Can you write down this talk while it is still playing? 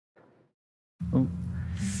Oh.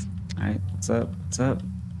 Alright, what's up? What's up?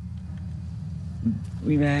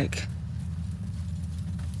 We back.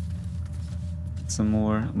 Some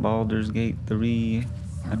more Baldur's Gate 3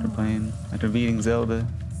 after beating Zelda.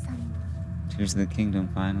 Tears of the Kingdom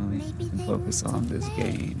finally. I can focus on this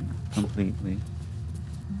game completely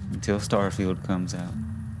until Starfield comes out.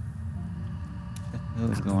 What the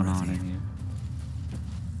hell is going on in here?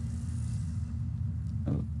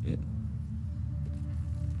 Oh shit.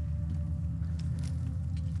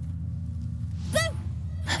 Boo!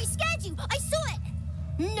 I scared you! I saw it!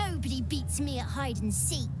 Nobody beats me at hide and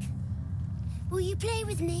seek. Will you play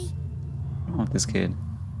with me? I want this kid.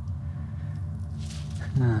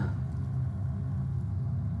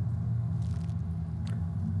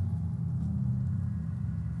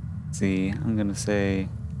 See, I'm gonna say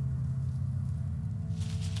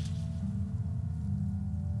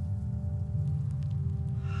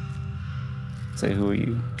who are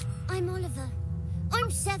you? I'm Oliver. I'm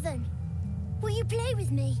 7. Will you play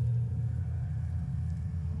with me?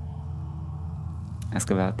 Ask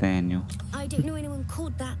about Daniel. I don't know anyone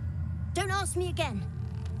called that. Don't ask me again.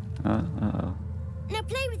 Uh-oh. Now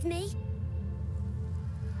play with me.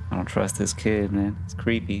 I don't trust this kid, man. It's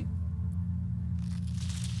creepy.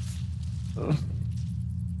 Ugh.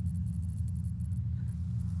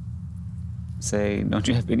 Say, don't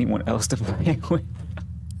you have anyone else to play with?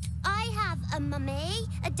 I have a mummy,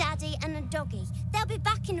 a daddy, and a doggy. They'll be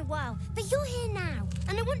back in a while, but you're here now,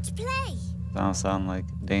 and I want to play. Don't sound like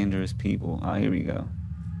dangerous people. Oh, here we go.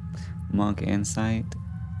 Monk insight.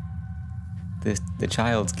 The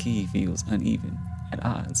child's key feels uneven, at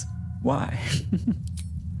odds. Why? Give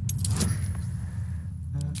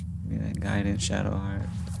me that guidance, shadow heart.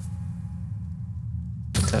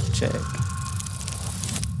 Tough check.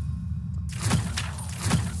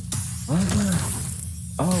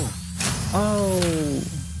 Oh!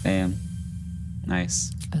 Damn.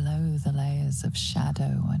 Nice. Below the layers of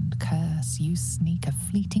shadow and curse, you sneak a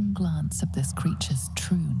fleeting glance of this creature's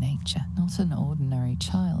true nature. Not an ordinary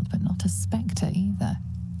child, but not a spectre either.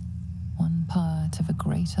 One part of a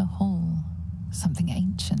greater whole, something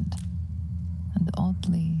ancient and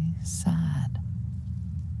oddly sad.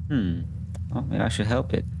 Well, maybe I should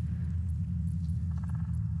help it.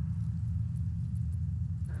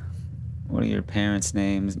 What are your parents'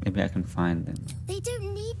 names? Maybe I can find them. They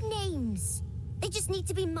don't need names. They just need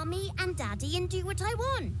to be mummy and daddy and do what I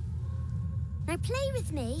want. Now play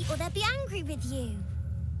with me or they'll be angry with you.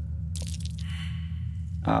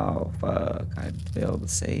 Oh, fuck. I failed to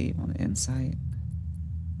save on the insight.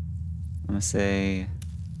 I'm gonna say...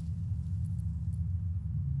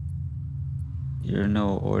 You're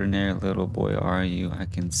no ordinary little boy, are you? I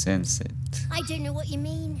can sense it. I don't know what you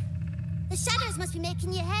mean. The shadows must be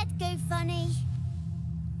making your head go funny.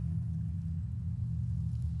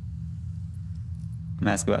 I'm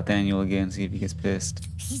gonna ask about Daniel again, see if he gets pissed.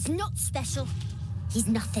 He's not special. He's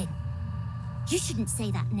nothing. You shouldn't say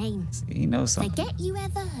that name. See, he knows something. Forget you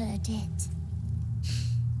ever heard it.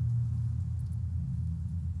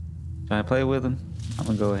 Should I play with him? I'm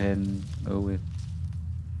gonna go ahead and go with...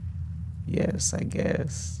 Yes, I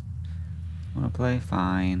guess. Wanna play?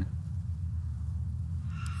 Fine.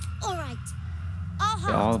 All right. I'll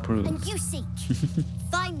They all hide approve. and you seek.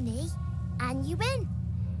 Find me and you win.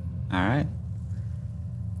 Alright.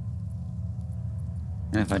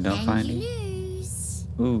 And if I don't Then find you him... lose.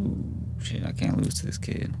 Ooh, shit, I can't lose to this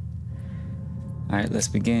kid. Alright, let's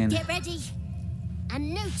begin. Get ready.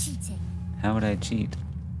 And no cheating. How would I cheat?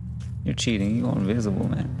 You're cheating, you go invisible,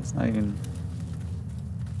 man. It's not even...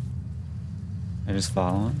 I just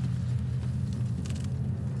follow him.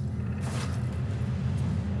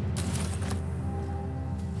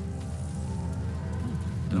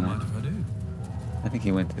 Don't mind if I do. I think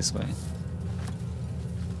he went this way.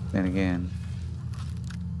 Then again,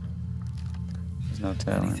 there's no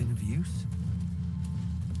telling. Anything of use?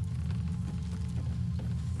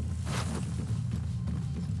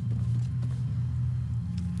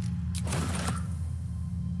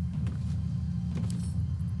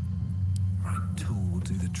 Right tool will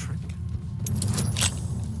do the trick.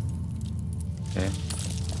 Okay.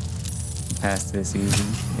 Pass this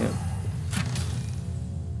easy. Yep.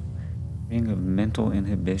 Ring of mental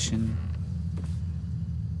inhibition.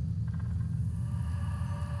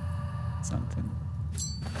 Something.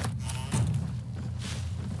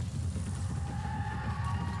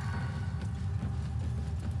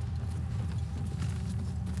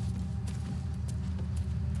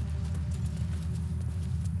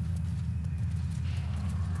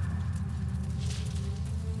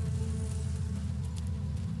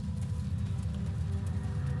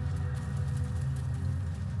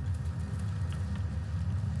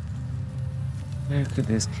 Where could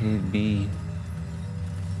this kid be?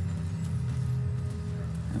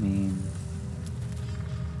 I mean,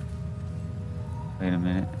 wait a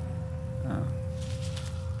minute. Oh.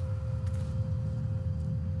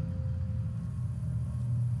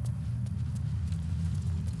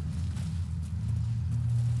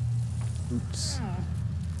 Oops.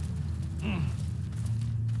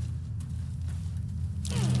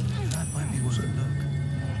 That might be worth a look.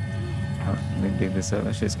 Oh, let me dig this up.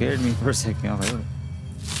 That shit scared me for a second. I was like, oh,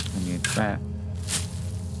 it's gonna be a trap.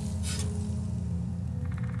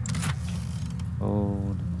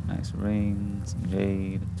 Gold, nice ring, some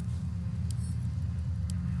jade.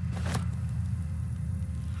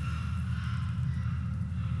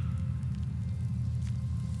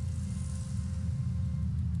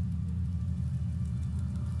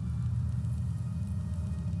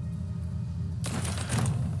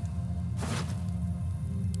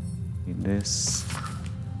 This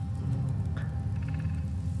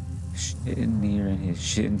shitting Mir and his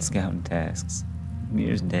shitting scouting tasks.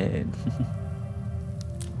 Mir's dead.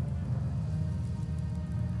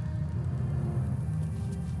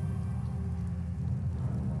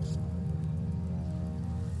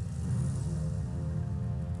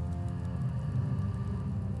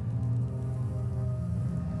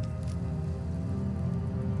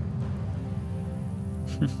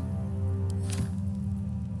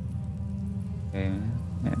 Okay, man.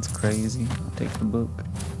 That's crazy. I'll take the book.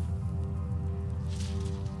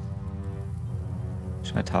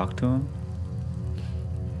 Should I talk to him?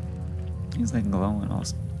 He's like glowing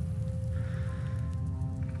also.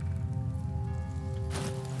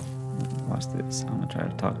 Watch this. I'm gonna try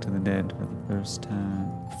to talk to the dead for the first time.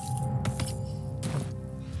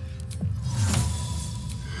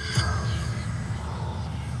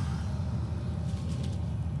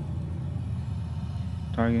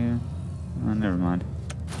 Target? Oh, never mind.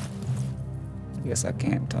 I guess I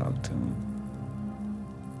can't talk to him.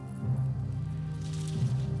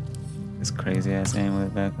 This crazy ass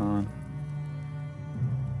amulet back on.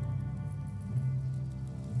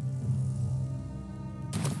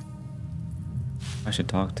 I should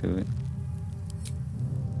talk to it.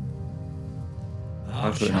 Thou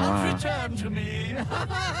Talk to it in a while. shalt return to me.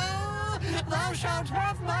 Thou shalt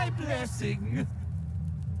have my blessing.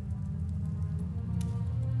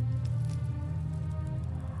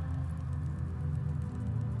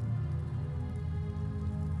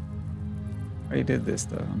 I already did this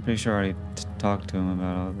though. I'm pretty sure I already talked to him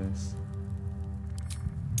about all this.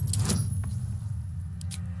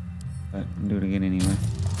 But I'll do it again anyway.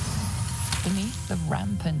 Beneath the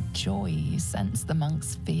rampant joy, you sense the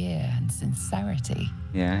monk's fear and sincerity.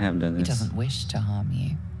 Yeah, I have done He this. doesn't wish to harm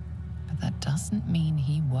you, but that doesn't mean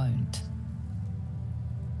he won't.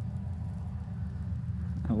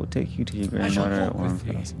 I will take you to your I shall granddaughter at walk with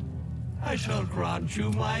thee. Wormfloss. I shall grant you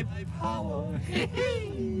my power.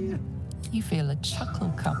 You feel a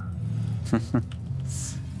chuckle come.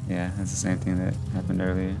 Yeah, that's the same thing that happened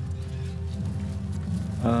earlier.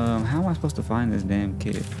 How am I supposed to find this damn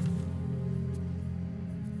kid?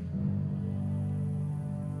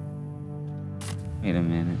 Wait a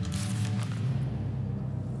minute.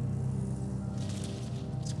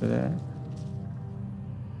 What's for that?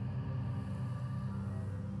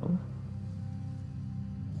 Oh.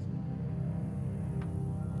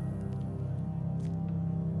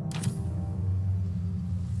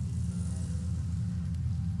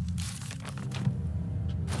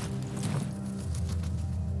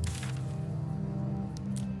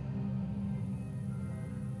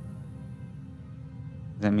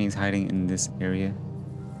 That means hiding in this area.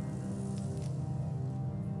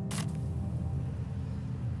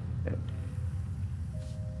 Yep.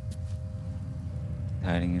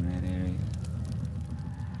 Hiding in that area.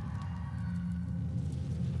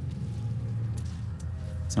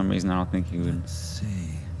 For some reason I don't think he would. Let's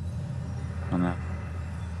see. On that.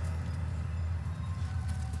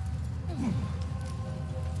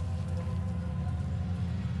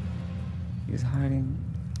 He's hiding.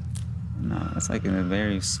 No, it's like in a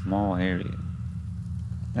very small area.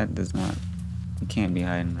 That does not. You can't be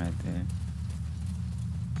hiding right there.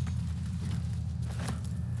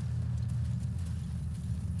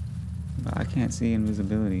 But I can't see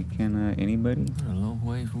invisibility. Can anybody? We're a long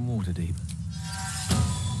way from Waterdeep.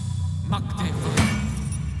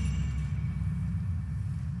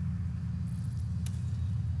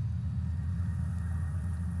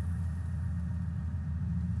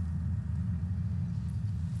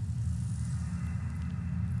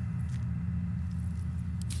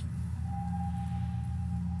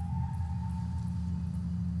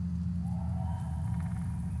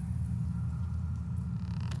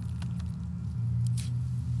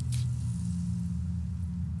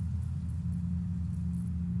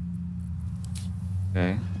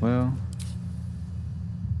 Okay, well.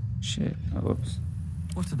 Shit. Oh, whoops.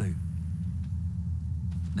 What to do?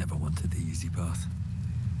 Never wanted the easy path.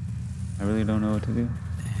 I really don't know what to do.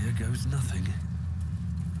 Here goes nothing.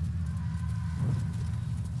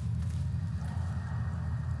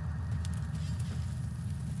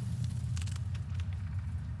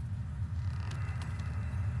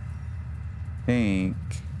 Think.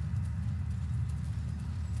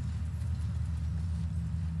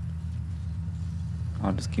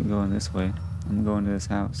 I'll just keep going this way. I'm going to this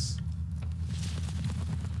house.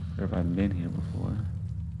 Where have I been here before?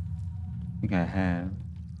 I think I have.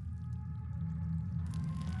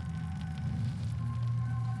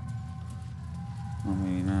 Oh,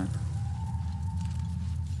 maybe not.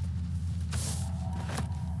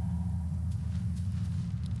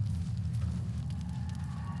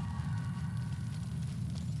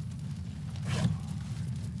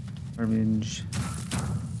 Garbage.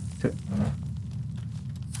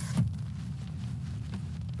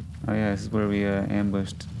 Oh yeah, this is where we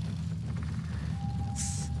ambushed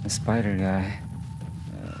a spider guy.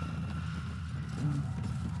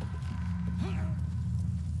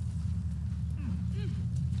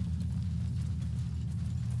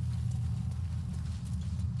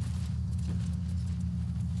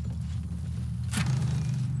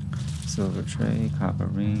 Silver tray, copper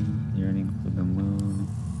ring, yearning for the moon.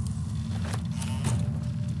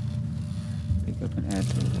 Pick up and add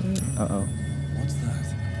to it. Uh-oh. What's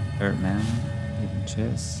that? Dirt mound, hidden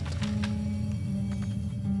chest.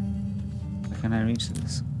 How can I reach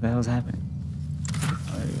this? What the hell's happening?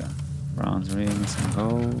 Oh, there you go. Bronze ring and some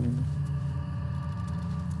gold.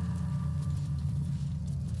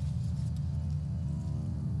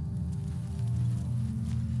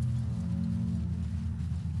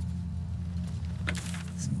 Let's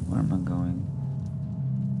see, where am I going?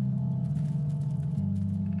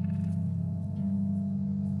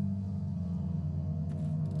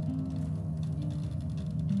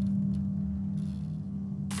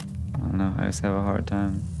 I just have a hard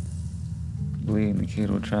time believing the kid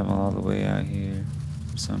will travel all the way out here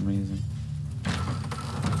for some reason.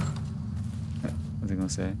 What's he gonna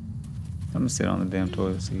say? I'm gonna sit on the damn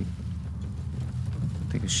toilet seat.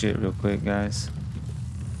 Take a shit real quick, guys.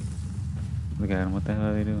 Look at them. What the hell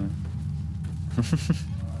are they doing?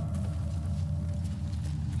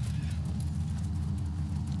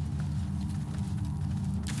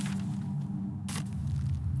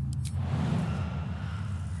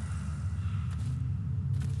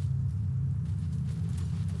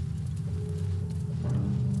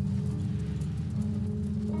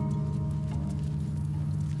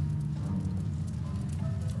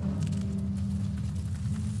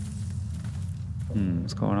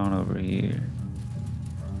 What's going on over here?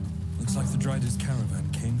 Looks like the Driders' caravan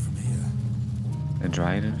came from here. The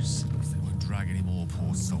Driders? They were dragging him all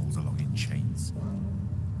poor souls along in chains.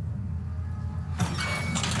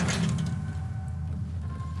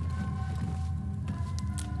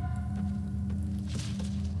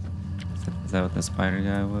 Is that what the spider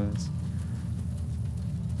guy was?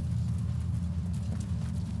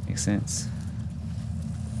 Makes sense.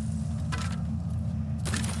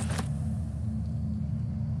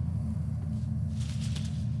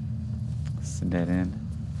 It's a dead end.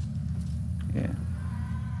 Yeah.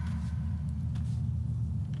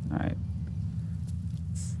 Alright.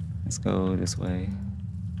 Let's go this way.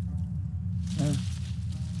 Oh.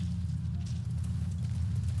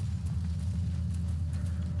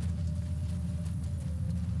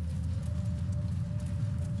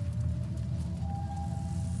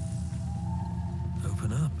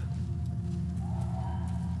 Open up.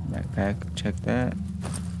 Backpack, check that.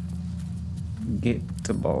 Get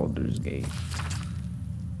to Baldur's Gate.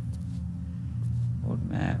 Old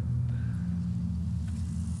map.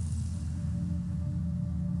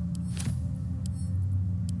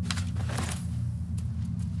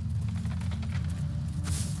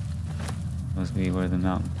 Must be where the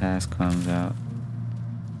mountain pass comes out.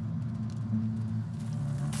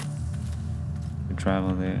 We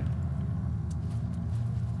travel there.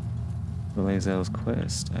 For Lae'zel's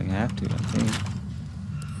quest. I have to, I think.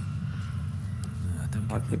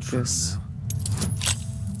 I'll pick this.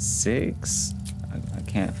 6. I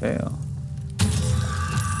can't fail.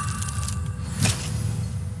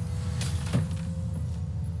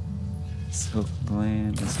 Silk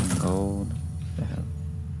gland and some gold. What the hell?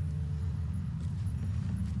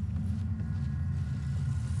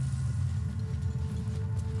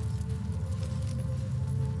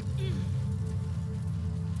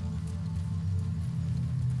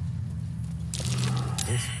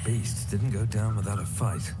 This beast didn't go down without a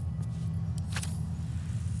fight.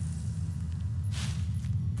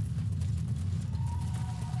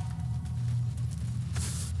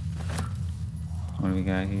 What do we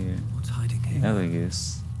got here? What's hiding here?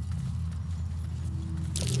 Elegus.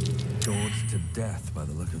 Gored to death by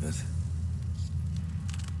the look of it.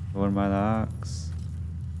 Born by the ox.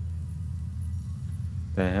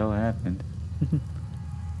 The hell happened? Let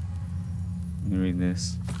me read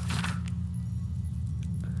this.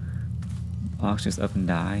 Ox just up and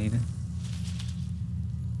died.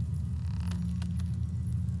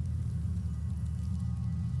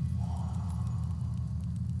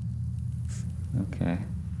 Okay.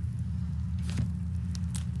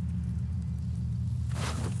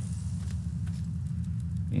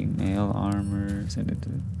 Being mail armor, send it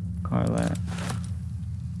to Karlak.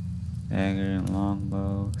 Dagger and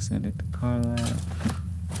longbow, send it to Karlak.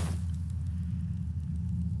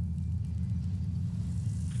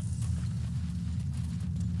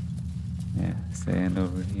 Yeah, stand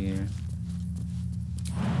over here.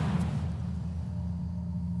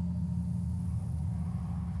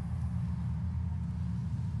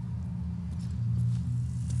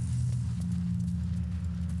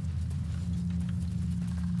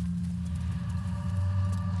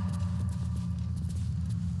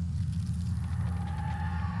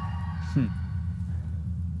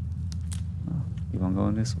 Well, keep on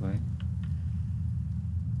going this way.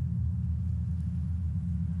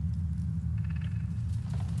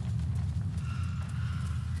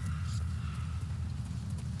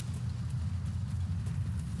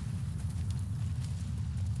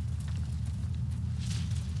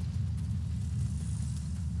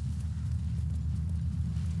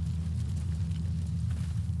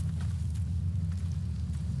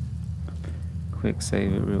 Quick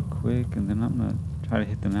save it real quick, and then I'm gonna try to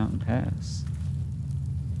hit the mountain pass.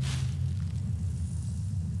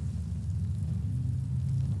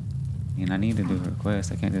 And I need to do a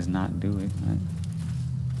request. I can't just not do it. Right?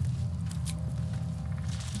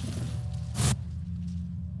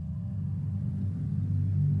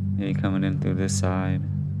 Yeah, you coming in through this side.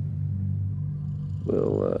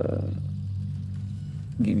 Will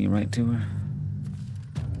get me right to her.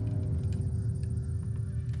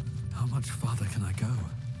 How much farther can I go?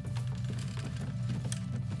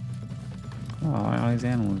 Oh, all these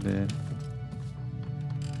animals dead.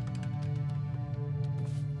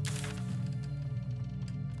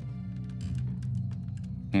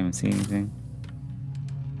 Can't even see anything.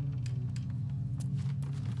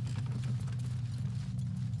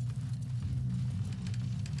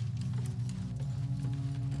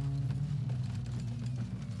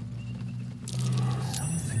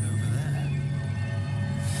 Something over there.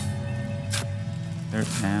 Dirt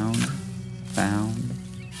found.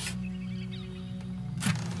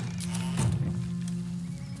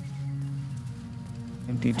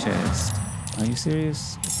 Empty chest. Are you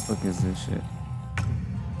serious? What the fuck is this shit?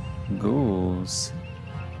 Ghouls.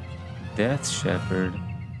 Death shepherd.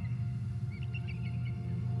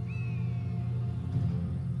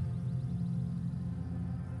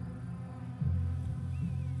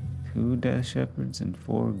 Two death shepherds and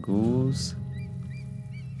 4 ghouls.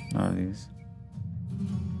 What are these?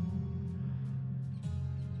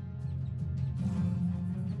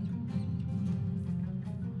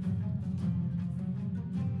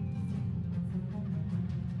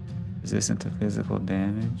 Resistant to physical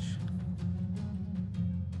damage.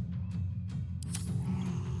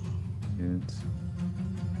 Dudes.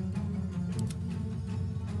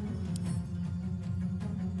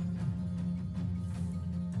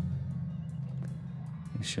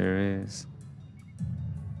 It sure is.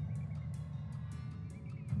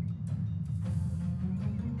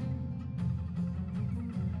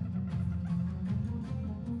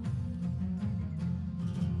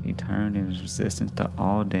 He turned and is resistant to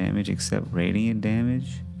all damage except radiant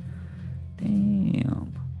damage.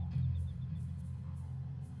 Damn.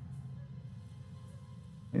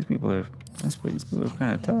 These people are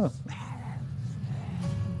kind of tough.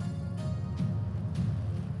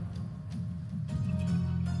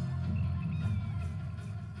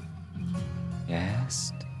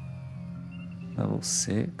 Ghast. Level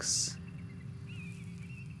 6.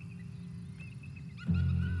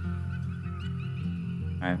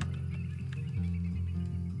 Alright.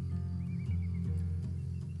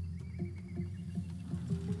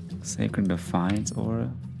 Sacred Defiance aura.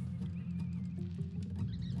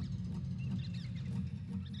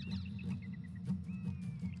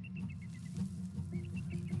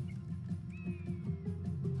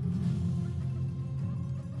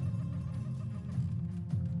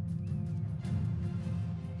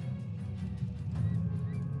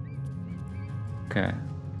 Okay.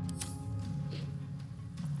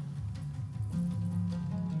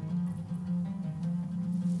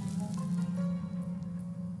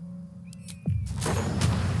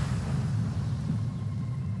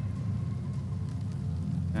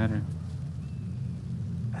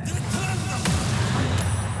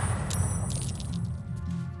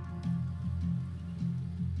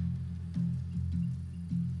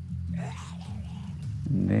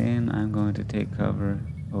 going to take cover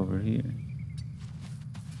over here.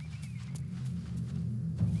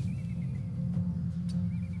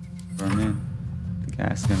 Run in. The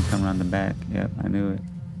guy's gonna come around the back. Yep, I knew it.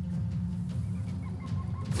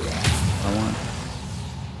 I won.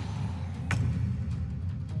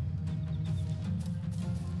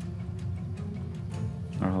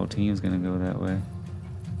 Our whole team's gonna go that way.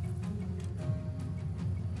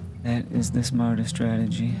 That is the smartest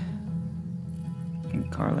strategy. Can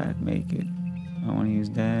Karlak make it? I want to use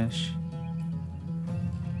dash.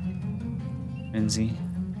 Frenzy.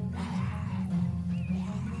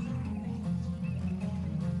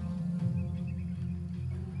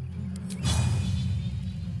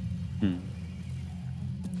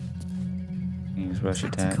 Use rush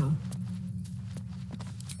attack. Cool.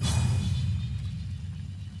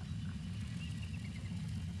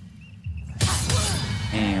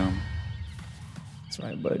 Damn. That's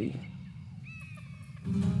right, buddy.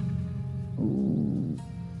 Ooh.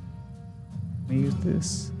 Let me use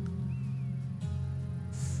this.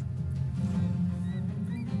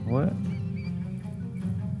 What?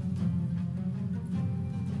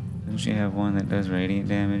 Doesn't she have one that does radiant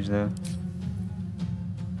damage though?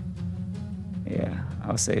 Yeah,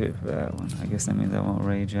 I'll save it for that one. I guess that means I won't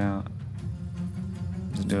rage out.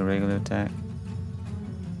 Just do a regular attack.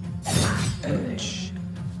 Ouch.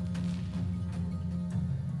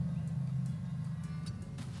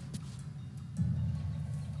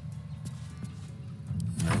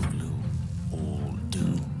 No gloom, all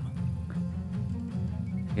doom.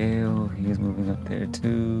 Gale, he is moving up there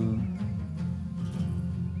too.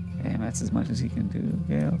 Damn, that's as much as he can do.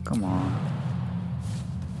 Gale, come on.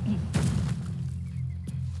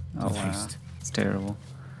 Oh wow, it's terrible.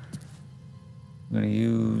 I'm gonna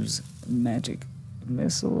use magic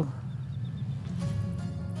missile.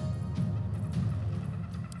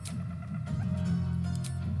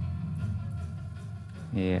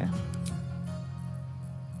 Yeah.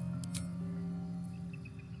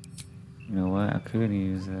 You know what? I could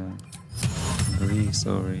use grease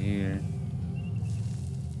over here.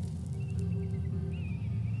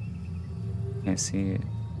 Can't see it. I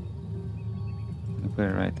can put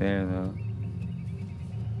it right there though.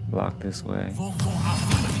 Block this way.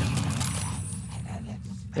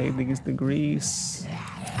 Save against the grease.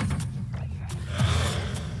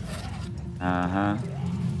 Uh-huh.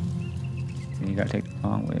 So you gotta take the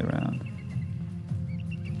long way around.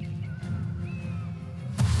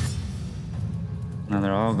 Now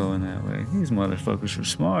they're all going that way. These motherfuckers are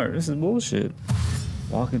smart. This is bullshit.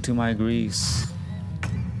 Walk into my grease.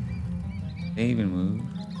 They even moved.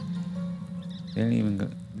 They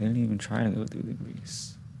didn't even try to go through the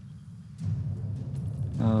grease.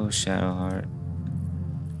 Oh, Shadowheart.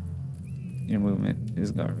 Your movement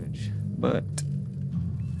is garbage. But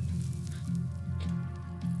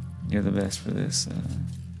you're the best for this.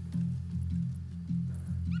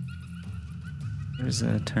 There's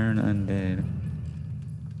a turn undead.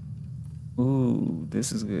 Ooh,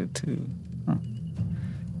 this is good too. Huh.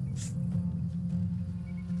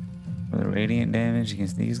 For the radiant damage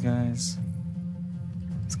against these guys,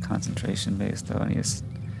 it's concentration based though. I need to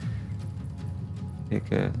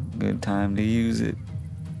pick a good time to use it,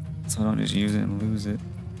 so I don't just use it and lose it.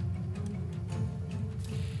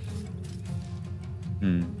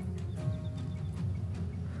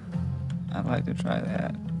 I'd like to try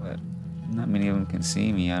that, but not many of them can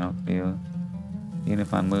see me, I don't feel. Even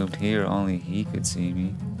if I moved here, only he could see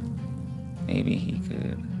me. Maybe he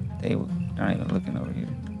could. They're not even looking over here.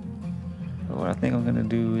 But what I think I'm gonna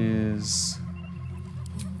do is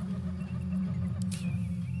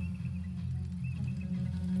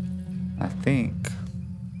I'm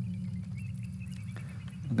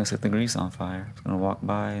gonna set the grease on fire. I'm gonna walk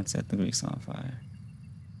by and set the grease on fire.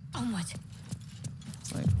 Onward.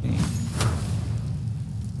 It's like me.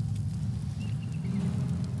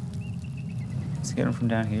 Let's get him from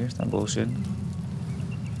down here. Stop bullshitting.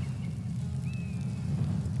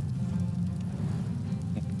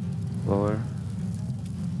 Floor.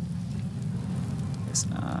 It's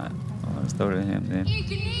not. Oh, let's throw it at him then.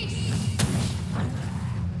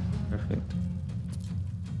 Perfect.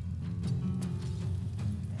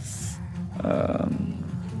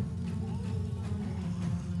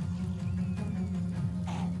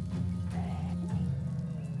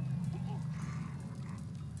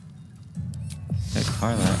 Take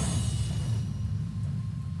Karlak.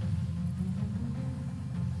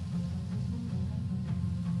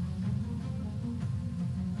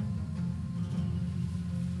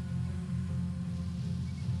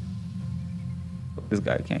 This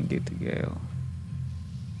guy can't get to Gale.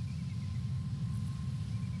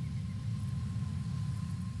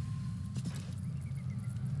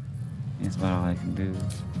 That's about all I can do.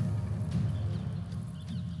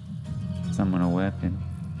 Summon a weapon.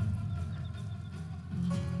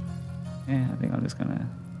 Yeah, I think I'm just gonna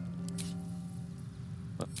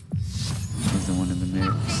use the one in the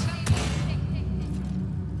mix.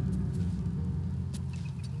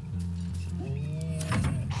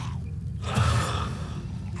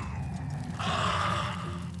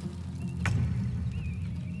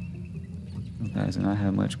 Those guys do not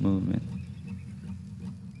have much movement.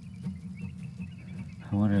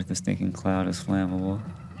 I wonder if the stinking cloud is flammable.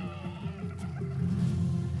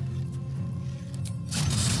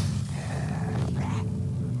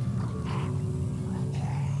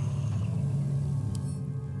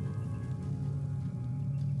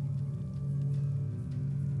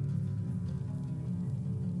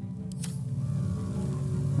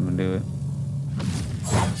 I'm gonna do it.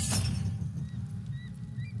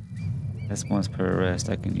 That's once per arrest.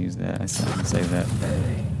 I can use that. I can save that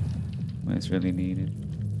when it's really needed.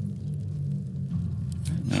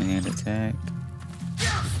 Main-hand attack.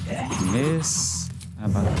 Miss. How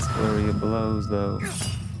about this flurry of blows, though?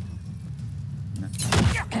 No.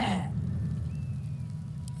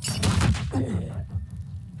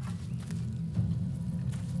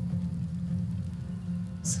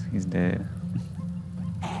 He's dead.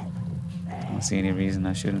 I don't see any reason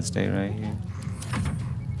I shouldn't stay right here.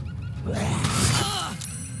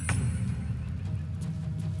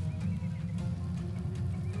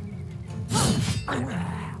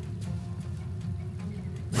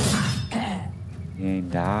 He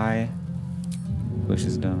ain't die. Push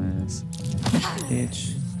his dumb ass.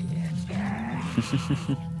 Bitch.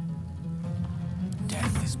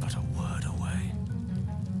 Death is but a word away.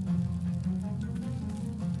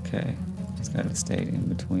 Okay. Just gotta stay in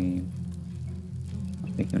between.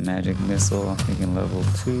 I'm thinking magic missile. I'm thinking level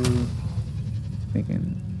 2.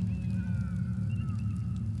 Thinking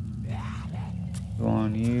 2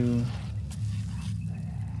 on you.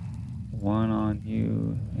 1 on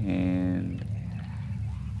you. And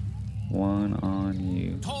 1 on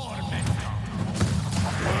you.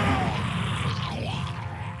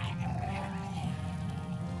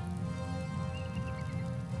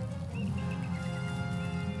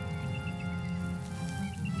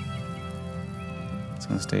 It's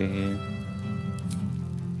gonna stay here.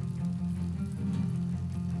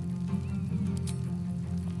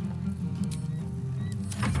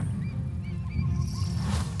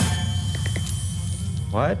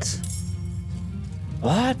 What?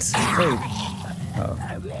 What? Wait. Oh.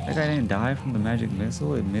 That guy didn't die from the magic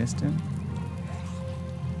missile? It missed him?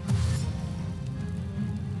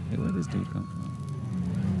 Hey, where did this dude come from?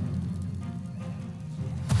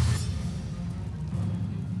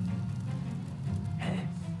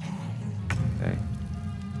 Okay.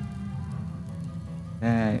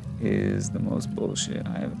 That is the most bullshit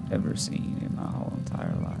I have ever seen in my whole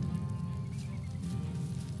entire life.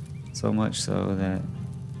 So much so that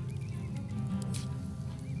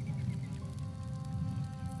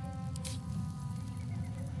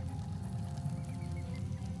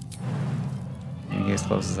get as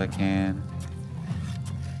close as I can.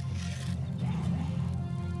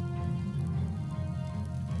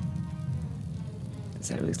 Is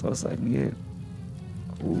that really as close as I can get?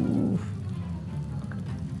 Ooh.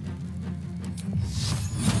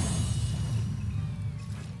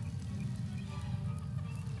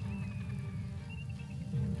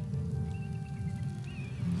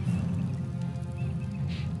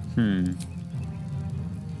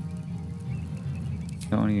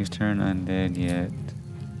 Don't use turn undead yet.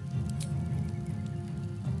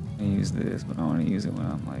 I use this, but I want to use it when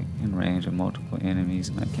I'm like in range of multiple enemies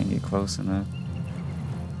and I can't get close enough.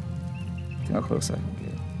 See how close I can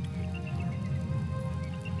get.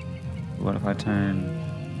 What if I turn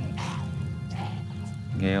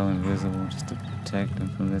Gale invisible just to protect him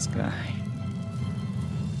from this guy?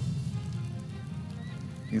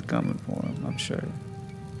 He's coming for him, I'm sure.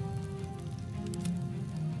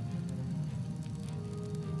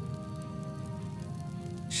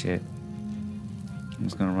 Shit. I'm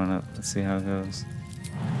just gonna run up. Let's see how it goes.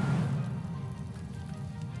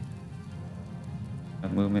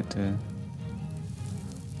 Got movement to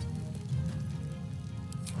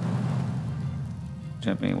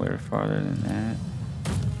jump anywhere farther than that.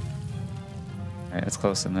 Alright, that's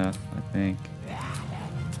close enough, I think.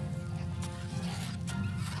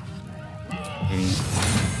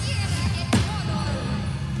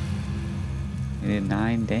 It did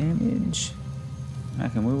 9 damage. I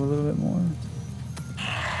can move a little bit more.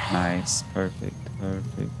 Nice, perfect,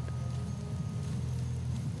 perfect.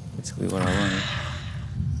 Basically what I wanted.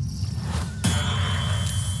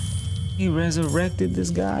 He resurrected this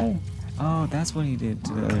guy? Oh, that's what he did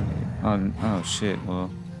to the other. Oh shit.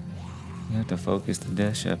 Well, you have to focus the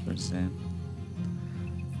death shepards then.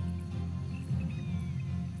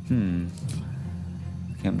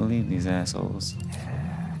 I can't believe these assholes.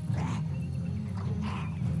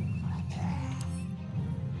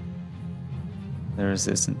 They're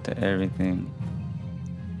resistant to everything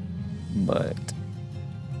but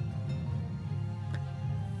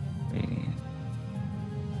radiant.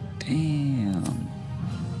 Damn.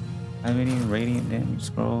 I have any radiant damage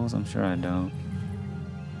scrolls? I'm sure I don't.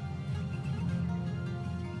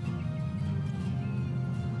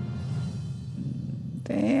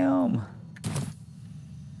 Damn.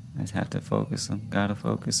 I just have to focus them. Gotta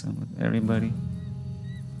focus them with everybody.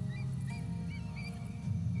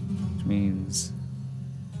 Which means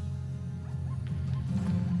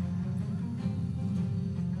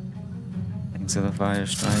thanks to the fire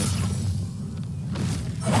strike.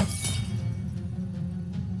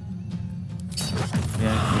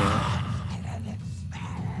 Yeah.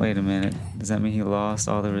 Wait a minute. Does that mean he lost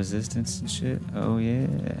all the resistance and shit? Oh yeah.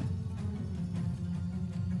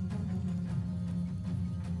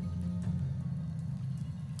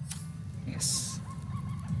 Yes.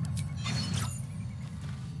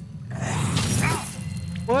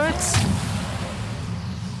 What?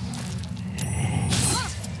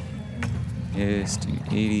 Yes, you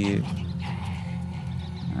idiot.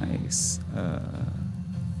 Nice.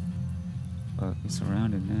 Fuck, we're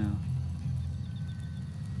surrounded now.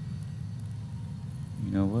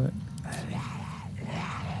 You know what?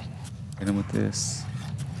 Hit him with this.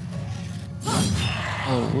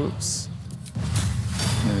 Oh, whoops.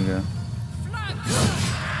 There we go.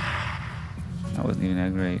 That wasn't even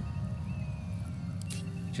that great.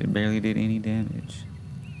 Shit barely did any damage.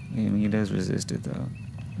 I mean, he does resist it though.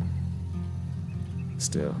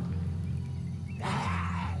 Still.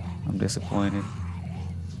 I'm disappointed.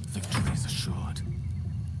 Victory is assured.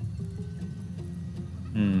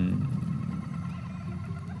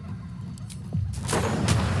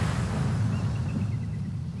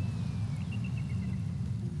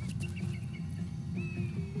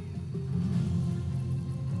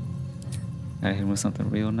 Gotta hit him with something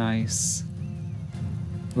real nice.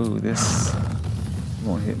 Ooh, this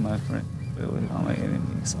won't hit my friend, but it will hit all my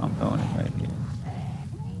enemies, so I'm throwing it right here.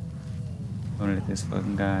 Throwing it at this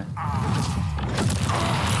fucking guy.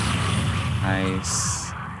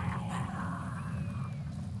 Nice.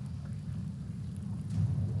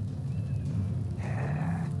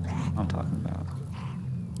 I'm talking about.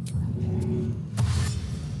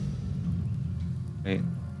 Wait.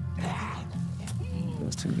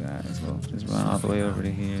 Those two guys. Well, just run all the way over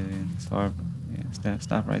to here then. Start. Yeah,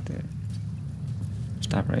 stop right there.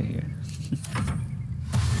 Stop right here.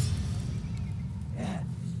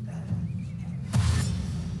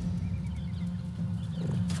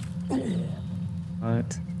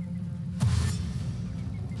 What?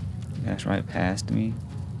 That's right past me.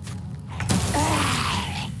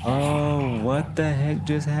 Oh, what the heck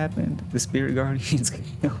just happened? The spirit guardians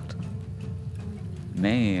killed.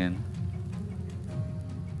 Man.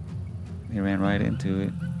 They ran right into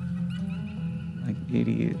it. Like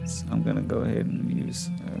idiots. I'm gonna go ahead and use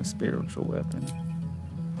a spiritual weapon.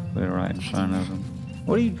 Put it right in front of them.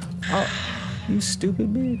 What are you? Oh, you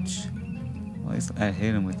stupid bitch. Well, at least I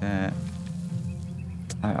hit him with that.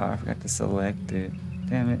 I forgot to select it.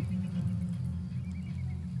 Damn it.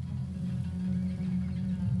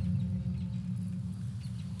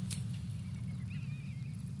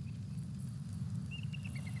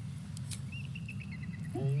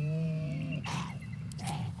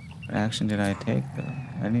 What action did I take though?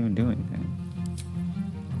 I didn't even do anything.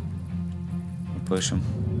 I'll push him.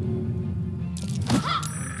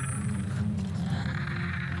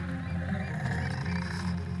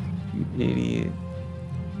 You idiot.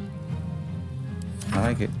 I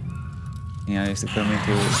like it. Yeah, I used to come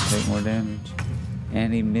into it to take more damage.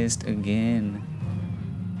 And he missed again.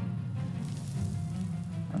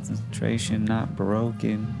 Concentration not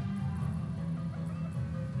broken.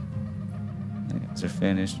 They're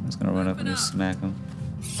finished. I'm just gonna run up and just smack them.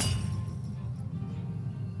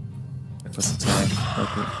 Let's attack.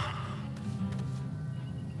 Fuck it.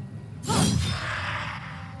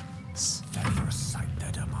 Never sight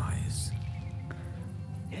their demise.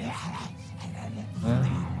 Well,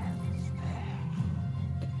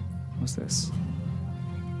 what's this?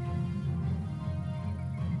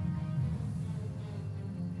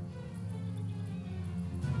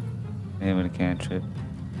 Name of the cantrip.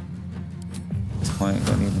 Point,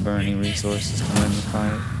 don't need to burn any resources to win the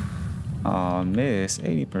fight. Aw, miss.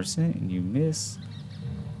 80% and you miss.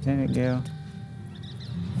 Damn it, Gale.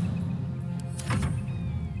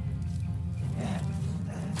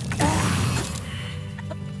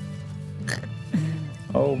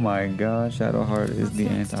 my god, Shadowheart is the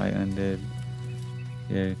anti-undead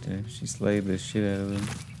character. She slayed the shit out of him.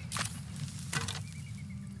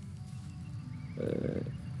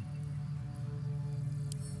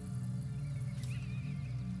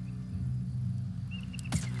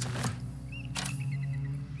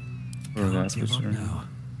 That's for sure. Now.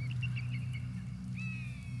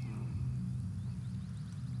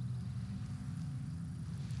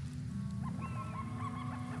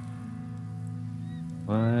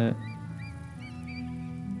 What?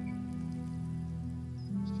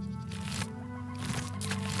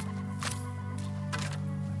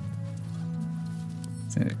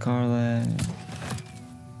 Send it, Carla.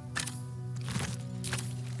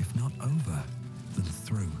 If not over, then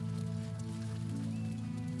through.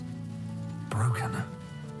 Broken.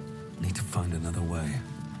 Need to find another way.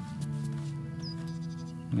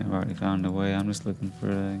 Yeah, I've already found a way. I'm just looking for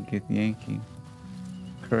a Githyanki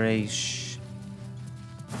Creche.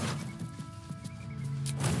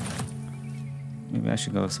 Maybe I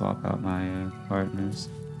should go swap out my partners.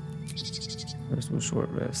 First, we'll short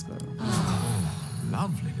rest though.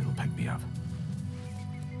 Lovely little pick me up.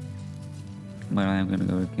 But I am gonna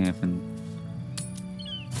go to camp and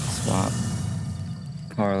swap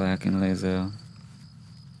Karlak and Lae'zel.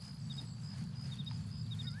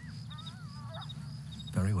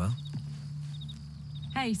 Very well.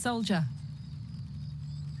 Hey, soldier.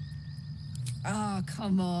 Oh,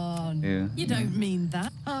 come on. Yeah. You don't mean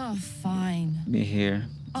that. Oh, fine. Be here.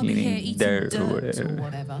 I'll be here eating dirt or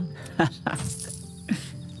whatever.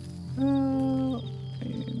 Oh,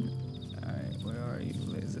 man. Alright, where are you,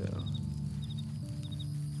 Lae'zel?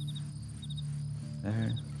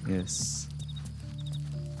 There? Yes.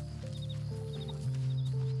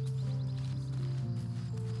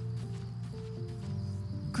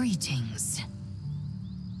 Greetings.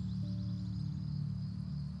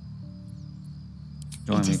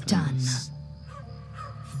 Join It me, is done. please.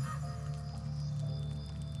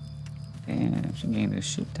 Damn, she gained a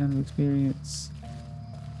shit ton of experience.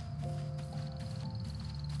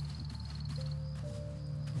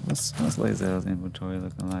 What's Lae'zel's inventory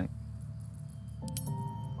looking like?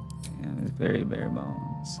 Damn, it's very bare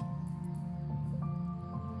bones.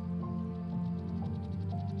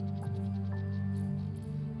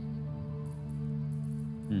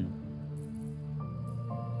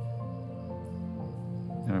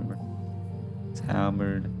 Remember, it's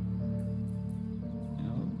halberd. You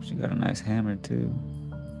know, she got a nice hammer too.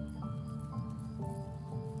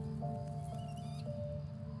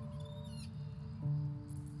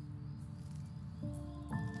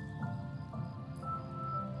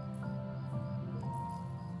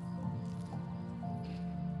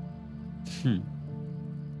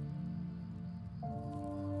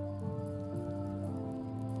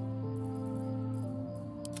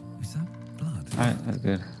 Is that blood? Alright, that's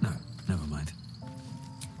good. No, never mind.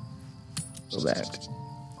 Go back.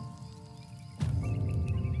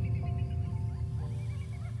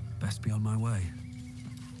 Best be on my way.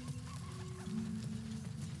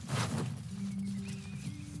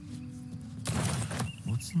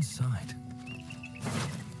 What's inside?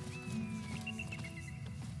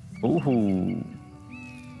 Ooh.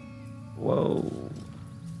 Whoa.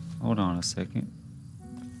 Hold on a second.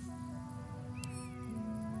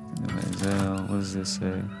 Lae'zel, what does this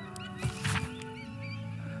say?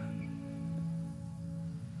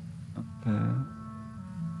 Okay.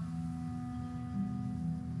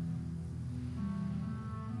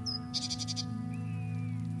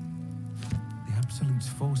 The Absolute's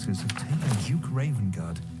forces have taken Duke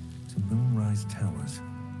Ravengard to Moonrise Towers.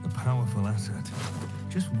 A powerful asset.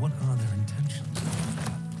 Just what are their intentions?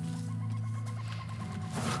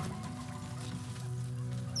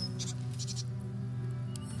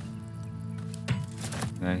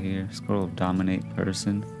 Got here, scroll of dominate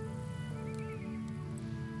person.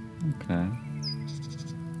 Okay.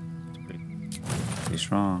 It's pretty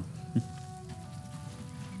strong.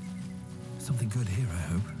 Something good here, I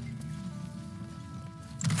hope.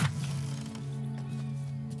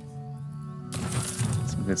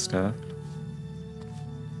 Some good stuff.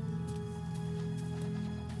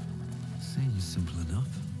 Seems simple enough.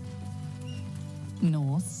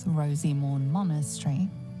 North, Rosymorn Monastery.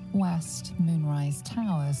 West, Moonrise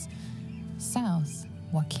Towers. South,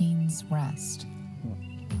 Joaquin's Rest.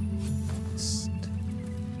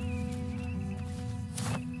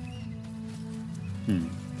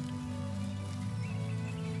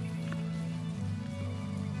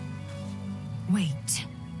 Wait.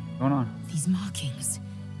 What's going on? These markings.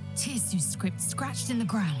 Tirsu's script scratched in the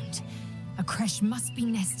ground. A creche must be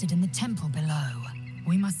nested in the temple below.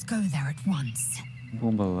 We must go there at once.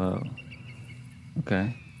 Go below.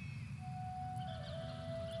 Okay.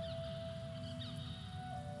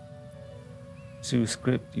 True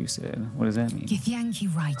script, you said. What does that mean?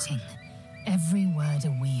 Githyanki writing. Every word a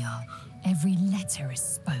wheel, every letter is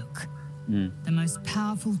spoke. The most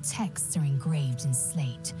powerful texts are engraved in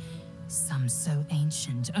slate. Some so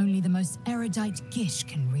ancient, only the most erudite Gish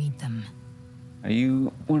can read them. Are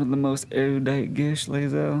you one of the most erudite Gish,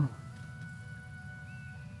 Lae'zel?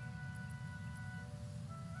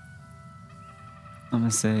 I'm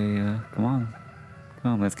gonna say, come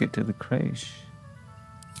on, let's get to the Creche.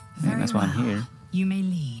 Yeah, that's why I'm here. You may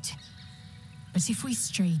lead. But if we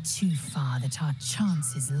stray too far that our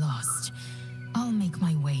chance is lost, I'll make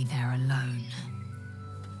my way there alone.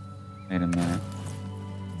 Wait a minute.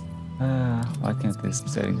 Why can't this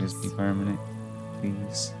setting just be permanent?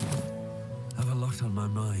 Please. I have a lot on my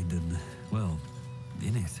mind and, well,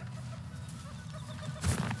 in it.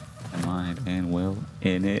 Mind and well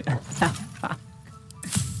in it.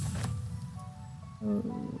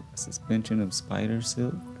 Suspension of spider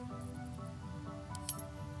silk.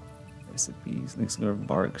 Recipes. Looks like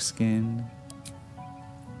bark skin.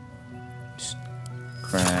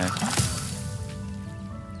 Craft.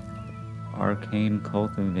 Arcane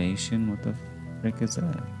cultivation. What the frick is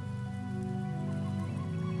that?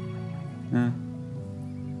 Huh.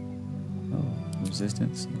 Oh,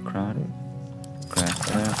 resistance. Necrotic. Craft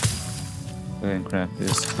that. Go ahead and craft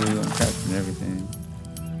this too. I'm crafting everything.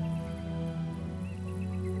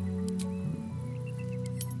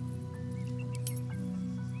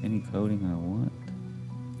 Any coding I want.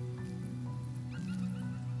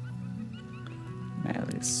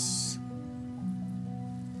 Malice.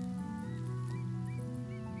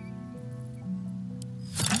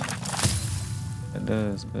 That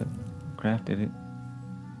does, but crafted it.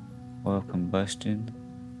 Oil combustion.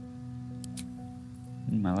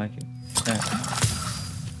 I like it.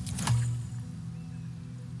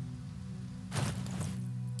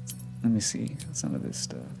 Let me see some of this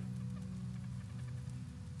stuff.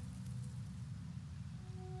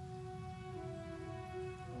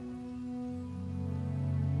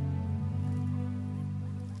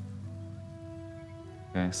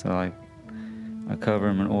 Okay, so like I cover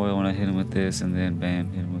them in oil when I hit them with this, and then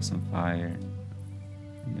bam, hit them with some fire.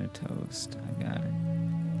 And they're toast. I got it.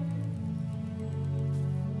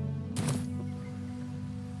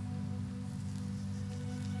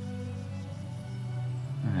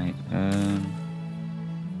 Alright,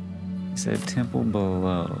 he said temple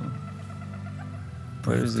below.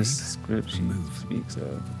 Where is this script she speaks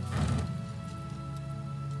of?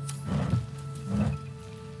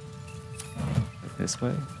 This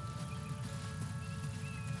way?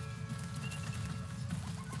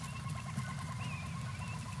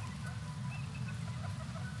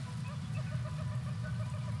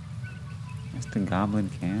 That's the goblin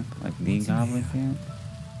camp? Like the goblin camp?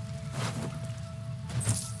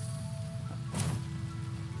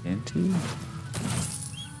 Into?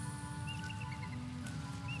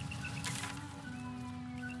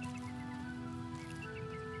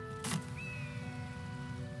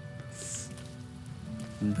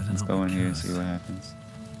 Let's go in here and see what happens.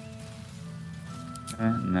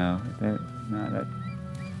 No, that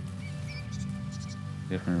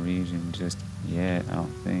different region just yet, I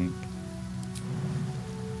don't think.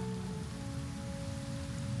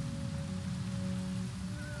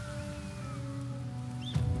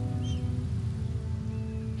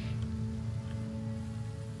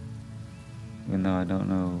 Even though I don't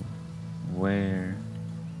know where.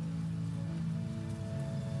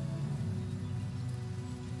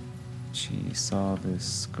 She saw this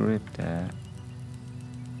script at.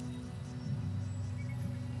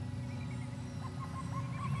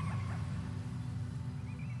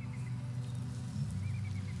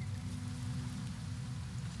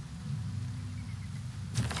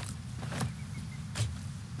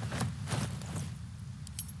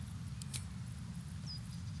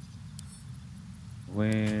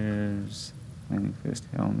 Where's Flaming Fist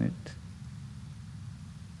helmet?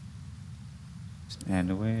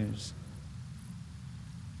 And where's?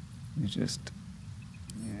 It's just,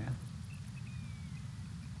 yeah.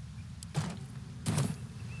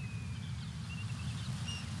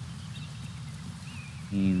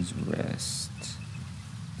 Joaquin's Rest.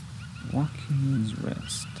 Joaquin's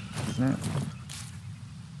Rest. Is that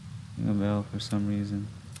ring a bell for some reason?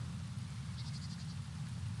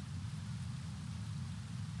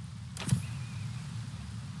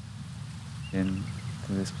 Into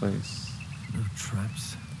this place. No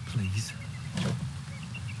traps, please.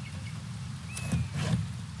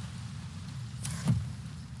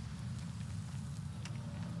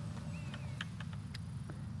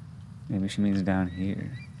 Maybe she means down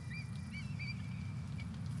here.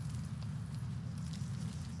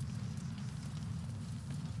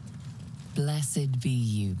 Bless Blessed be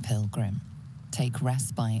you, pilgrim. Take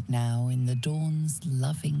respite now in the dawn's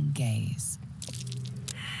loving gaze.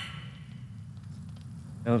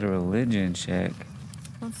 Build a religion check.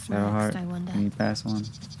 What's Shadowheart, next, I wonder? can you pass one?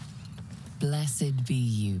 Blessed be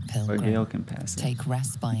you, Or pilgrim. Gale can pass it. Take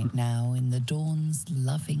respite now in the dawn's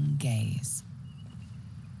loving gaze.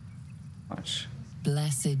 Watch.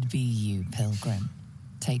 Blessed be you, pilgrim.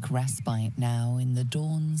 Take respite now in the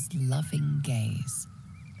dawn's loving gaze.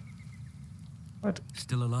 What?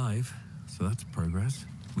 Still alive, so that's progress.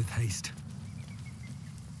 With haste.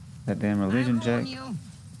 That damn religion I warn check. you,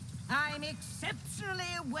 I'm exceptionally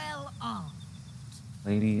well armed.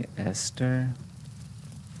 Lady Esther.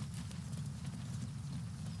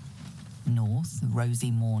 North,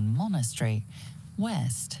 Rosymorn Monastery.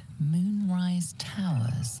 West, Moonrise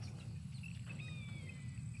Towers.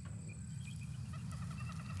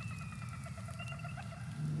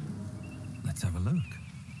 Let's have a look.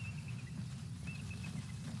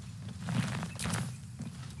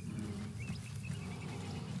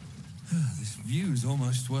 This view's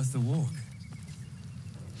almost worth the walk.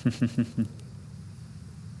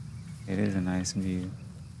 It is a nice view.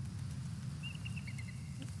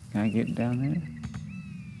 Can I get down there?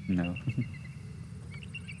 No.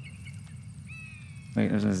 Wait,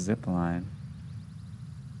 there's a zip line.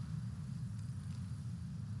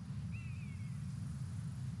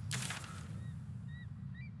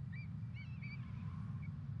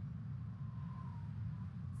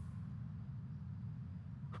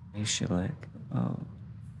 Creche. Oh.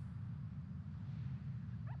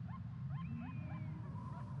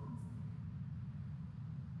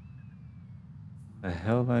 The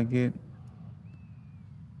hell I get?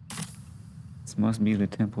 This must be the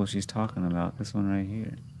temple she's talking about. This one right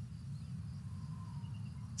here.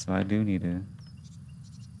 So I do need to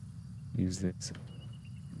use this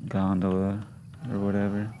gondola or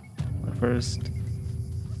whatever. But first,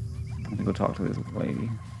 let me go talk to this lady.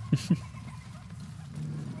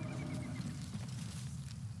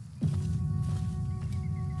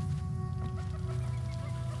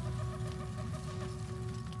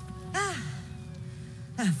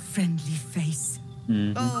 A friendly face.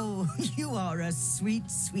 Mhm. Oh, you are a sweet,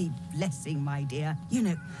 sweet blessing, my dear. You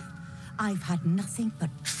know, I've had nothing but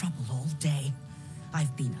trouble all day.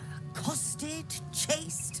 I've been accosted,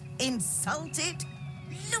 chased, insulted.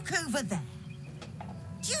 Look over there.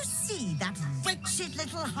 Do you see that wretched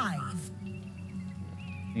little hive?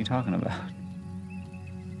 What are you talking about?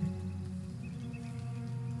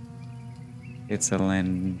 It's a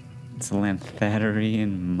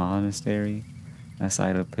Lanthadarian monastery, a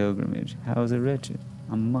site of pilgrimage. How is it wretched?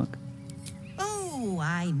 I'm a monk. Oh,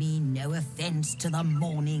 I mean no offense to the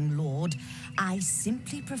Morning Lord. I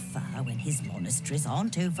simply prefer when his monasteries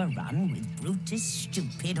aren't overrun with brutish,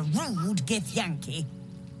 stupid, rude Githyanki.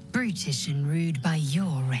 Brutish and rude by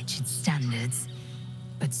your wretched standards,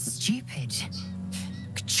 but stupid.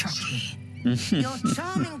 Chucky. Your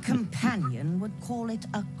charming companion would call it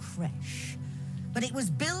a creche, but it was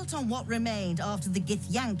built on what remained after the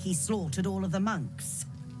Githyanki slaughtered all of the monks.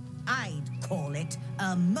 I'd call it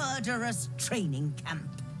a murderous training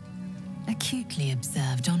camp. Acutely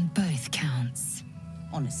observed on both counts.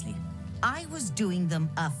 Honestly, I was doing them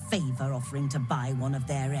a favor offering to buy one of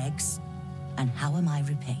their eggs. And how am I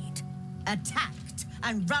repaid? Attacked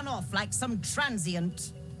and run off like some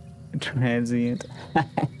transient. Transient.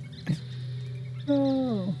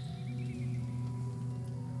 Oh.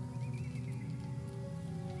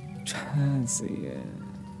 Transient.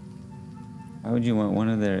 Why would you want one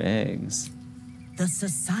of their eggs? The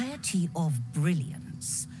Society of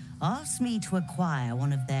Brilliance asked me to acquire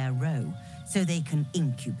one of their roe so they can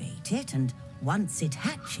incubate it and, once it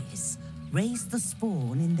hatches, raise the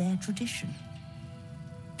spawn in their tradition.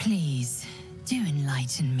 Please, do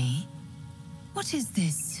enlighten me. What is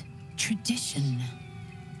this tradition?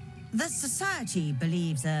 The Society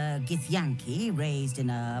believes a Githyanki raised in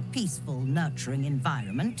a peaceful, nurturing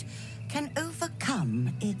environment can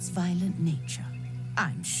overcome its violent nature.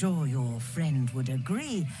 I'm sure your friend would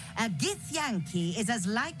agree. A Githyanki is as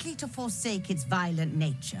likely to forsake its violent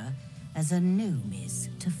nature as a gnome is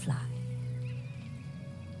to fly.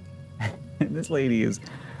 This lady is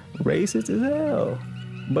racist as hell.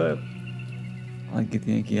 But all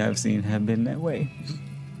Githyanki I've seen have been that way.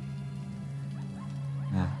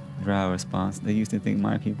 Drow response. They used to think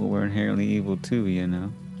my people were inherently evil too, you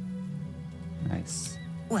know. Nice.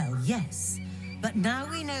 Well, yes, but now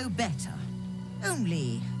we know better.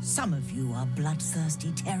 Only some of you are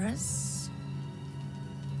bloodthirsty terrors.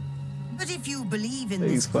 But if you believe in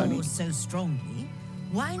this funny. cause so strongly,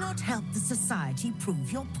 why not help the Society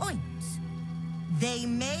prove your point? They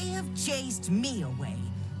may have chased me away,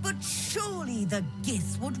 But surely the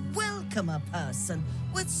Gith would welcome a person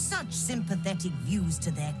with such sympathetic views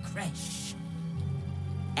to their creche.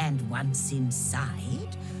 And once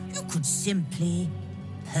inside, you could simply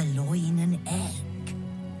purloin an egg.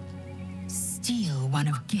 Steal one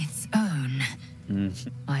of Gith's own.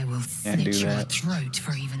 I will slit your throat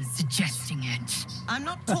for even suggesting it. I'm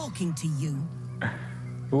not talking to you.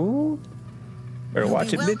 Ooh. Better You'll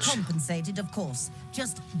watch be it, well bitch. compensated, of course.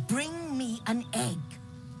 Just bring me an egg.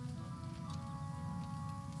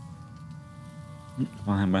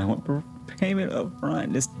 Fine, but I want payment up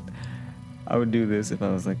front. I would do this if I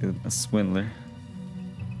was like a swindler.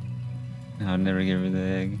 I would never give her the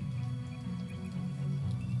egg.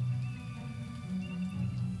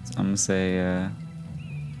 So I'm gonna say,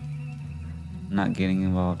 not getting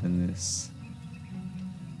involved in this.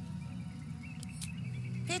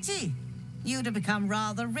 Pity. You'd have become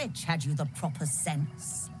rather rich had you the proper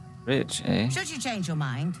sense. Rich, eh? Should you change your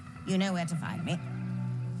mind, you know where to find me.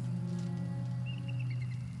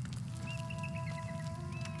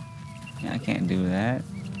 Yeah, I can't do that.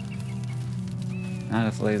 Not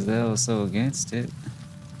if Lae'zel is so against it.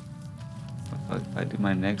 What if I do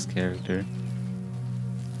my next character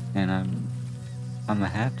and I'm gonna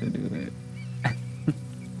have to do it.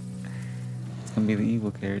 It's gonna be the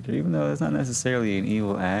evil character, even though it's not necessarily an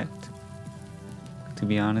evil act, to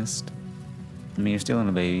be honest. I mean, you're stealing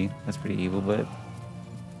a baby, that's pretty evil, but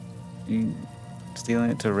you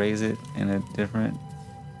stealing it to raise it in a different,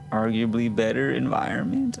 arguably better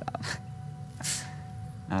environment.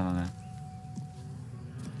 I don't know.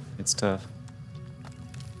 It's tough.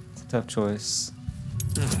 It's a tough choice.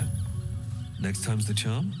 Next time's the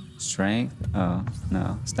charm? Strength? Oh,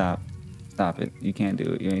 no. Stop. Stop it. You can't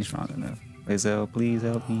do it. You ain't strong enough. Lae'zel, please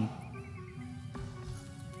help me.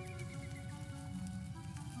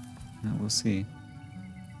 No, we'll see.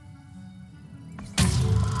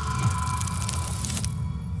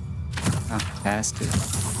 Ah, passed it.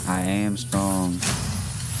 I am strong.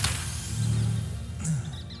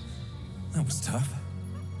 That was tough.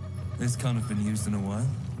 This can't have been used in a while.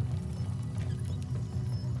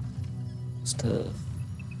 It's tough.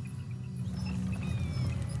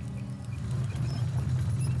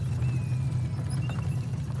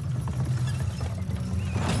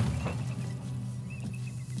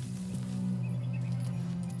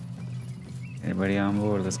 Everybody on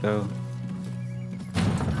board, let's go.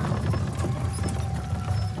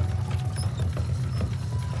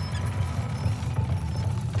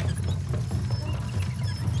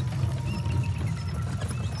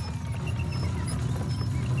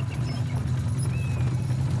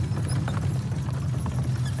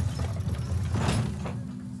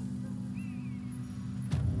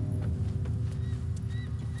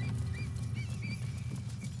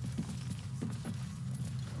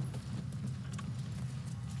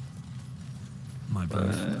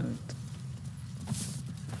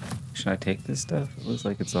 Should I take this stuff? It looks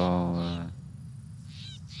like it's all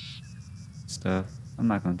stuff. I'm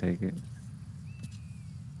not gonna take it.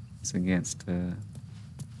 It's against a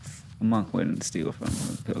monk wouldn't steal from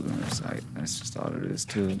a pilgrimage site. That's just all it is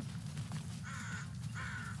too.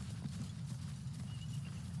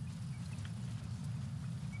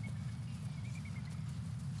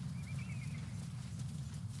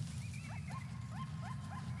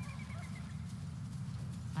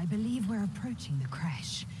 I believe we're approaching the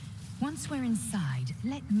creche. Once we're inside,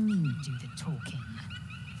 let me do the talking.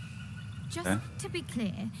 Just to be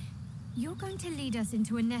clear, you're going to lead us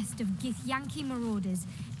into a nest of Githyanki marauders,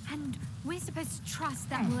 and we're supposed to trust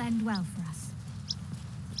that will end well for us.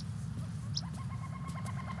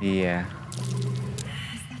 Yeah.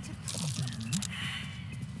 Is that a problem?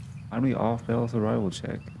 Why do we all fail a survival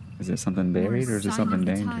check? Is it something buried or is it something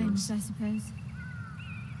dangerous? Times, I suppose.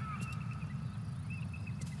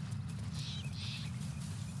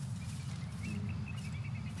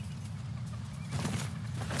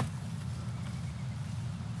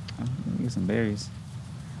 Get some berries.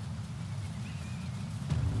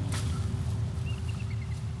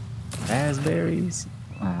 Raspberries.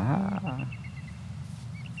 Ah.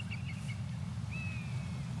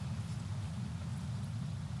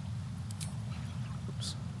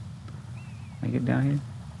 Oops. Can I get down here?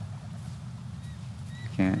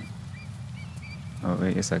 I can't. Oh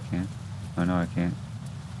wait, yes I can. Oh no, I can't.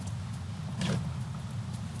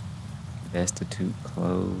 Destitute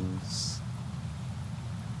clothes.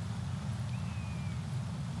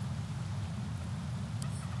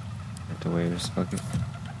 To waiters, fuck it.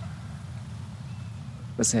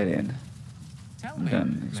 Let's head in. Tell me,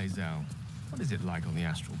 Lae'zel, what is it like on the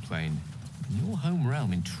astral plane? Your home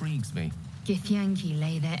realm intrigues me. Githyanki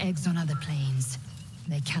lay their eggs on other planes.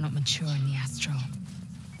 They cannot mature in the astral.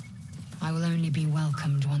 I will only be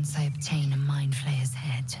welcomed once I obtain a Mind Flayer's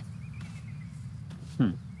head.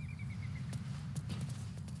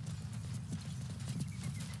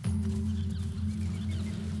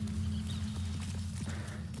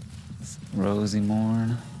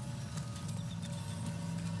 Rosymorn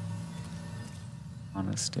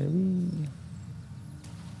Monastery.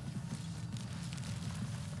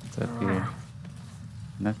 What's up here?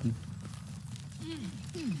 Nothing.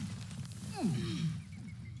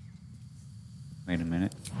 Wait a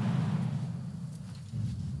minute.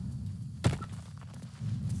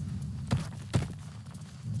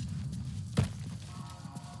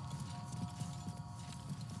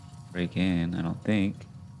 Break in, I don't think.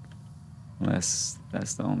 Unless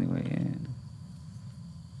that's the only way in.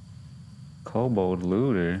 Kobold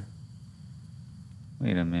looter?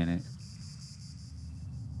 Wait a minute.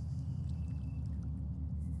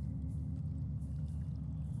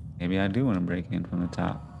 Maybe I do want to break in from the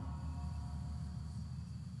top.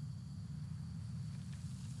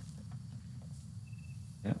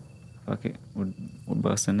 Yep. Fuck it. We're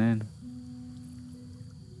busting in.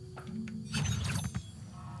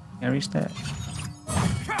 Can't reach that.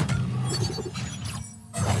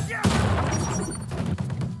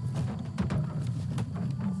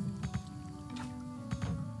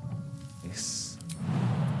 Yes.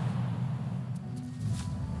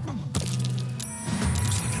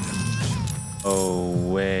 Oh,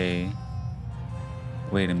 way.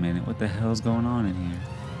 Wait a minute. What the hell's going on in here?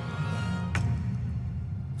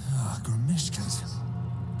 Ah, gremishkas.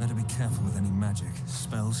 Better be careful with any magic.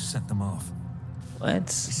 Spells set them off. What?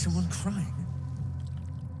 Is someone crying?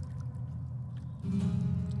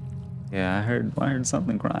 Yeah, I heard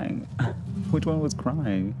something crying. Which one was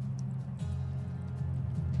crying?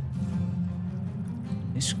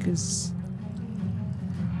 Gremishkas.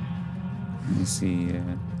 Let me see.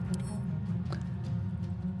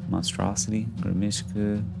 Monstrosity,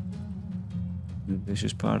 gremishka. The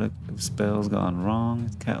vicious product of spells gone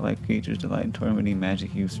wrong. Cat-like creatures delight in tormenting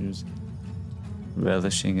magic users,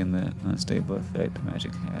 relishing in the unstable effect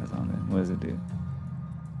magic has on them. What does it do?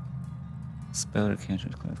 Spell or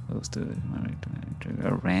cantrip class close to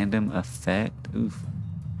a random effect. Oof,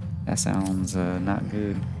 that sounds not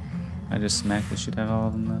good. I just smacked the shit out of all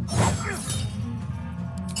of them though.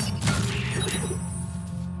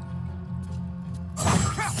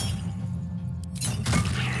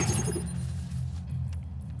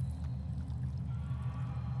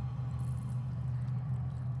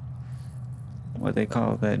 What they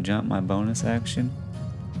call that jump my bonus action.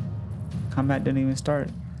 Combat didn't even start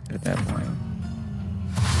at that point.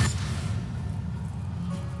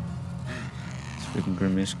 It's freaking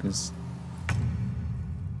gremishkas.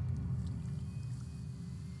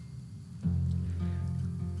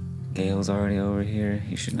 Gale's already over here.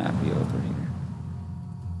 He should not be over here.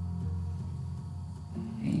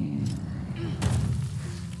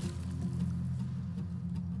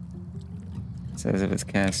 It says if it's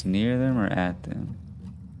cast near them or at them.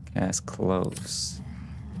 Cast close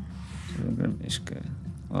to the gremishka.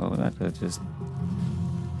 Well, we'll have to just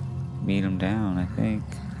beat them down, I think.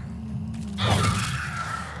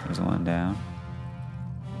 There's one down.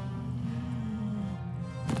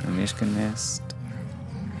 Gremishka nest.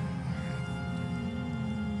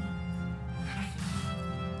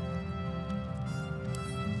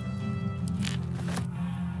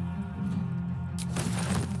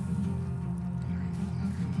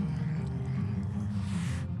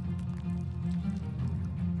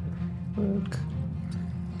 Look.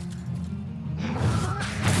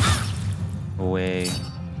 Away.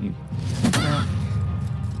 You.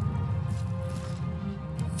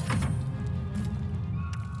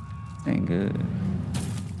 Ain't good.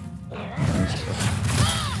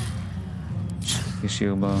 Your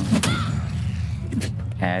shield bone.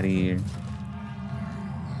 Out of here.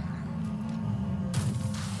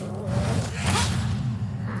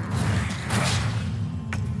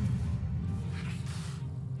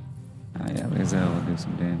 Lae'zel will do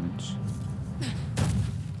some damage.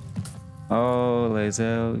 Oh,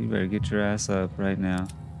 Lae'zel, you better get your ass up right now.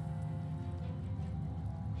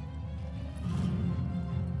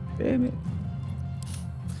 Damn it.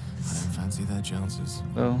 I don't fancy their chances.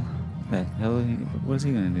 Well, what the hell? What's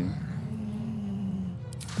he gonna do?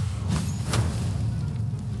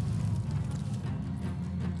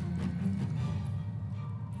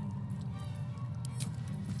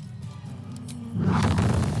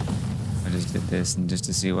 Did this and just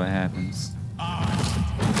to see what happens. Looks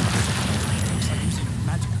like using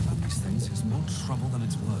magic around these things is more trouble than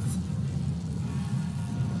it's worth.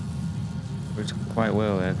 Works quite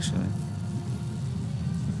well, actually.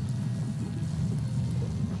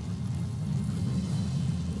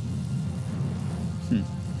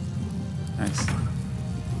 Nice.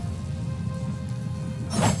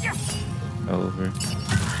 Over.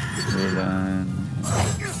 We're done.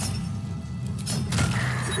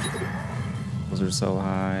 Those are so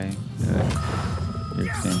high. Good.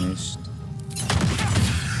 You're finished.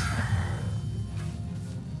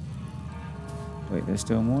 Wait, there's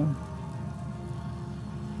still more?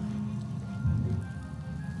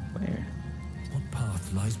 Where? What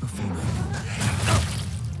path lies before me?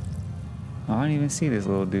 Oh, I didn't even see this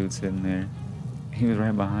little dude sitting there. He was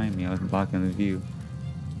right behind me. I was blocking the view.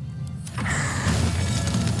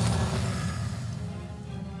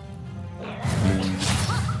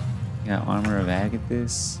 Got armor of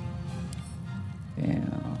Agathis.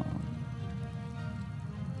 Damn.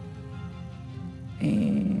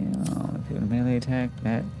 If you have a melee attack,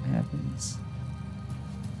 that happens.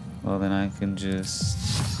 Well, then I can just...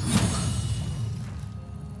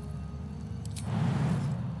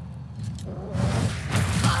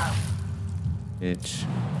 Bitch.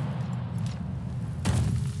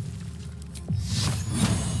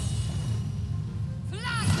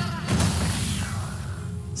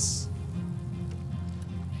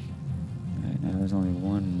 Alright, now there's only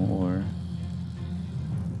one more.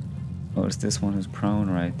 Oh, it's this one who's prone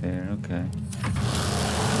right there. Okay.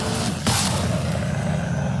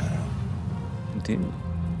 Dude.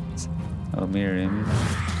 Oh, mirror image.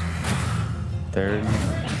 Third.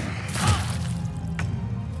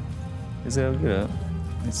 Gazelle, get up.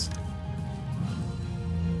 It's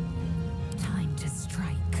Time to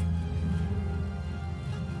strike.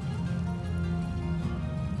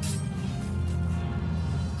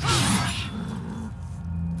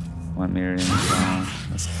 one mirror image gone.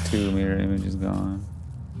 That's two mirror images gone.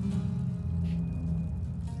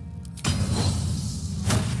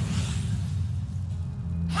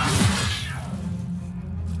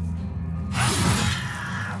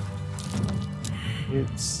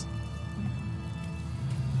 It's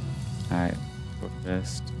alright, short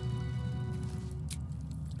rest.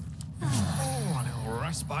 Oh, a little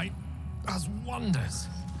respite does wonders.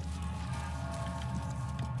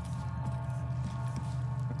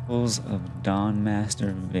 Rules of Dawn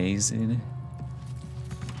Master Vazid.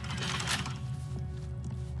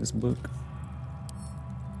 This book.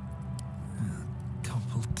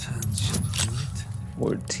 Couple turns should do it.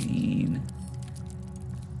 14.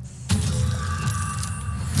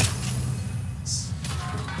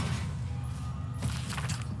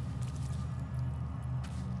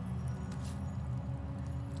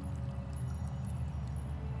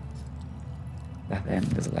 That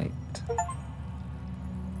end is light.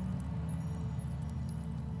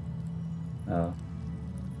 Oh.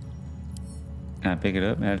 Can I pick it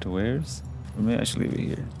up and add it to wares? Or maybe I should leave it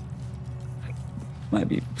here. Might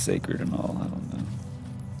be sacred and all, I don't know.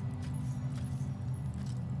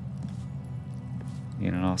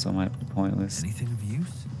 And it also might be pointless. Anything of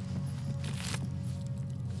use?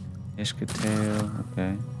 Ishka tail,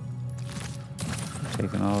 okay. I'm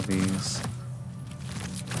taking all these.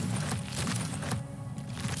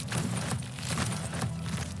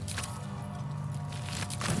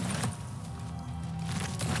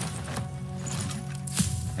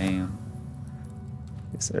 Damn.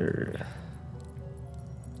 Yes, sir.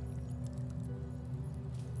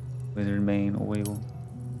 Wizard Mane oil.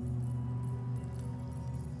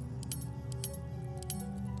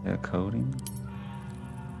 That a coating?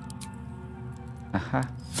 Aha,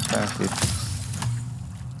 crafted.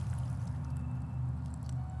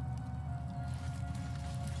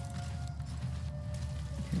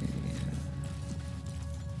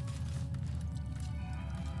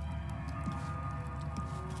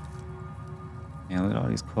 Yeah, look at all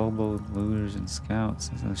these kobold looters and scouts.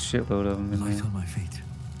 There's a shitload of them in Light there. on my feet.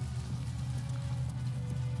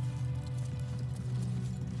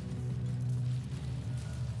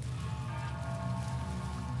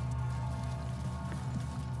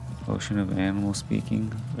 Potion of animal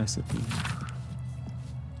speaking recipe.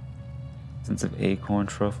 Sense of acorn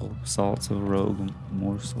truffle, salts of rogue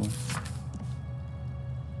morsel.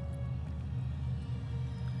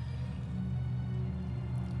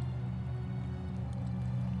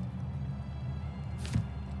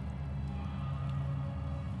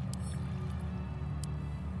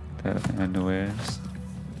 That underwears.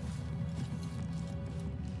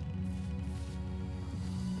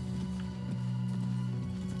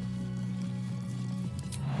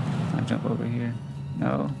 I'll jump over here.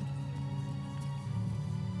 No.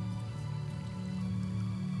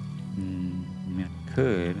 I mean, I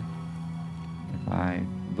could if I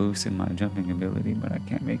boosted my jumping ability, but I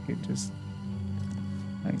can't make it just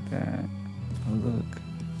like that. Oh, look.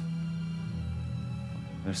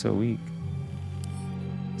 They're so weak.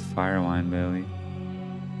 Firewine belly.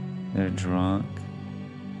 They're drunk.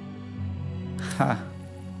 Ha!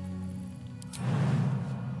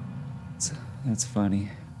 That's funny.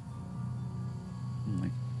 I'm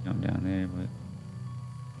like, jump down there, but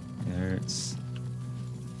it hurts.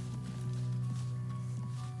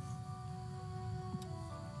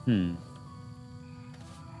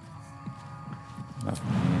 Up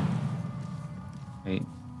in here. Wait.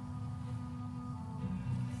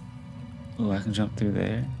 Oh, I can jump through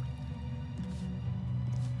there.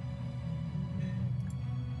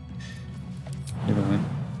 You're the one.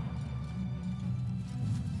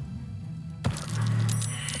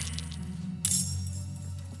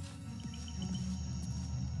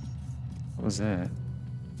 What was that?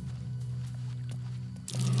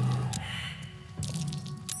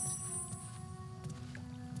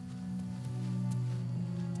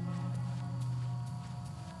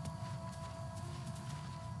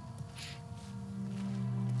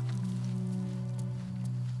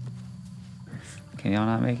 Can y'all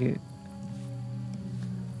not make it?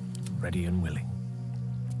 Ready and willing.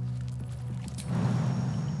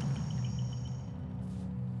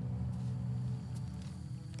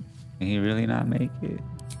 Can he really not make it?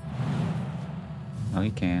 Oh,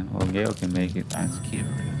 he can. Well, Gale can make it. That's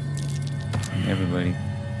curious. Everybody.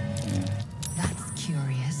 Yeah. That's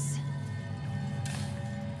curious.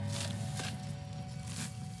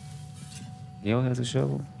 Gale has a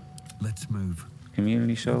shovel. Let's move.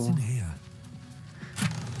 Community What's shovel. in here?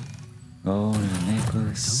 Golden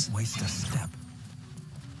necklace. Don't waste a step.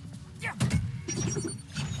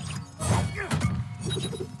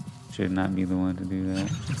 Should not be the one to do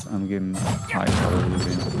that. I'm getting high colors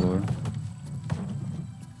in the floor.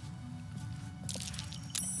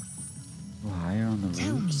 Oh, higher on the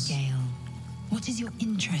Tell me, roofs. Gale, what is your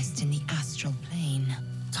interest in the astral plane?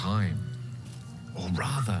 Time. Or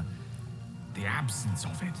rather, the absence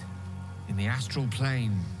of it. In the astral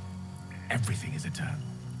plane, everything is eternal.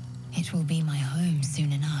 It will be my home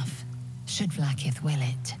soon enough, should Vlaakith will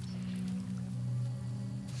it.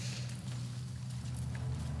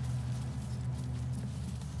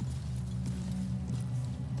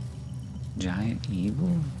 Giant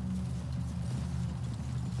eagle?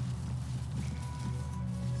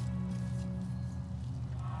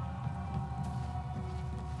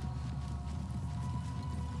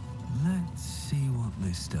 Let's see what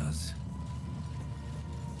this does.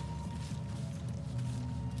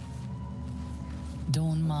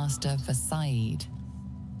 Dawnmaster Versailles.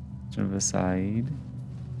 Versailles.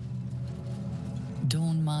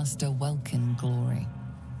 Dawnmaster Welkin Glory.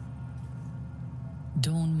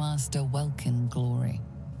 Dawnmaster Welkin Glory.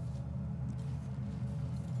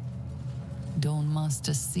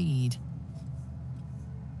 Dawnmaster Seed.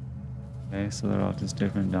 Okay, so they're all just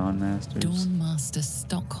different Dawn Masters. Dawnmaster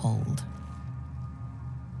Stockhold.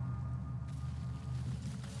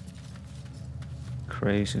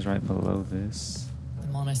 Creche is right below this. The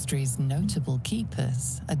monastery's notable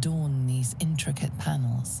keepers adorn these intricate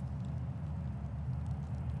panels.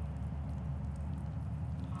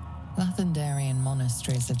 Lathendarian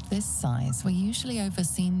monasteries of this size were usually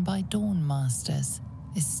overseen by Dawn Masters,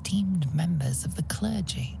 esteemed members of the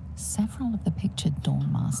clergy. Several of the pictured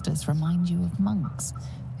Dawn Masters remind you of monks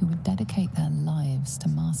who would dedicate their lives to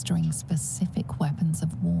mastering specific weapons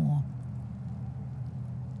of war.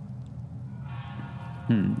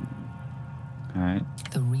 Alright.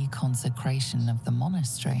 The reconsecration of the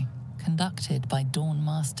monastery, conducted by Dawn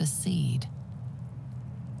Master Seed.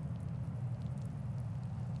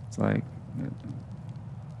 It's like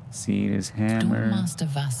Seed is hammer. Dawnmaster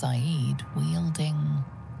Vasaid wielding.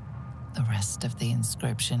 The rest of the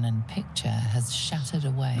inscription and picture has shattered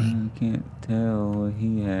away. I can't tell what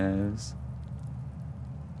he has.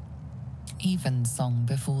 Evensong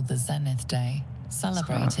before the Zenith Day,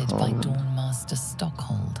 celebrated by Stockhold. Dawnmaster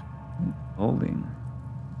Stockhold. Holding.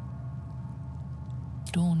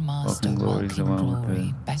 Dawnmaster Welcome Glory's the Welcome one with Glory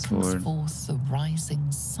the beckons sword. forth the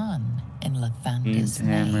rising sun in Seed's Lathander's name.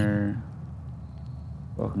 hammer.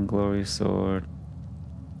 Welcome Glory sword.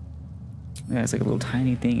 Yeah, it's like a little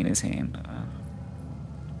tiny thing in his hand.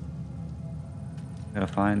 Gotta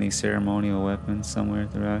find these ceremonial weapons somewhere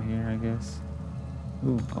throughout here, I guess.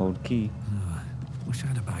 Ooh, old key. Wish I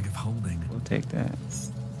had a bag of holding. We'll take that.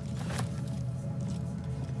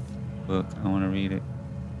 Book, I want to read it.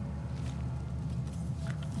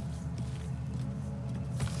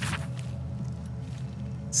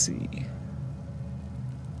 Let's see.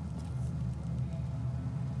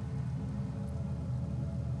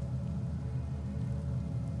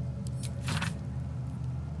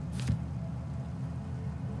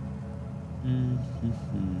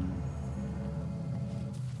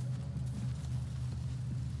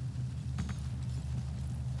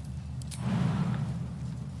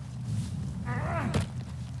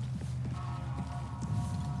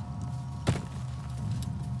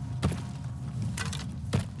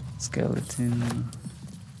 skeleton.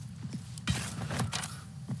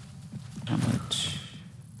 How much?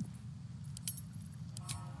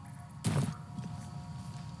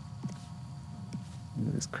 Look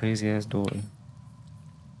at this crazy ass door.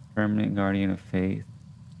 Permanent guardian of faith.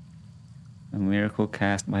 A miracle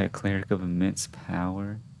cast by a cleric of immense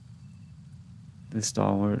power. The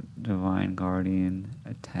stalwart divine guardian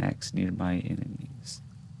attacks nearby enemies.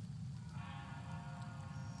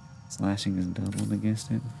 Slashing is doubled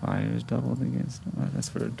against it. Fire is doubled against it. Well, that's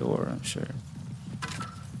for a door, I'm sure.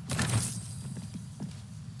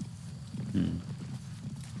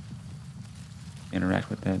 Interact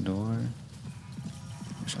with that door.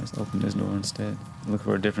 Should I just open this door instead? Look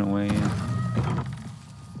for a different way in.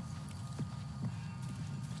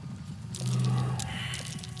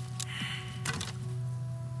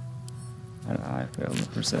 How did I fail the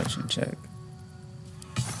perception check?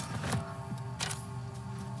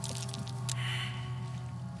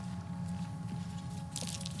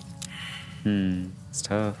 It's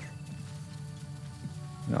tough.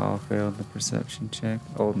 We all failed the perception check.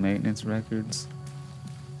 Old maintenance records.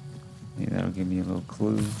 Maybe that'll give me a little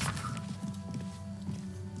clue.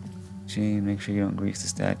 Gee, make sure you don't grease the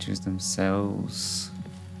statues themselves.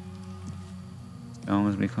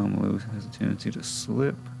 Stones become loose, has a tendency to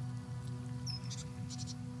slip.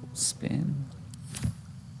 Spin.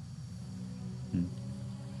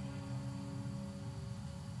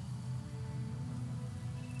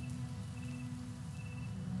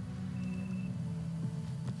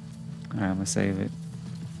 Alright, I'm gonna save it.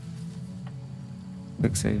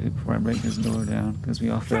 Quick save it before I break this door down, because we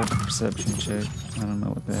all failed the perception check. I don't know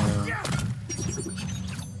what the hell.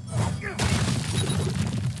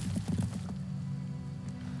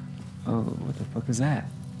 Oh, what the fuck is that?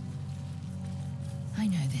 I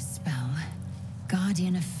know this spell.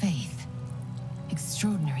 Guardian of Faith.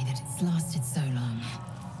 Extraordinary that it's lasted so long.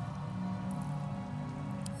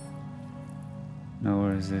 No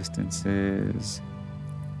resistances.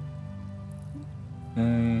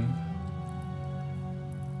 Okay.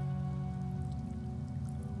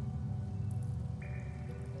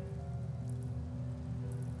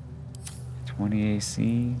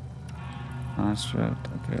 AC construct.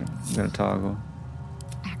 Okay, we got a toggle.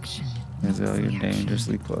 Action. Gazelle, you're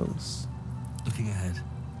dangerously close. Looking ahead.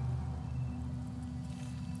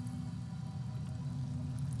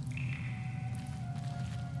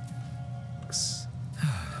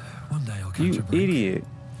 One day I'll catch You a break. idiot!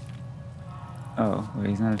 Oh, wait,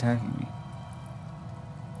 he's not attacking me.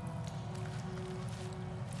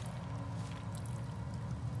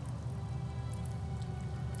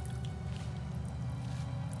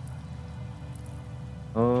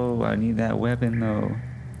 Oh, I need that weapon though.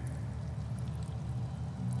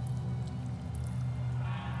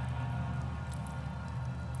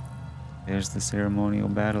 There's the ceremonial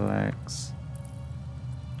battle axe.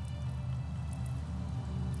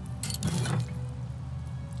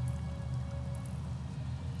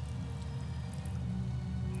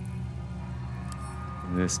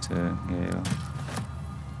 This to Gale.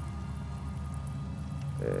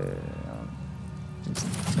 I'll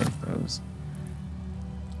just take those.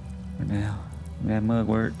 For now. That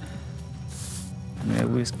mugwort. That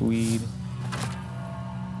whiskweed.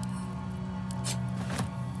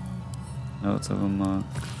 Notes of a monk.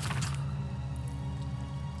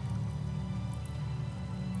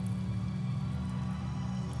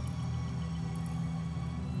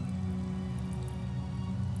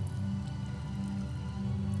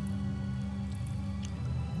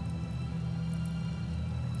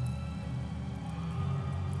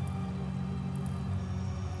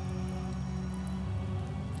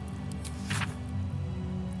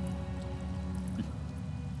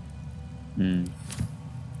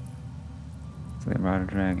 So they brought a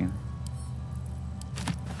dragon.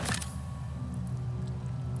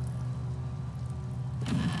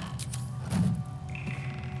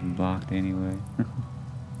 Blocked anyway.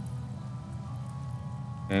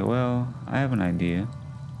 Okay, well, I have an idea.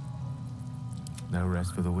 No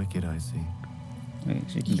rest for the wicked, I see. Wait,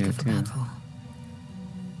 she can do it too.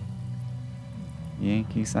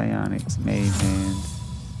 Yankee Psionics, Mage Hand.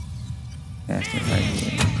 Cast it right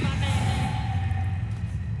here.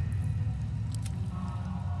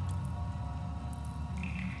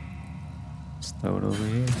 Just throw it over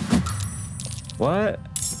here. What?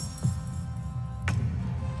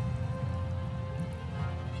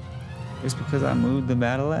 Just because I moved the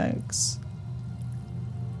battle axe?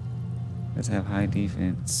 Let's have high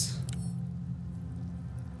defense.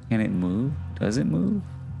 Can it move? Does it move?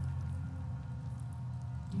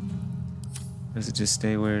 Or does it just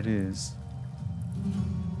stay where it is?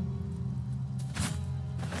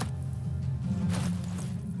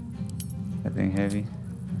 anything heavy?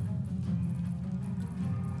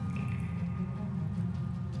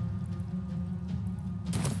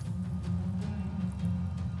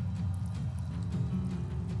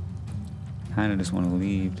 Kinda just want to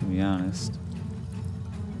leave, to be honest.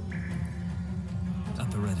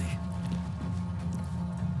 At the ready.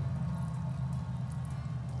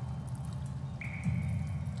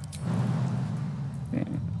 Damn it.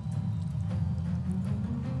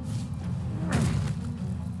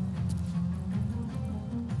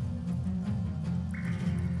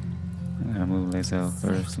 I gotta move Lazel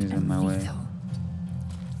first, he's in my way.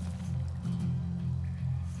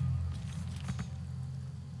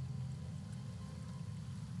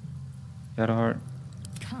 Got a heart?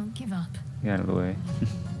 Can't give up. Get out of the way,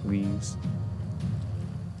 please.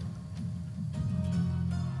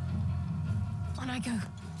 On I go.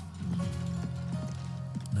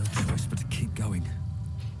 No choice but to keep going.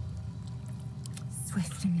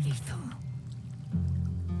 Swift and lethal.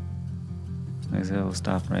 Lazel will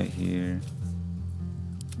stop right here.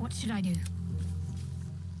 What should I do?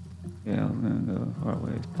 Yeah, I'm gonna go as far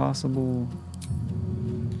away as possible.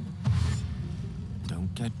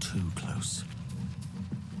 Don't get too close.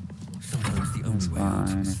 Sometimes the That's only way out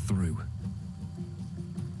fine. is through.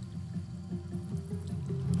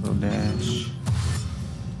 Little dash.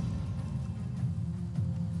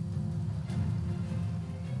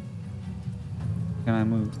 Can I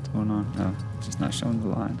move? What's going on? No, it's just not showing the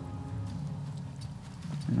line.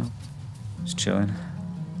 You know, just chilling.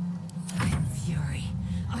 I am fury.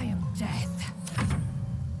 I am death.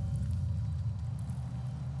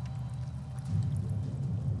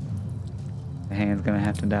 The hand's gonna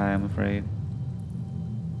have to die, I'm afraid.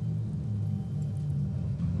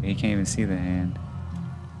 You can't even see the hand.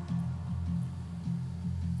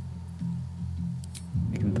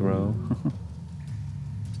 You can throw.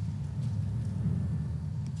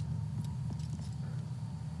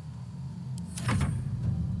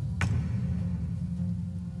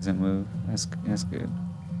 Doesn't move. That's good.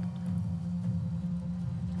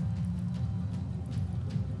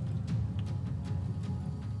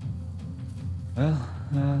 Well,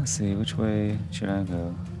 let's see. Which way should I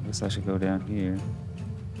go? I guess I should go down here.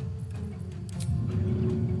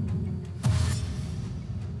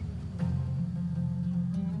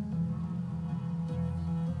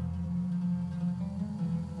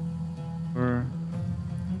 Or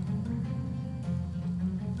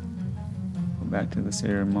go back to the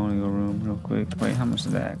ceremonial room real quick. Wait, how much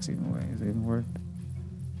does the axe even weigh? Is it even worth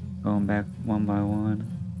going back one by one?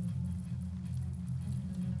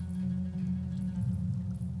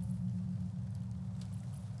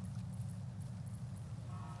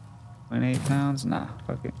 0.8 pounds? Nah,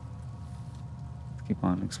 fuck it. Let's keep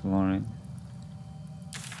on exploring.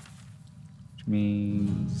 Which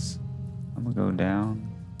means I'm gonna go down.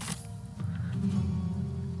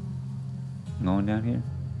 I'm going down here.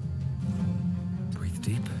 Breathe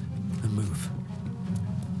deep and move.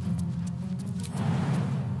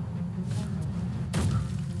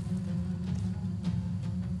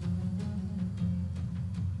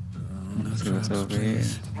 Let's see what's over here.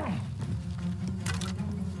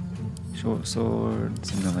 Short sword,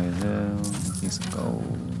 single laser, a piece of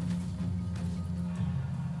gold.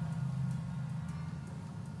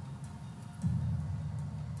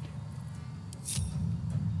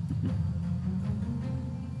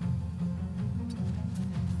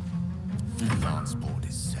 Lance board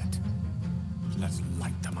is set. Let's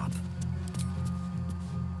light them up.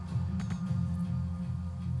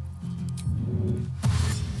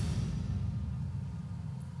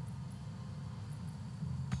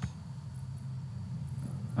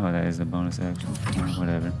 Oh, that is the bonus action. Oh,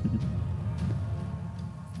 whatever.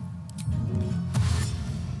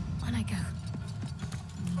 On I go.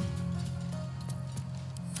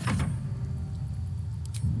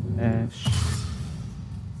 Dash.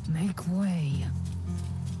 Make way.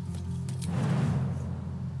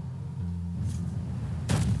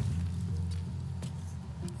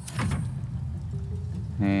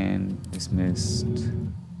 And dismissed.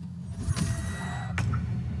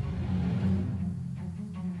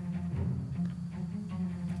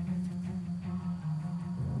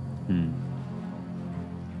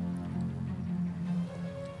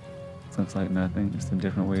 Looks like nothing, just a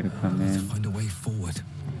different way to come Let's in. find a way forward.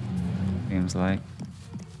 Seems like.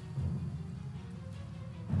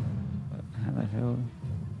 But how the hell?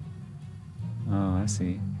 Oh, I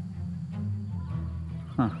see.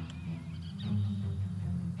 Huh.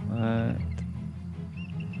 What?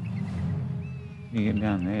 You get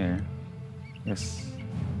down there. Yes.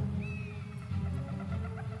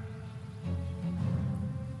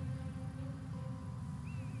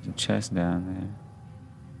 There's a chest down there.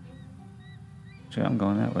 Sure, I'm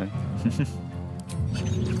going that way.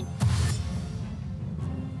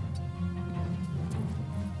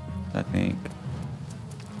 I think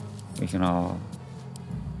we can all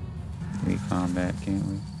leave combat, can't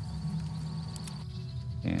we?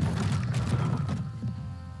 Yeah.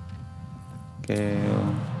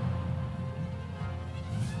 Gale.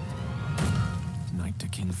 Knight to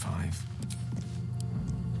King 5.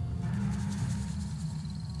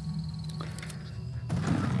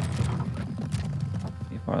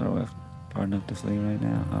 Be farther away, far enough to flee right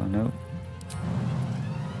now. Oh, nope.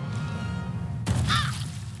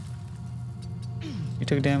 You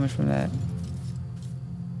took damage from that?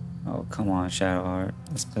 Oh, come on, Shadowheart.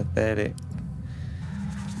 That's pathetic.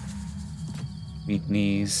 Weak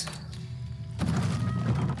knees.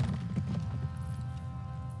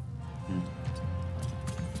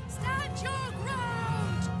 Stand your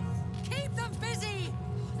ground! Keep them busy!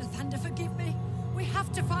 The thunder forgive me. We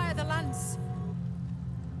have to fire the lance.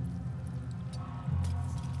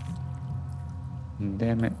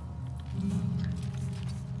 Damn it.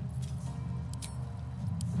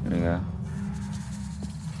 There we go.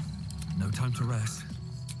 No time to rest.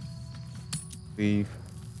 Leave.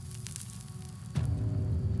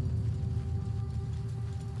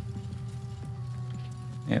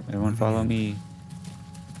 Yep, everyone follow me.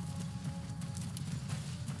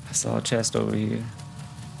 I saw a chest over here.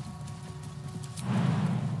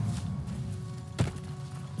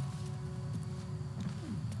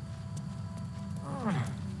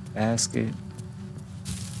 Basket.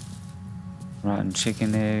 Rotten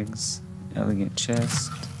chicken eggs. Elegant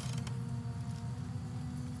chest.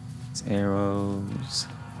 It's arrows.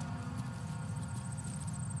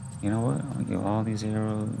 You know what? I'll give all these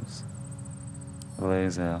arrows.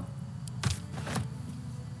 Blaze out.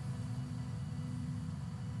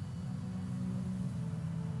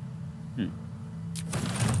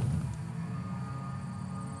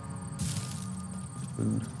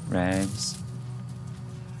 Food, rags.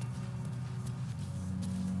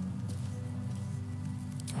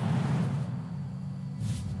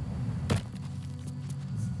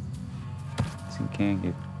 So you can't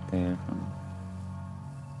get there from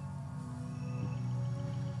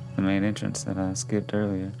the main entrance that I skipped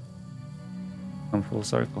earlier. Come full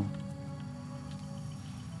circle.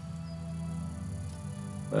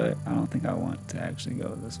 But I don't think I want to actually go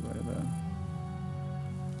this way though.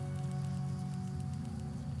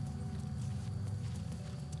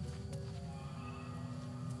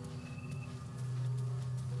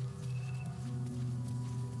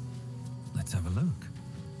 Let's have a look.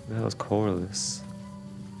 The hell is Corliss?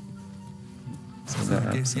 So the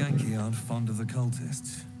Githyanki aren't fond of the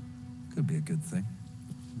cultists. Could be a good thing.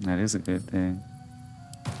 That is a good thing.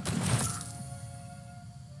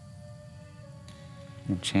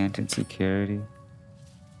 Enchanted security.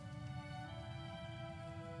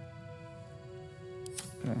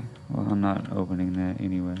 Okay, well, I'm not opening that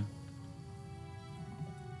anyway.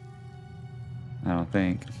 I don't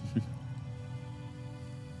think.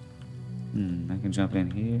 I can jump in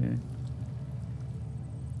here.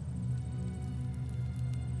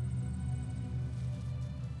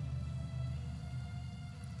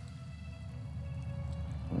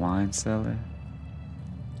 Wine cellar.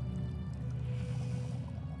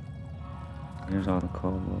 Here's all the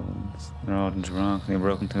kobolds. They're all drunk. They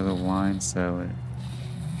broke into the wine cellar.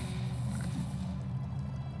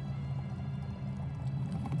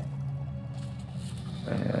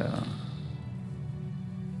 Well.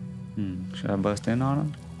 Should I bust in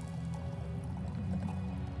on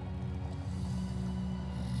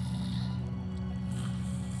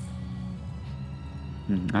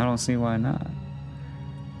them? I don't see why not.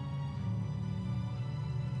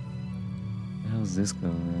 Where does this go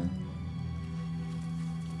there?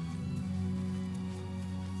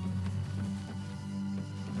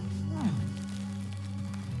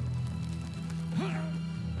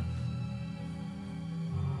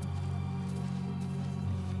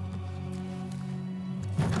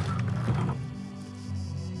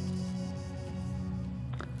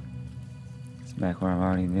 Back where I've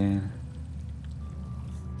already been.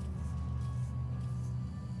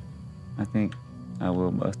 I think I will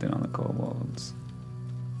bust in on the kobolds.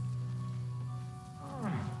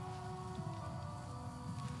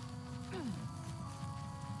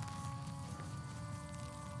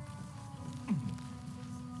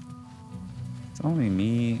 It's only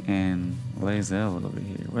me and Lae'zel over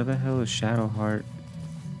here. Where the hell is Shadowheart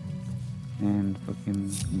and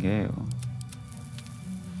fucking Gale?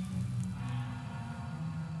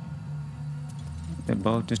 They're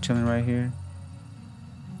both just chilling right here.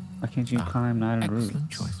 Why can't you climb Knight of Roots? Excellent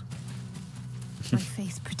choice. My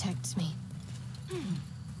faith protects me.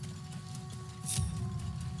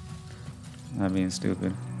 Not being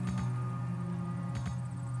stupid.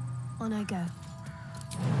 On I go.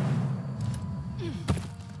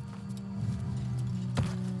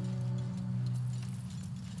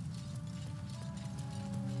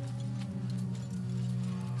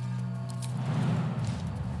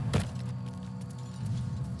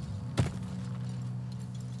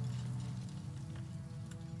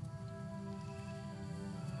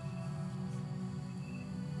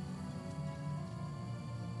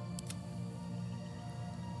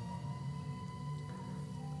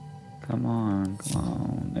 Come on, come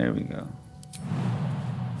on. There we go.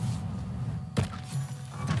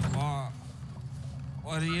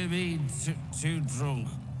 What do you mean, too drunk?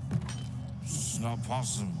 It's not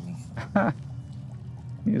possible.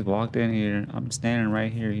 He just walked in here. I'm standing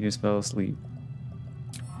right here. He just fell asleep.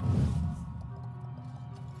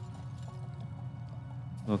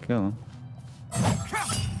 We'll kill him.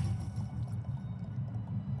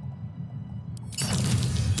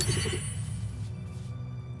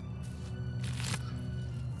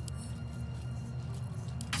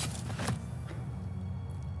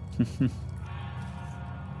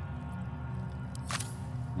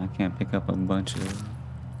 I can't pick up a bunch of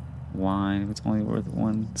wine if it's only worth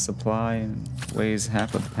one supply and weighs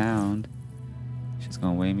half a pound. It's just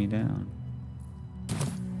gonna weigh me down.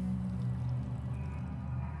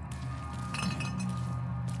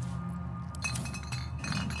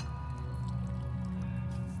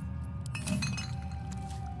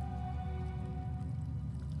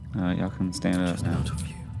 Alright, y'all can stand up now.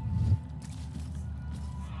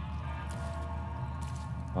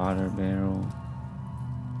 Water barrel.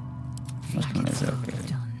 Much can I say? Okay.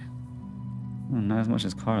 Not as much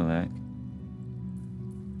as Karlak.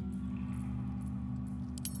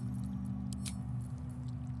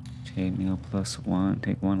 Chainmail +1.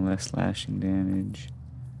 Take 1 less slashing damage.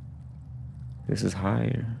 This is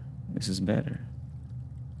higher. This is better.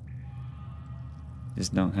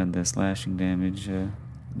 Just don't have the slashing damage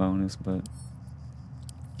bonus, but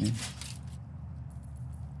yeah.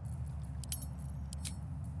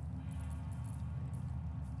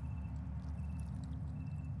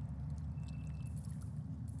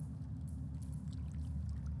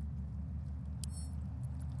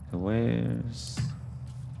 Where's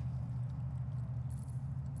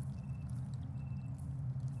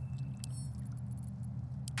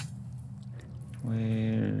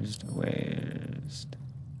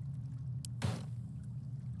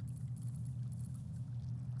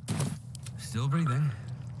Still breathing,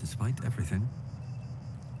 despite everything.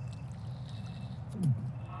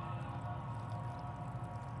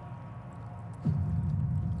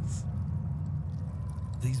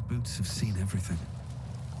 These boots have seen everything.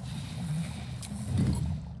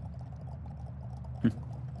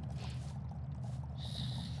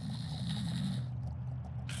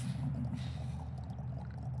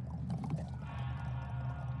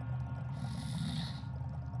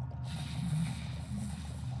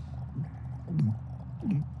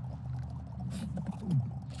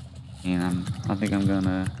 And I think I'm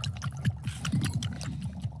gonna.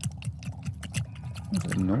 What's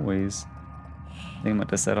that noise? I think I'm about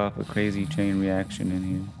to set off a crazy chain reaction in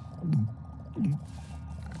here.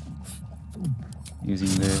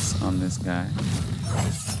 Using this on this guy.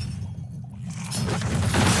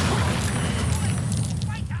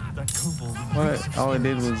 That kobold. What? All it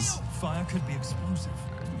did was. Fire could be explosive.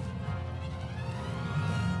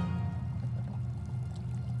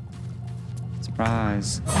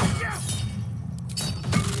 Surprise.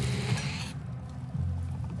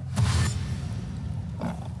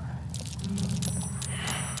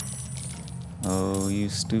 Oh, you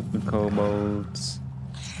stupid kobolds.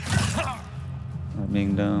 Not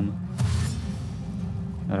being dumb.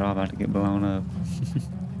 They're all about to get blown up.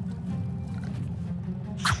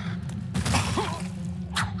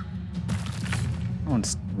 Throwing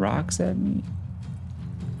rocks at me.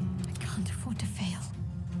 I can't afford to fail.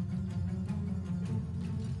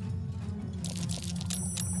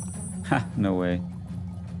 Ha, no way.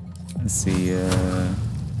 Let's see,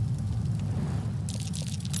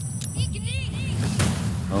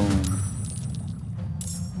 Boom.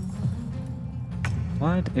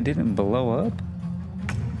 What? It didn't blow up?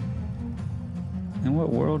 In what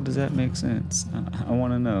world does that make sense? I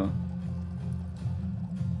want to know.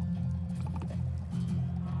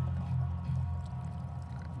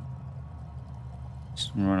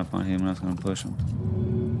 Just run up on him and I was going to push him.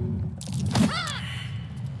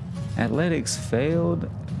 Athletics failed?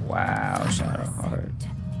 Wow, Shadowheart.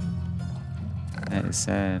 That is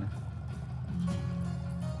sad.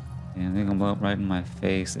 And they're gonna blow up right in my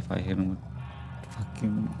face if I hit him with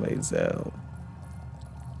fucking Blazel.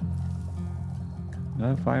 Do I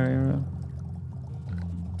have a fire arrow?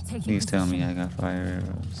 Taking Please tell me position. I got fire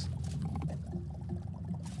arrows.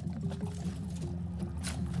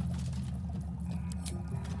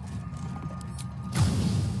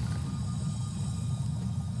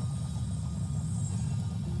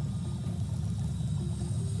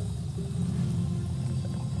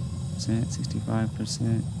 %,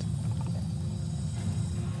 65%.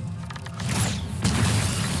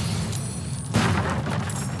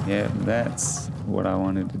 Yeah, that's what I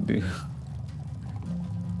wanted to do.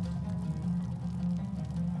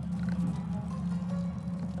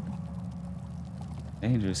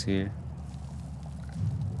 Dangerous here.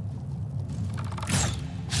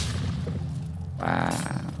 Wow.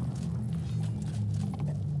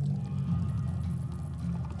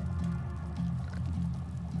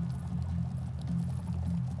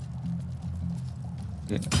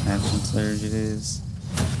 Good action surge it is.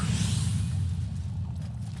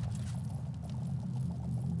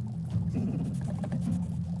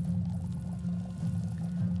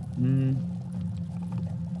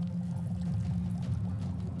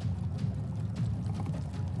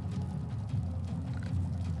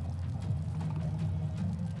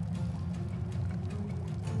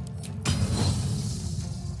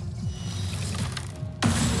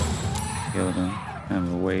 Killed him. Kind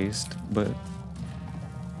of a waste, but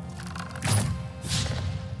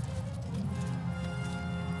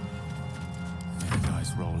The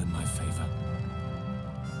dice roll in my favor.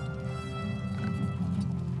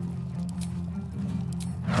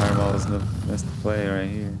 Fireball is the best play right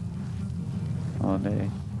here. All day.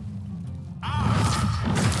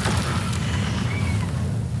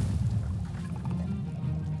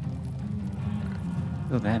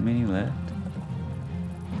 Still that many left?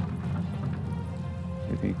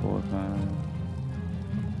 3, 4, 5.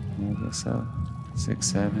 Yeah, I guess so. 6,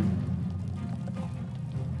 7.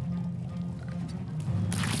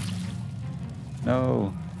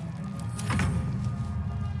 No.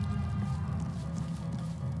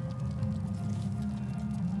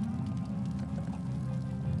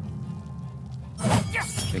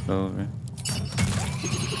 Take over.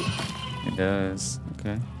 It does.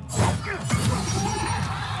 Okay.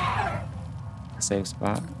 Safe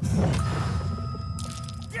spot.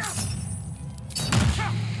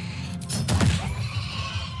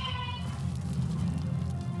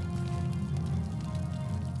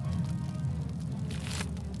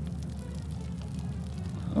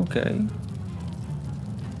 Okay.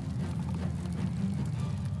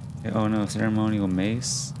 Oh no, ceremonial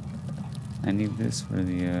mace. I need this for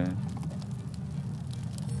the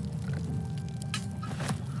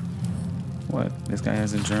what? This guy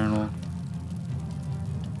has a journal.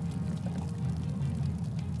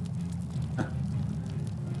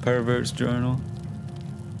 Pervert's journal.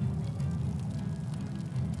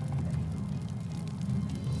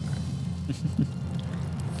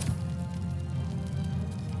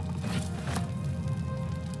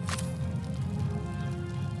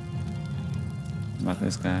 About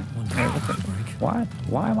this guy. Hey, what the,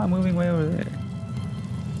 why am I moving way over there?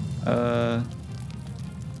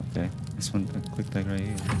 Okay. This one, a quick like right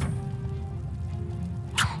here.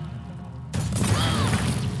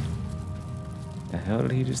 The hell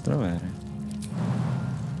did he just throw at her?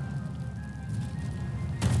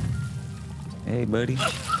 Hey, buddy.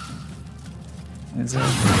 What's up,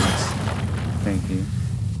 please? Thank you.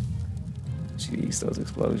 She eats those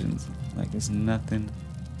explosions like it's nothing.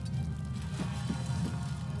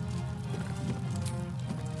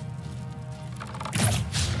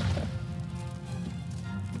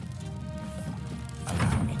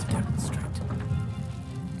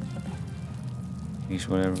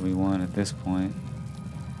 Whatever we want at this point.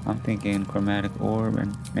 I'm thinking chromatic orb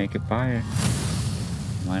and make it fire.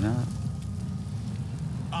 Why not?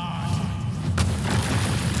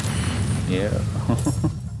 Yeah.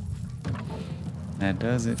 That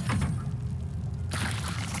does it.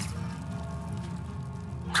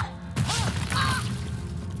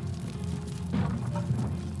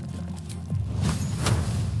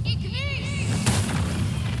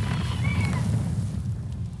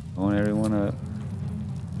 Blowing everyone up.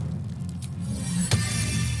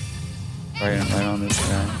 Right on this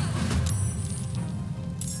guy.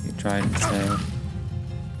 He tried and said,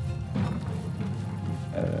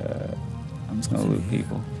 I'm just gonna loot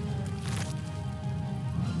people.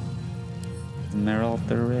 And they're all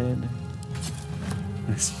red.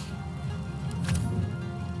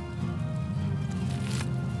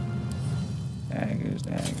 Daggers,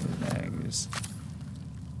 daggers, daggers.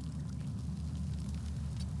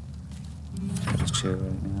 Just chill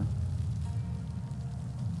right now.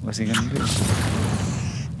 What's he gonna do?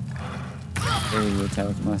 There you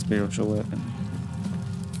attack my spiritual weapon.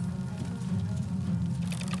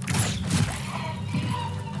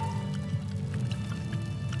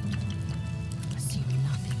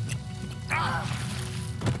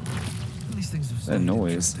 That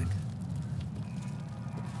noise.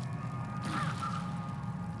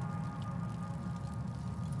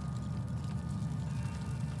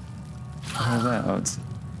 How's that? Oh, it's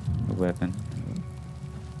a weapon.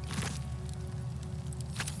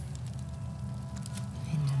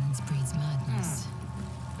 Indolence breeds madness.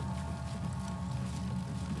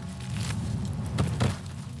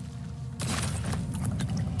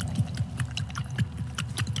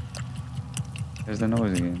 There's the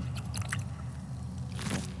noise again.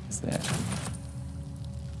 What's that?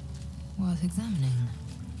 Worth examining.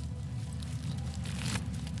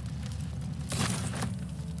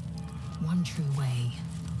 One true way.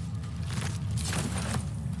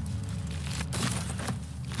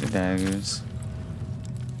 The daggers.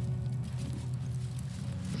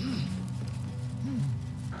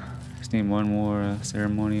 Just need one more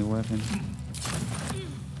ceremonial weapon.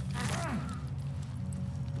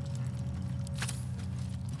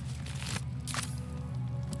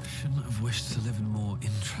 Shouldn't have wished to live in more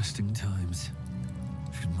interesting times.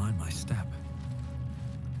 Should mind my step.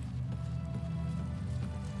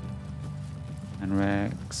 And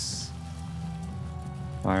racks.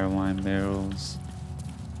 Fire wine barrels.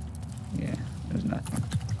 Yeah, there's nothing.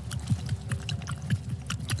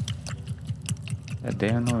 That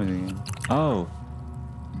damn noise again. Oh!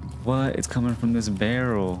 What? It's coming from this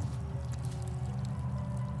barrel.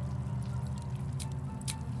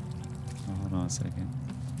 Oh, hold on a second.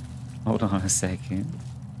 Hold on a second.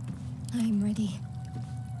 I'm ready.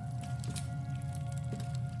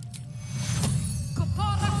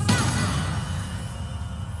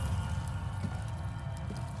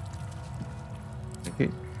 Take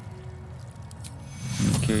it. You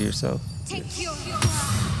kill yourself.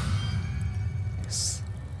 Yes.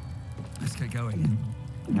 Let's get going.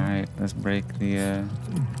 Alright, let's break the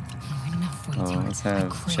oh, let's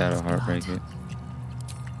have Shadowheart break it.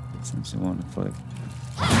 Since you want to flick.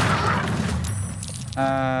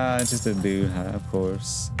 Ah, just a dude, huh? Of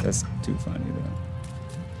course. That's too funny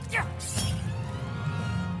though.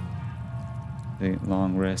 They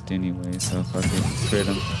long rest anyway, so fuck it. Crit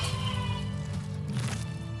him.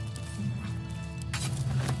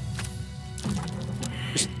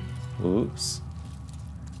 Oops.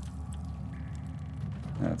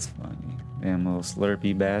 That's funny. Damn little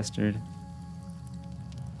slurpy bastard.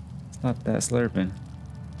 Stop that slurping.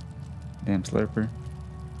 Damn slurper.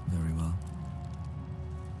 Very well.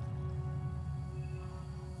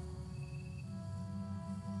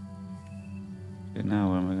 Good, now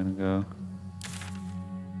where am I gonna go?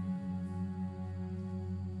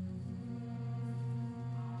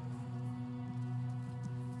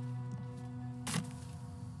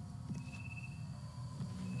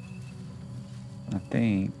 I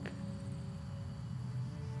think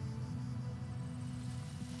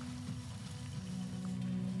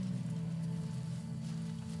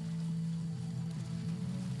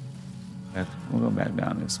we'll go back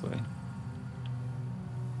down this way.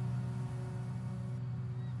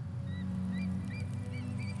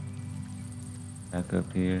 Back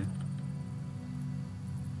up here.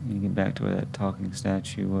 And get back to where that talking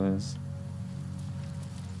statue was.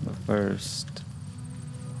 But first,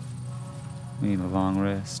 we need a long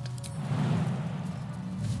rest.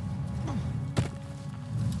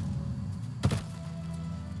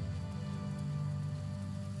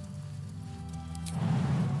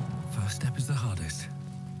 First step is the hardest.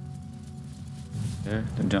 There,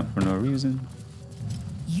 to jump for no reason.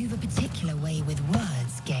 You've a particular way with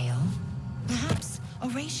words, Gale. Perhaps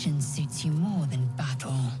oration suits you more than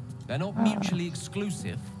battle. They're not mutually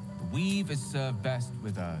exclusive. The weave is served best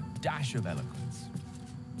with a dash of eloquence.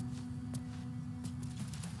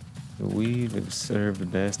 The weave is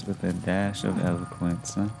served best with a dash of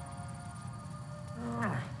eloquence, huh?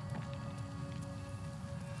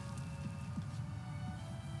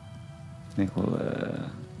 I think we'll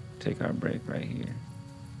take our break right here.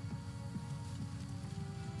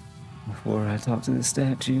 Before I talk to the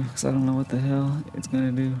statue, because I don't know what the hell it's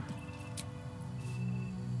gonna do.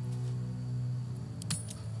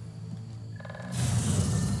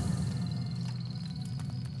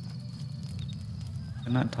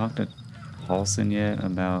 I've not talked to Halson yet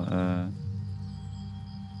about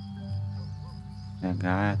that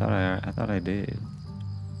guy. I thought I did.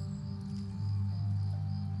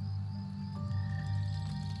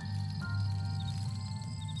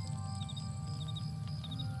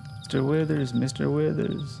 Mr. Withers, Mr.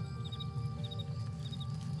 Withers.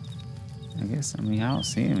 I mean, I don't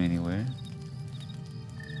see him anywhere.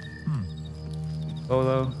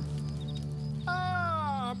 Polo.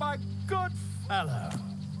 Ah, my good fellow.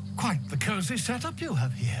 Quite the cozy setup you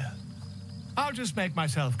have here. I'll just make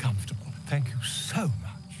myself comfortable. Thank you so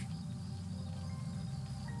much.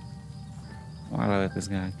 Why did I let this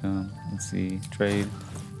guy come? Let's see. Trade.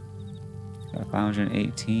 Got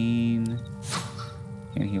 518.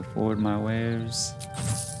 Can he afford my wares?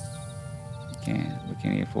 He can. But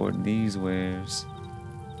can he afford these wares?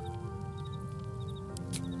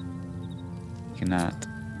 He cannot.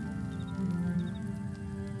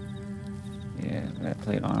 Yeah, that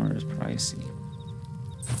plate armor is pricey.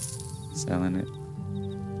 Selling it.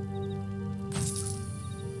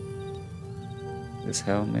 This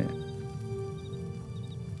helmet.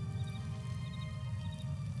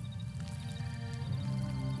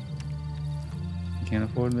 You can't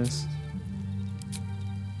afford this?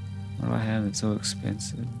 Why do I have it so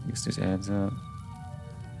expensive? This just adds up.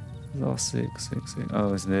 It's all 6.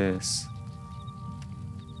 Oh, it's this.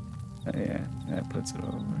 Yeah, that puts it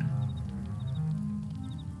over.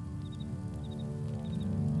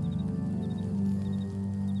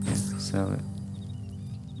 Yeah, sell it.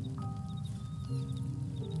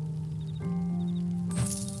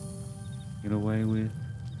 Get away with.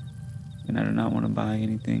 And I do not want to buy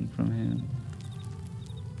anything from him.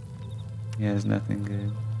 He has nothing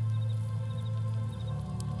good.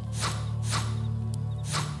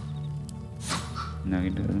 No, he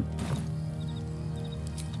doesn't.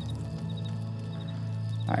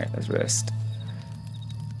 Alright, let's rest.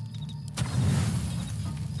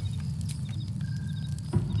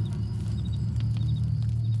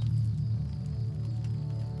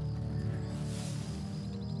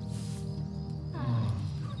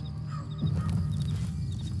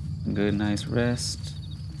 Good, nice rest.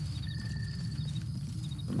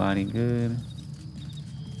 The body good.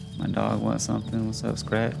 My dog wants something. What's up,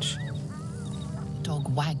 Scratch? Dog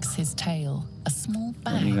wags his tail. A small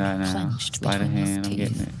bag What you got now? clenched Sleight of between his hand, I'm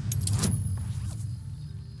getting teeth. it.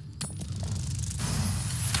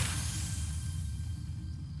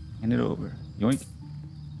 Hand it over. Yoink.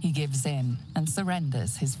 He gives in and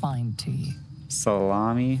surrenders his find to you.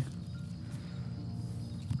 Salami.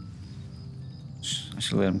 I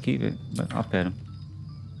should let him keep it, but I'll pet him.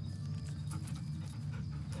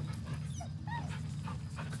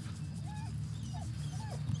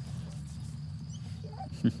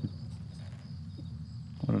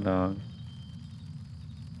 What a dog.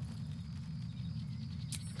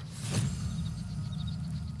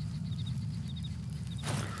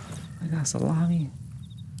 I got salami.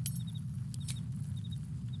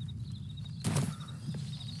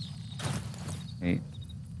 Wait.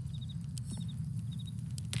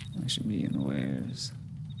 I should be in the wares.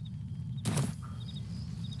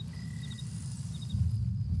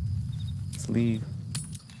 Let's leave.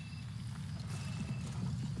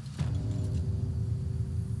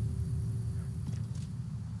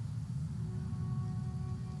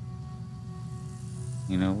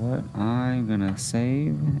 You know what? I'm gonna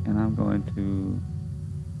save and I'm going to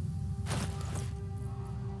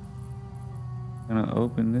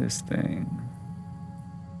open this thing.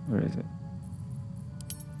 Where is it?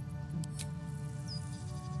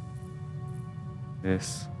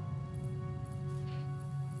 This.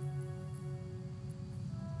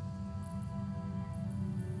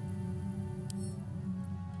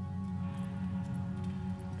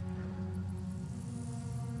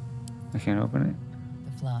 I can't open it.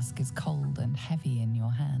 The flask is cold and heavy in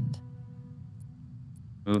your hand.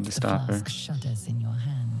 Move the stopper. The flask shudders in your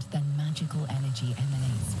hand, then magical energy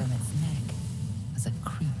emanates from its neck as a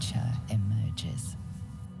creature emerges.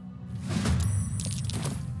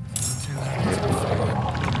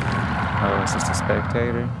 Oh, it's just a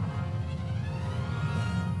spectator.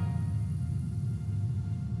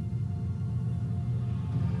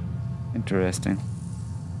 Interesting.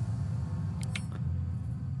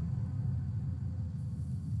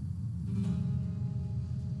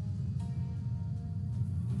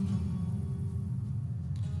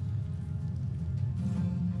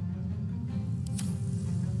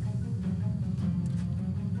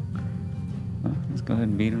 Well, let's go ahead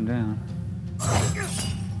and beat him down.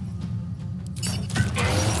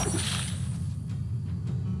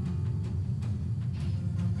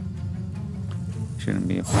 Shouldn't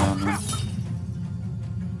be a problem.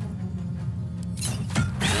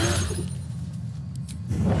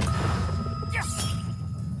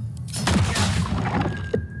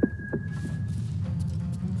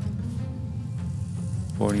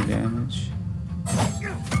 $40 damage.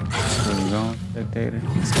 Where we going, spectator?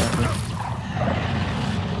 Stop it.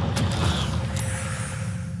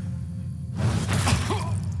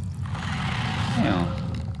 Damn.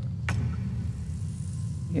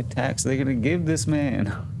 The attacks they're gonna give this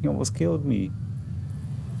man. He almost killed me.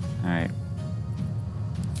 Alright.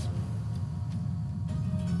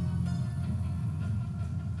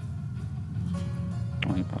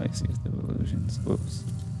 Oh, he probably sees the illusions. Whoops.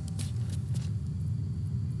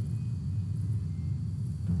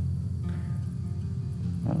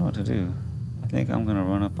 know what to do. I think I'm gonna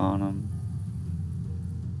run up on him.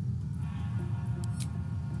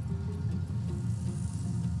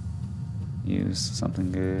 Use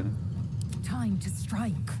something good. Time to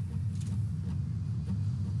strike.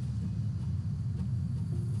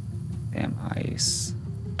 Damn ice.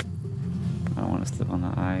 I don't want to slip on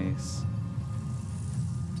the ice.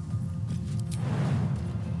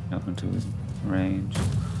 Up into his range.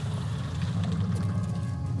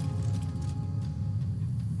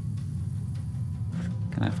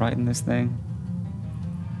 Can I frighten this thing?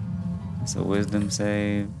 It's a wisdom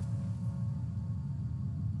save.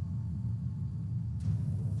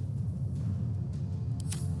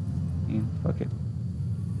 Fuck it.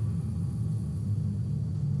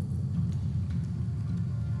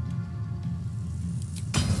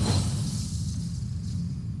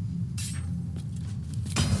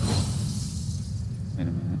 Wait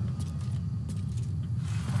a minute.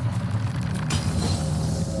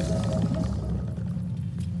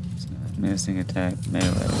 Menacing attack melee.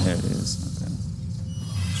 There it is. Okay.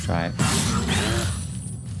 Let's try it.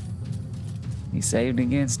 He saved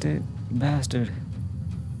against it, you bastard.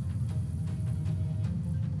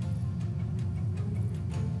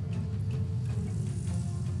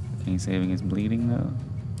 Can you save against bleeding though?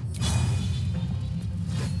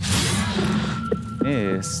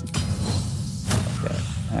 Yes. Okay.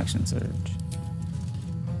 Action surge.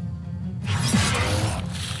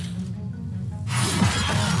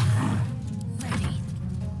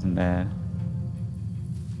 Isn't bad.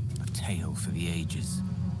 A tale for the ages.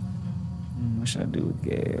 What should I do with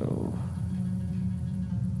Gale?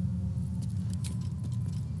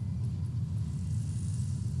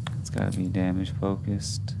 It's gotta be damage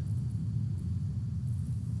focused.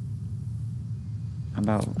 How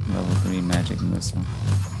about level 3 magic missile?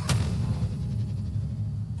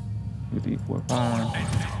 2, 3, 4, 5.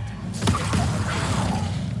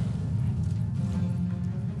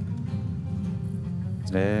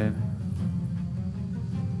 It's dead.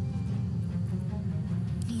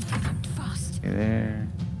 Okay, there.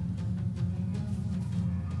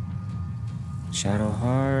 Shadow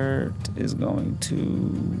Heart is going to.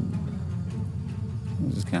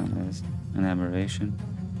 We'll just count as an aberration.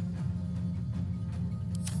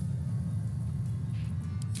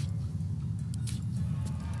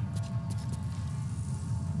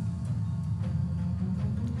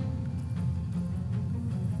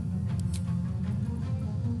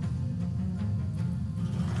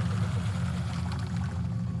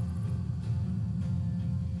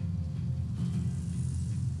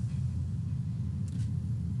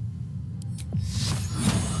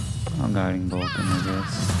 Guiding bolt him, I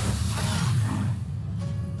guess.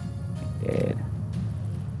 Dead.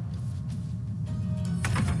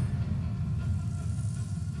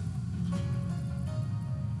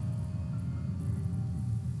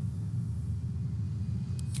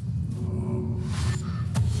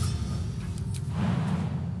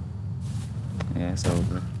 Yeah, it's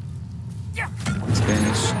over. It's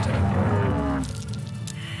finished.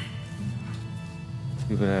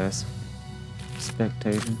 Stupid ass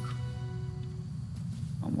spectator.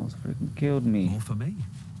 Almost freaking killed me. More for me.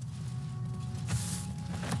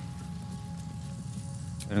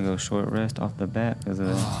 Gonna go short rest off the bat because of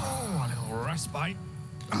that. Oh, a little respite.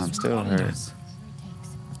 I'm still hurt.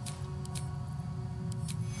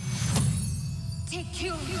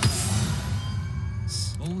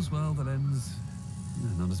 All's well that ends.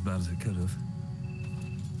 Not as bad as it could have.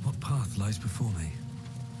 What path lies before me?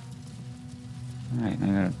 Alright, I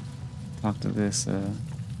gotta talk to this. Stand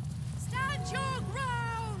your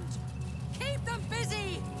ground! Keep them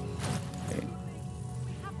busy! Okay.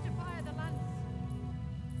 We have to fire the lance.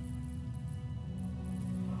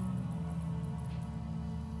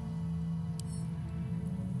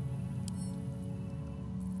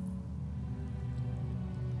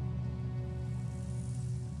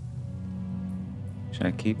 Should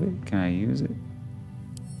I keep it? Can I use it?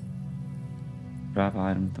 Drop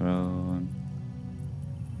item, throw.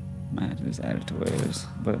 Might have to just add it to wares.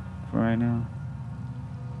 But for right now,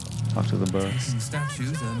 talk to the bus.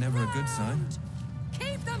 Statues are never a good sign.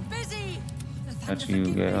 Keep them busy! Got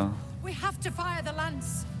you, Gale. We have to fire the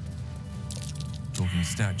lance. Talking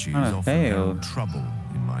statues I often failed. hold trouble,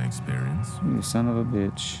 in my experience. You son of a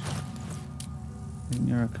bitch. And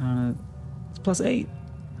you're kinda. It's +8.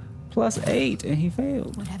 +8, and he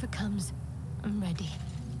failed. Whatever comes, I'm ready.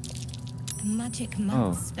 A magic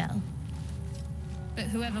monk spell. But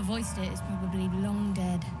whoever voiced it is probably long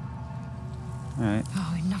dead. Alright.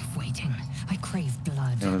 Oh, enough waiting. I crave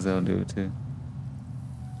blood. They'll do it too.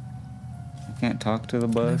 I can't talk to the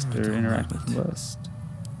bust or interact with the bust.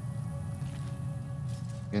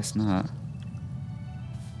 Guess not.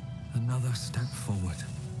 Another step forward.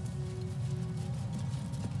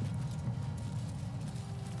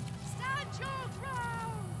 Stand your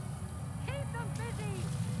ground! Keep them busy!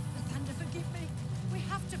 The Thunder, forgive me. We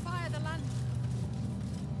have to fire the land.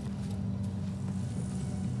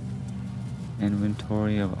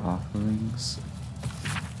 Inventory of offerings.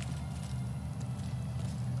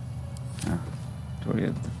 Ah, inventory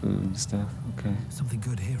of the food and stuff. Okay. Something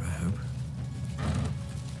good here, I hope.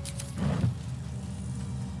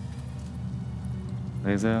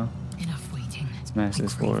 Lazo, Enough waiting. smash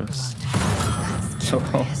this for us.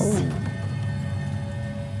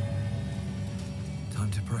 Time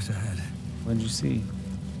to press ahead. What did you see?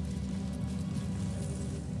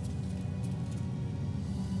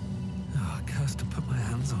 Oh, cursed to put my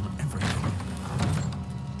hands on everything.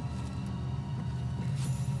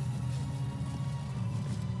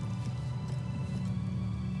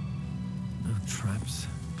 No traps,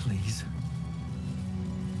 please.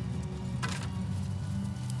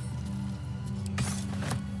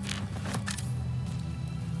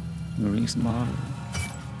 Maurice model.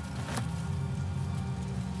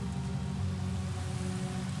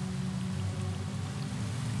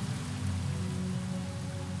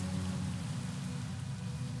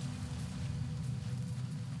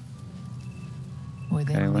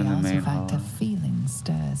 Within Okay, we're in the the main artifact, a hall. feeling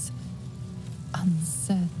stirs.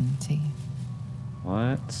 Uncertainty.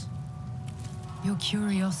 What? Your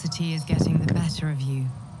curiosity is getting the better of you.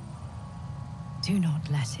 Do not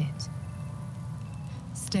let it.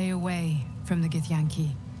 Stay away from the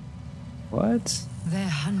Githyanki. What? They're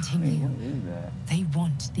hunting Wait, you. what is that? They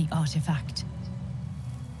want the artifact.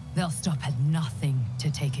 They'll stop at nothing to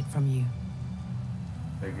take it from you.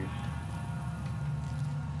 Figured.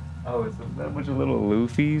 Oh, it's a bunch of little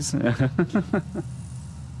Luffys.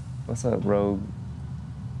 What's up, Rogue?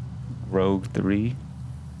 Rogue 3?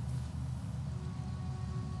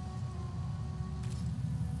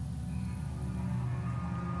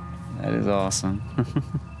 That is awesome.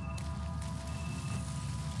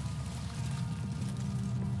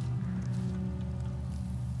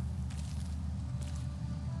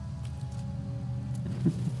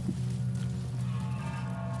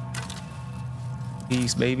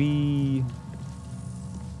 Peace, baby.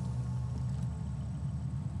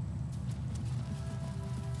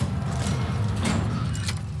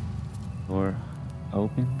 Door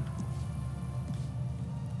open.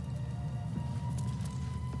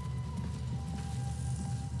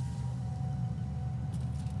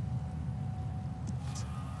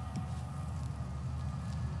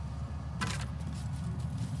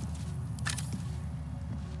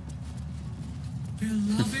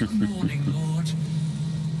 Beloved morning, Lord.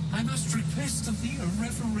 I must request of thee a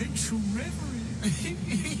reverential reverie.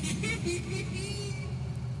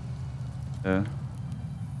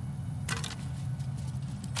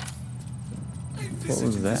 What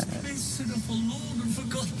was that? This place in a forlorn and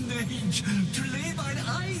forgotten age, to lay mine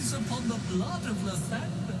eyes upon the blood of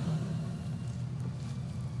Lathander.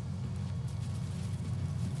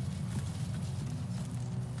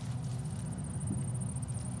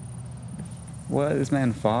 What? This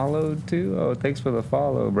man followed too? Oh, thanks for the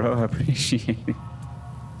follow, bro. I appreciate it.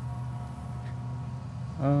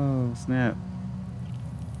 Oh, snap.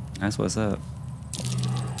 That's what's up.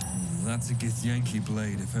 That's a Githyanki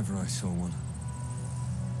blade if ever I saw one.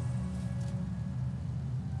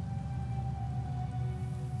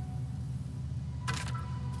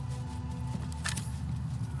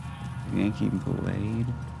 Yankee blade.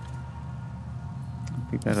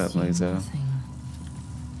 Pick that up, Lazo.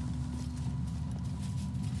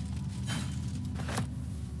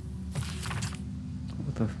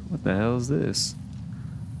 What the hell is this?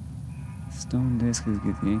 Stone disc has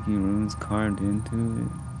Githyanki runes carved into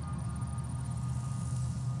it.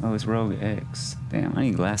 Oh, it's Rogue X. Damn, I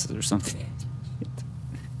need glasses or something.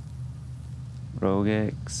 Rogue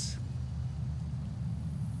X.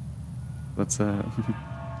 What's up?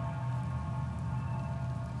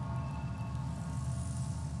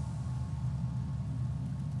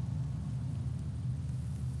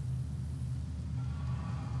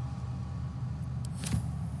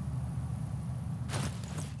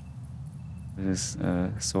 This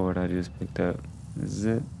sword I just picked up. This is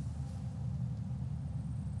it.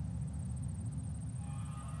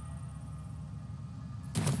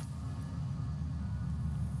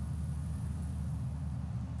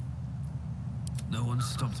 No one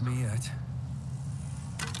stopped me yet.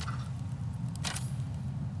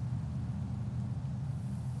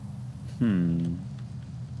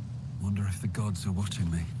 Wonder if the gods are watching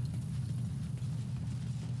me.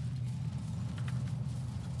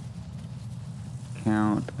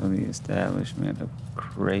 Count of the establishment of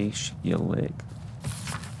Creche.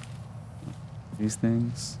 These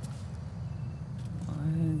things.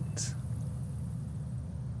 What?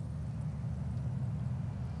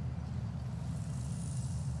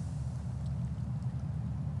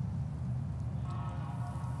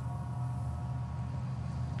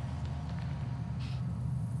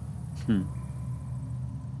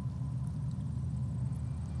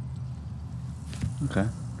 Okay.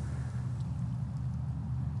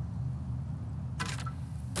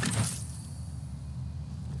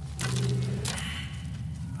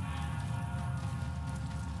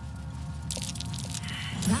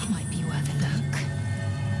 That might be worth a look.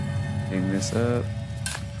 Pick this up.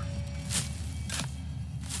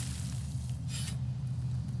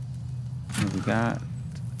 What we got?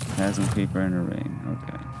 Chasm creeper in a ring.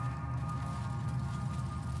 Okay.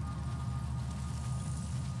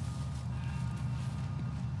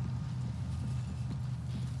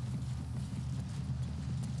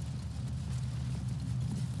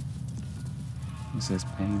 What's this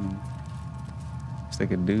painting? It's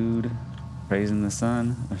like a dude praising the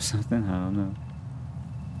sun or something. I don't know.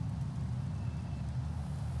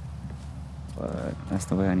 But that's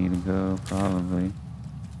the way I need to go, probably.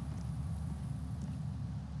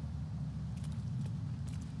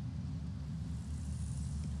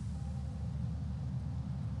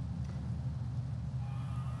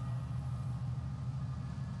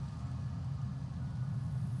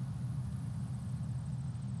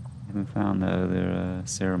 Haven't found the other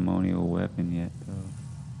ceremonial weapon yet, though.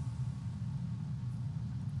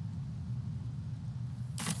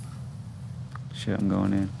 Shit, I'm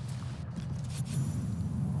going in.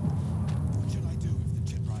 What should I do if the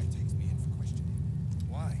Chiprai takes me in for questioning?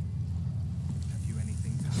 Why? Have you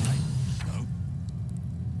anything to hide? No.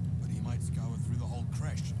 But he might scour through the whole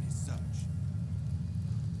creche in his search.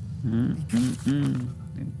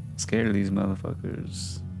 Scared of these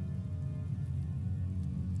motherfuckers.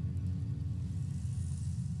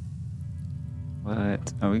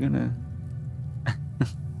 What? Are we gonna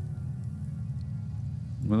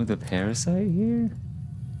move the parasite here?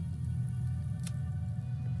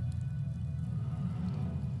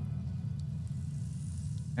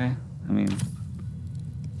 Okay, I mean,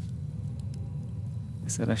 I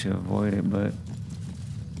said I should avoid it, but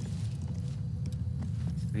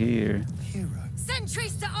here.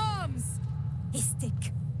 Sentries to arms!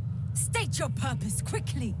 Istik, state your purpose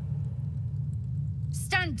quickly.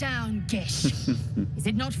 Stand down, Gish. Is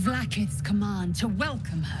it not Vlaakith's command to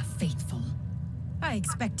welcome her faithful? I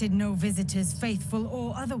expected no visitors, faithful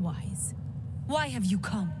or otherwise. Why have you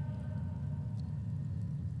come?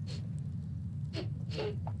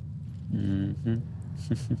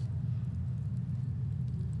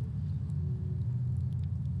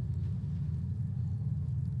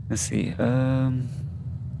 Let's see.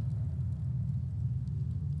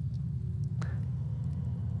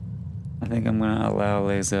 I think I'm gonna allow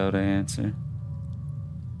Lae'zel to answer.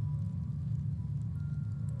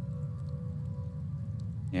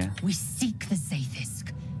 Yeah. We seek the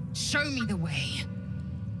Zaithisk. Show me the way.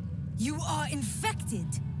 You are infected.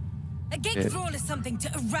 A gate thrall is something to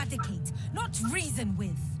eradicate, not reason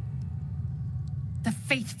with. The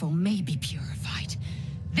faithful may be purified.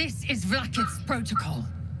 This is Vlaakith's protocol.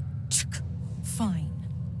 Fine.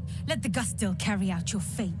 Let the Gustil carry out your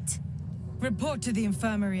fate. Report to the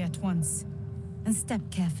infirmary at once. And step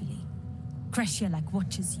carefully. Creche like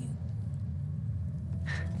watches you.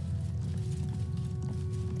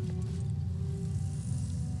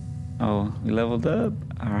 Oh, we leveled up?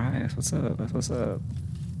 Alright, that's what's up, that's what's up.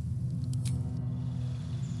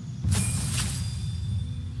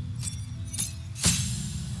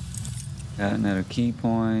 Got another key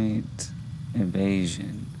point.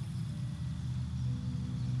 Invasion.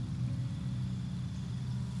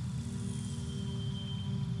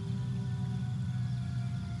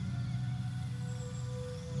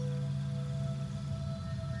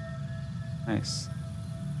 Nice.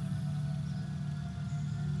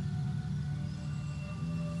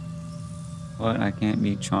 What? I can't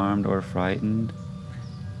be charmed or frightened?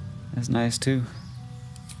 That's nice too.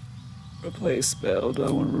 Replace spell. Do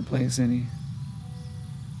I want to replace any?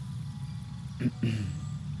 I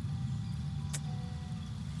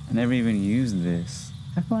never even used this.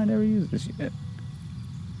 How come I never used this yet?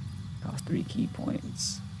 Cost 3 key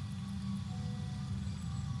points.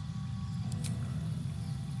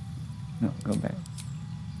 No, go back.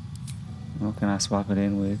 What can I swap it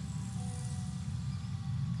in with?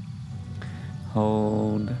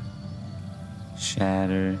 Hold.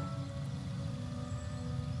 Shatter.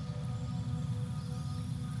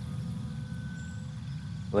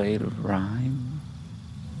 Blade of Rhyme.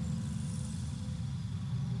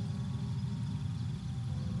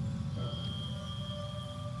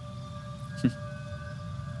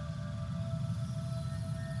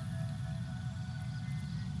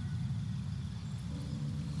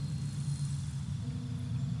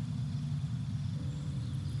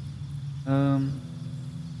 No,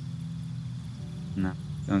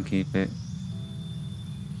 don't keep it.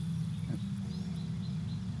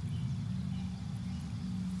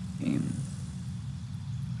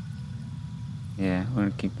 Yeah, we're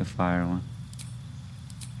gonna keep the fire one.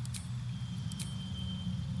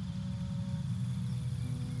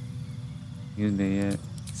 Used it yet,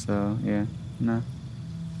 so yeah, no.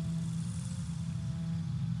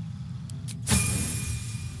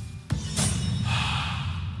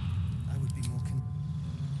 I would be more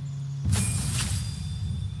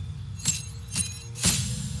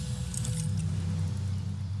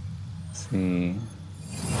Let's see.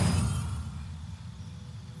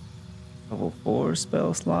 Level 4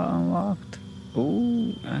 spell slot unlocked.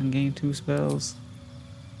 Ooh, I can gain 2 spells.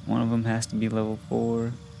 One of them has to be level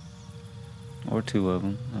 4. Or 2 of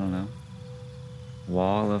them, I don't know.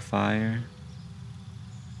 Wall of Fire.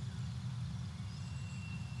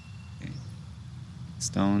 Okay.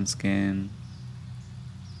 Stone Skin.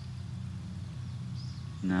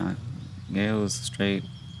 Nah, Gale's straight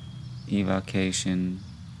evocation.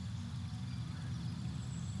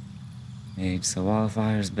 Mage, so Wall of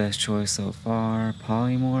Fire's best choice so far.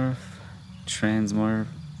 Polymorph. Transform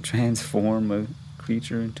a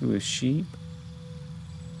creature into a sheep.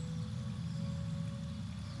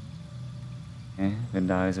 Okay, if it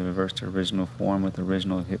dies, it reverts to original form with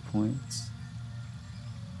original hit points.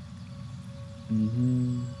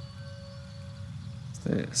 What's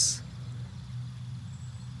this?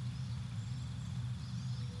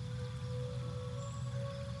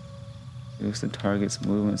 Boosts the target's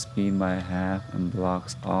movement speed by half and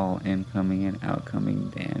blocks all incoming and outcoming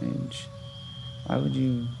damage. Why would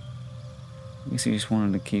you? I guess you just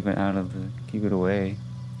wanted to keep it keep it away.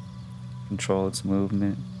 Control its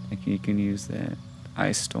movement. Like you can use that.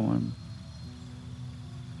 Ice Storm.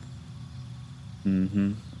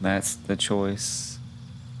 That's the choice.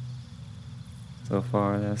 So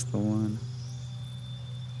far, that's the one.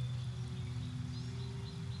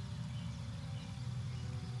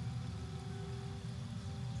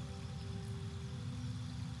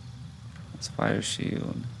 It's Fire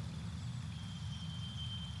Shield.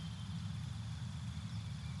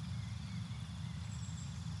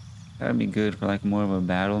 That'd be good for like more of a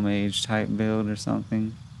battle mage type build or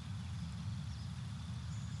something.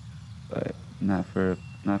 But not for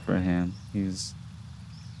him. He's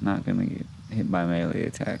not gonna get hit by melee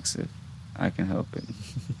attacks if I can help it.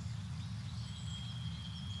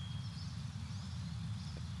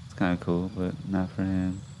 It's kinda cool, but not for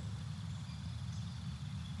him.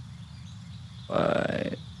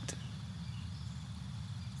 But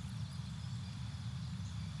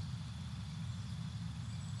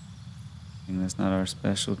that's not our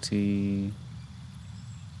specialty.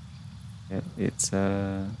 Yep, it's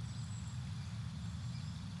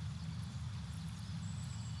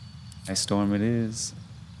Ice Storm it is.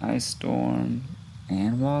 Ice Storm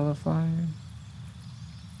and Wall of Fire.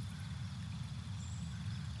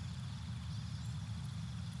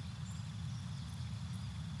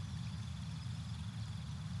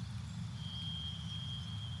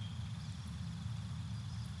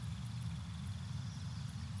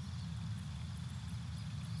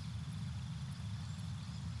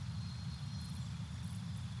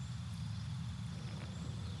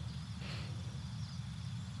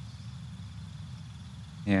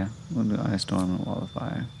 Yeah, we'll do Ice Storm and Wall of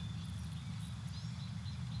Fire.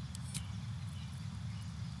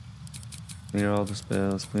 Clear all the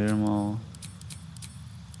spells, clear them all.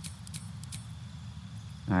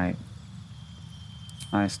 Alright.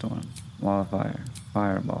 Ice Storm, Wall of Fire,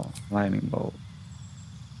 Fireball, Lightning Bolt,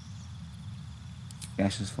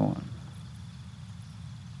 Gaseous Form.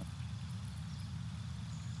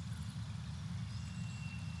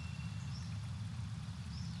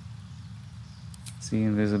 See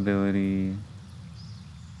invisibility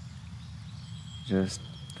just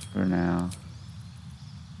for now.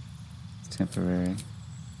 It's temporary.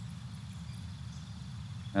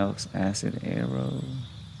 Elf's Acid Arrow.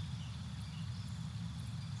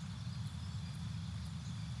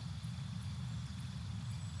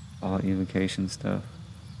 All evocation stuff.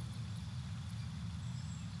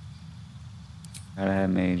 Gotta have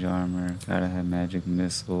mage armor, gotta have magic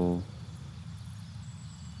missile.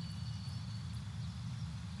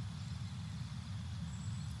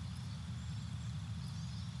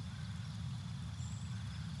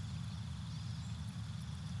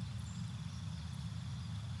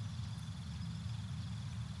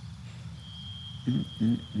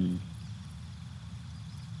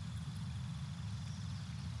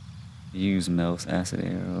 Use Melf's Acid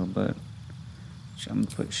Arrow, but I'm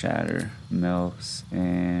gonna put Shatter, Melf's,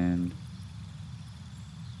 and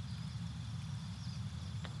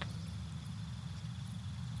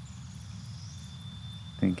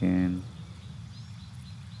thinking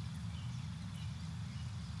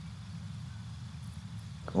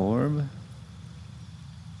orb.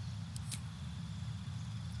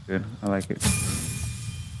 Good, I like it.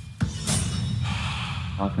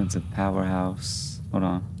 Offensive powerhouse. Hold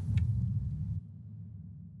on.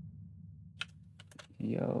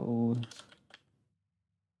 Yo.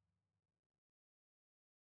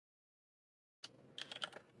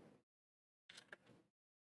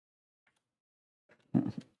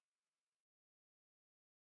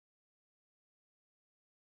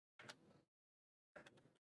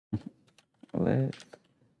 Let.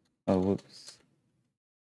 Oh, whoops.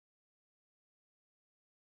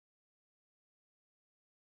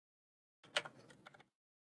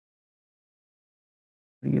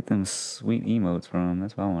 Where do you get them sweet emotes from?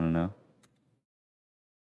 That's what I want to know.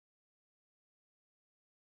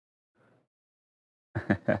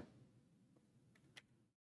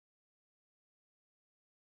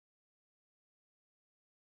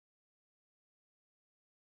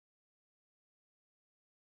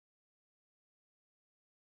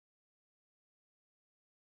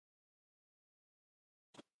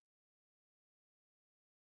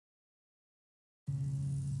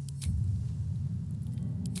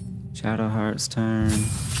 Shadowheart's turn. Is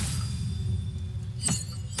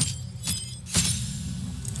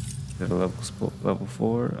it a level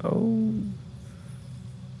 4? Oh.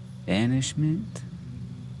 Banishment.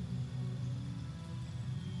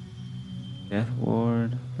 Death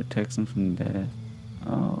ward. Protects them from death.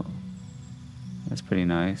 Oh. That's pretty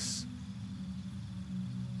nice.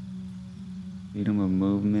 Freedom of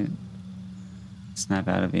movement. Snap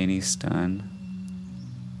out of any stun.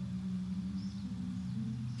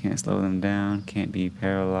 Can't slow them down. Can't be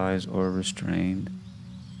paralyzed or restrained.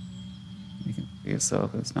 You can free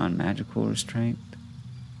yourself as non-magical restraint.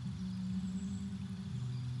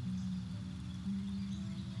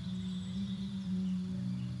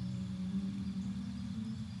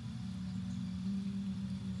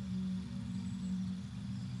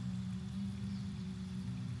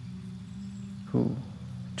 Cool.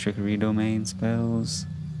 Trickery domain spells.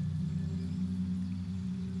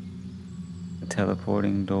 A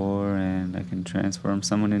teleporting door, and I can transform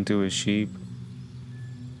someone into a sheep.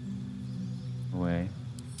 Away.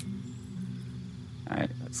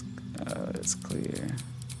 Alright, that's clear.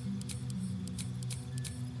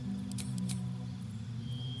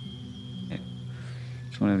 Okay.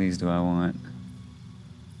 Which one of these do I want?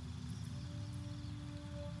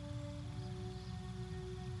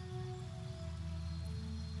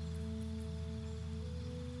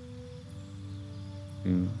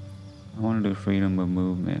 I want to do freedom of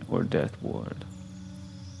movement or death ward.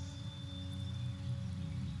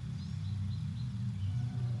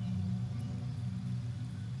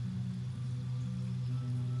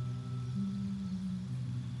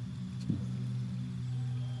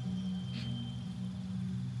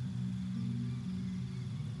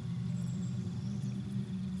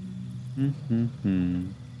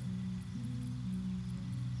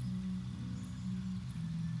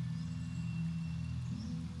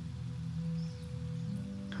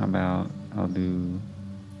 How about I'll do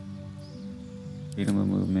freedom of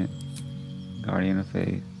movement, guardian of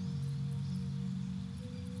faith,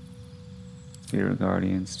 spirit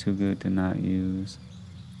guardians, too good to not use.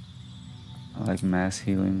 I like mass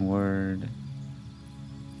healing word.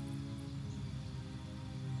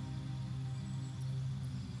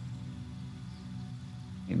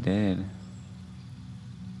 You're dead.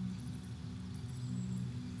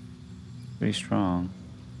 Pretty strong.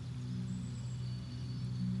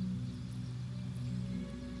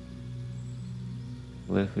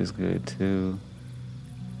 Glyph is good too.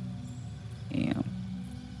 Damn.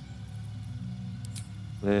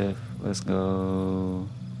 Glyph, let's go.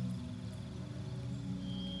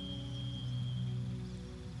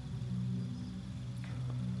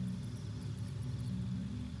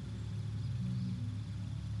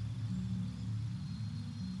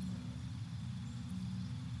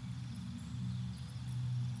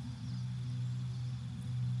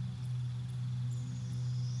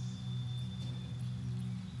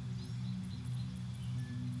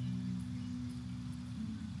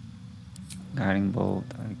 Guiding bolt,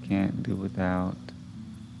 I can't do without.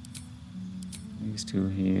 These 2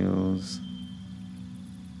 heals.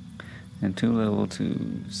 And 2 level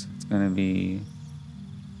 2s. It's gonna be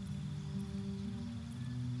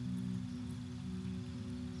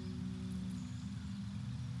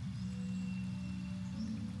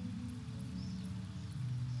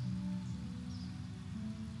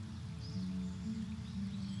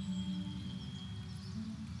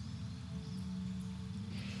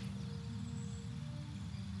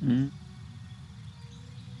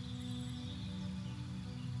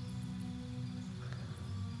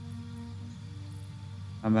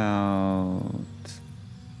about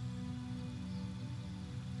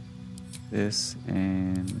this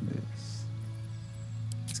and this?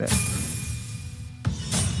 Exactly.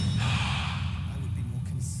 I would be more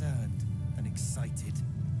concerned than excited.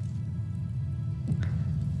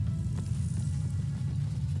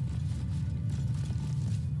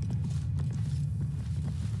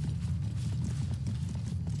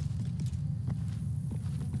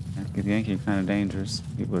 Githyanki are kind of dangerous.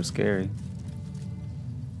 People are scary.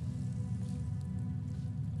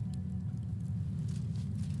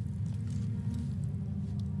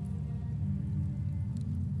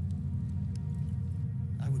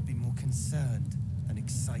 I would be more concerned than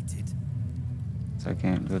excited. So I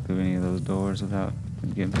can't go through any of those doors without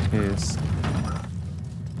them getting pissed.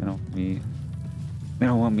 They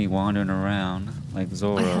don't want me wandering around like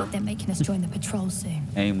Zorro. I hope they're making us join the patrol soon.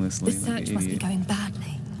 Aimlessly. The search must be going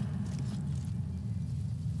badly.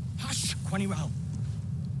 Hush, Quaniral.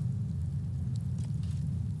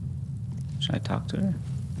 Should I talk to her?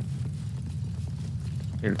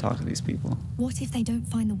 Here to talk to these people. What if they don't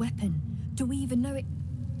find the weapon? Do we even know it?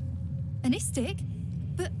 An istic?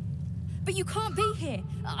 But you can't be here.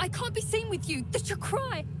 I can't be seen with you. That's your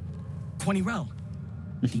cry. Quaniral.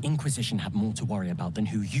 The Inquisition have more to worry about than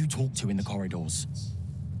who you talk to in the corridors.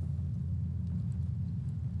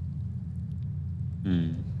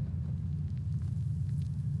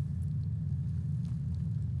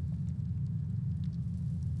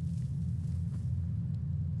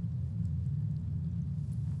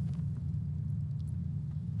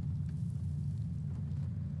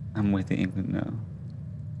 I'm with the England. No.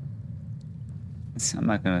 I'm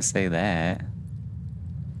not gonna say that.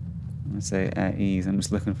 I'm gonna say at ease. I'm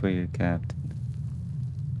just looking for your captain.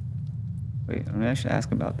 Wait, I mean, I should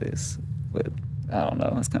ask about this, but I don't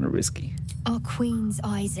know. It's kind of risky. Our queen's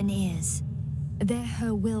eyes and ears. They're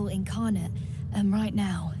her will incarnate, and right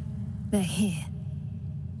now, they're here.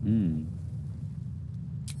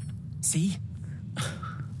 See?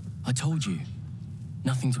 I told you.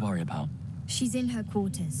 Nothing to worry about. She's in her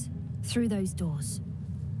quarters, through those doors.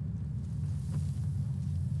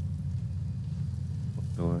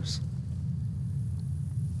 Doors.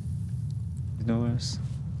 Doors.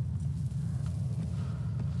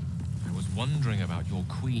 I was wondering about your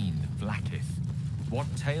queen, Vlaakith. What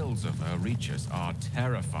tales of her reach us are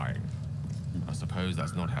terrifying. I suppose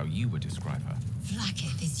that's not how you would describe her.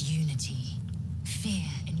 Vlaakith is unity, fear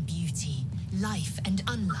and beauty, life and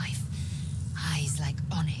unlife. Eyes like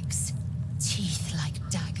onyx, teeth like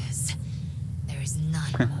daggers. There is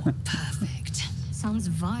none more perfect. Sounds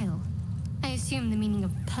vile. I assume the meaning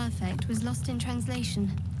of perfect was lost in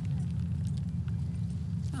translation.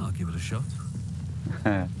 I'll give it a shot.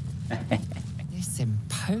 This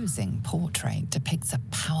imposing portrait depicts a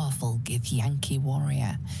powerful Githyanki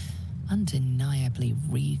warrior, undeniably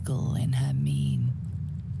regal in her mien.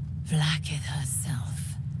 Vlaakith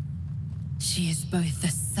herself. She is both the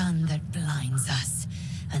sun that blinds us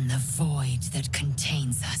and the void that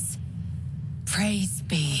contains us. Praise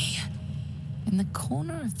be. In the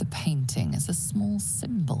corner of the painting is a small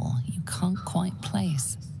symbol you can't quite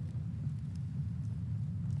place.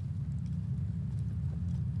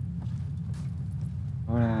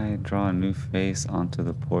 How would I draw a new face onto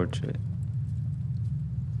the portrait?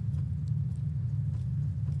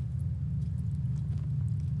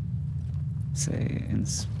 Say,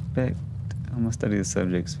 inspect. I'm gonna study the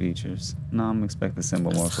subject's features. No, I'm gonna expect the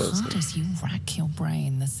symbol more closely. As hard as you rack your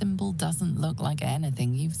brain, the symbol doesn't look like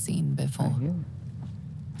anything you've seen before.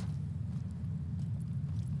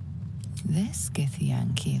 This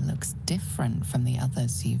Githyanki looks different from the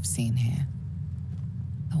others you've seen here.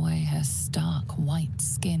 The way her stark white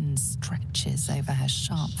skin stretches over her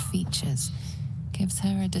sharp features gives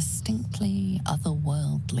her a distinctly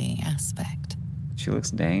otherworldly aspect. She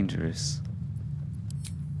looks dangerous.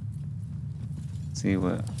 See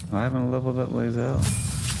what? Oh, I haven't leveled up Lae'zel.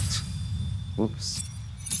 Whoops.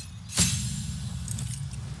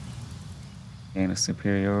 Gain a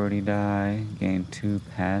superiority die. Gain 2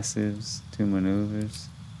 passives, 2 maneuvers.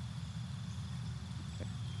 Okay.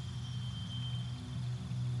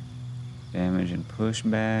 Damage and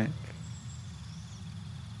pushback.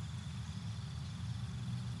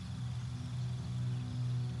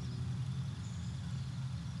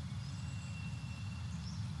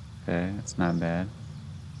 Okay, that's not bad.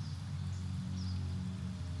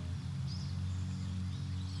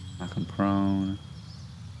 Knock him prone.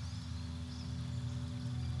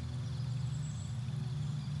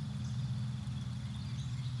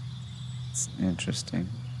 It's interesting.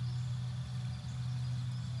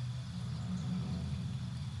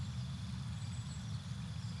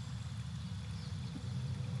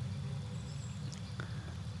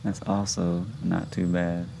 That's also not too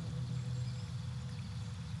bad.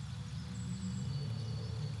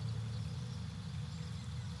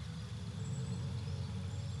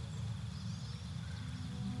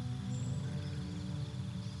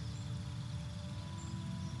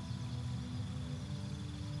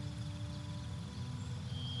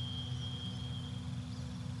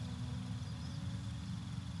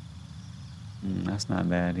 That's not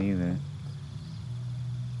bad either.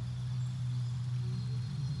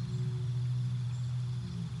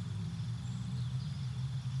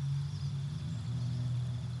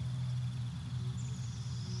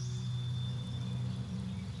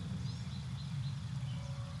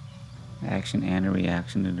 Action and a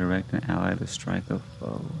reaction to direct an ally to strike a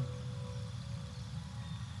foe.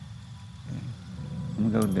 Okay.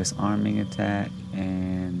 I'm gonna go disarming attack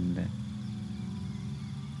and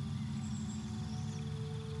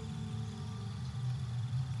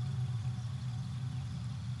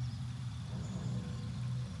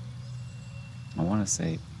I want to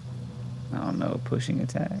say, I don't know, pushing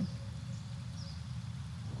attack.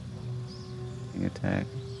 Pushing attack.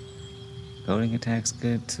 Goading attack's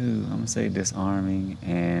good too. I'm gonna say disarming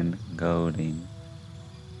and goading.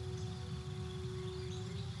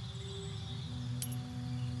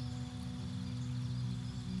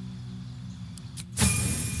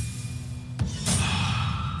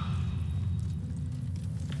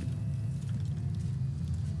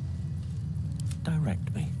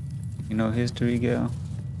 Direct me. You know history, Gal?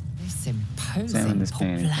 This imposing Examine this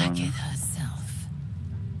painting for me. Blacketh herself.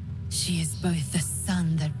 She is both the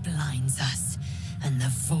sun that blinds us and the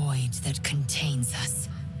void that contains us.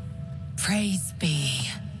 Praise be.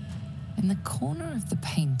 In the corner of the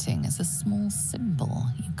painting is a small symbol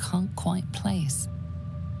you can't quite place.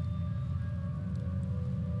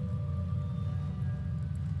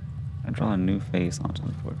 I draw a new face onto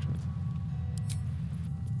the portrait.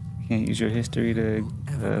 You can't use your history to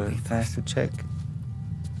pass the check.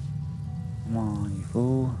 Come on, you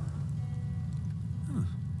fool.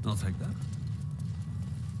 I'll take that.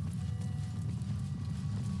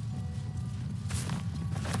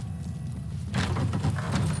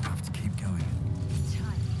 Have to keep going.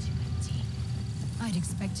 Entirely too empty. I'd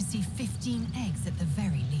expect to see 15 eggs at the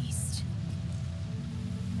very least.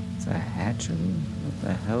 It's a hatchery? What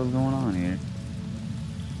the hell is going on here?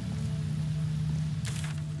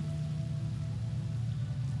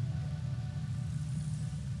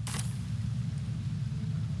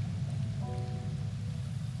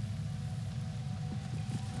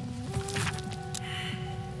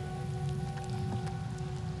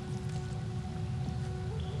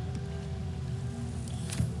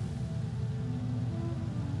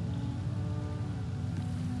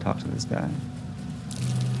 Talk to this guy.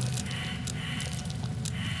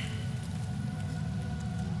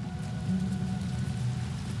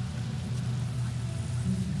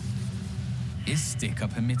 Istik are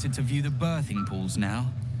permitted to view the birthing pools now.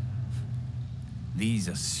 These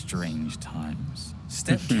are strange times.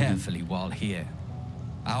 Step carefully while here.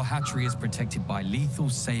 Our hatchery is protected by lethal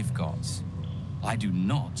safeguards. I do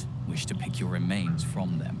not wish to pick your remains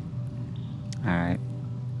from them. All right.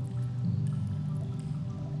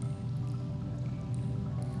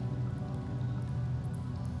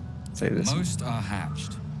 Say this. Most are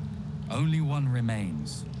hatched. Only one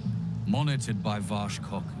remains. Monitored by Varsh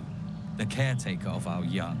Koku, the caretaker of our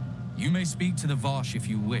young. You may speak to the Varsh if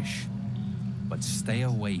you wish, but stay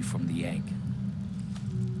away from the egg.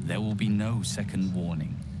 There will be no second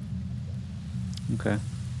warning. Okay.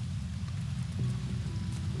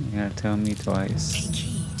 You gotta tell me twice. Take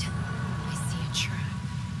heed. I see a trap.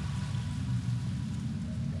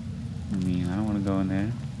 I mean, I don't want to go in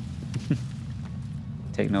there.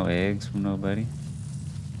 Take no eggs from nobody.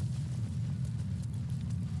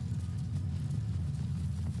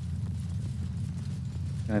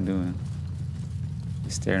 What am I doing?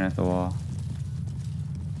 He's staring at the wall.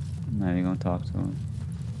 I'm not even gonna talk to him.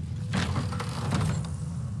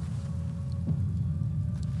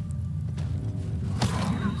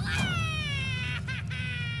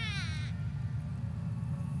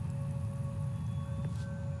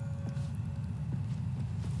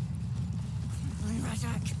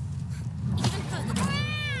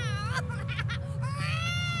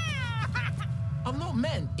 I've not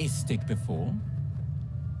met Istik before.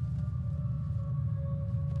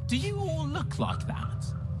 Do you all look like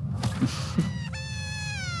that?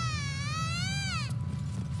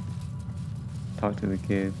 Talk to the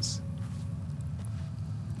kids.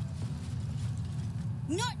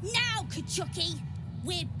 Not now, Kachuki!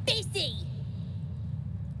 We're busy!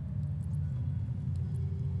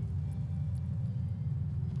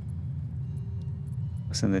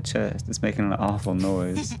 What's in the chest? It's making an awful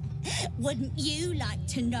noise. Wouldn't you like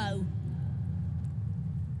to know?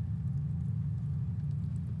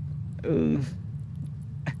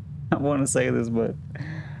 I want to say this, but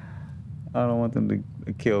I don't want them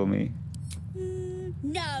to kill me.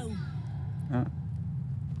 No.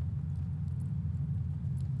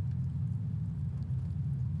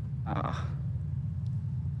 Ah.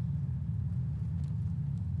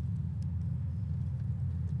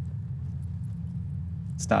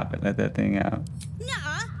 Stop it. Let that thing out.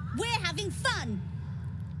 Nuh-uh. We're having fun.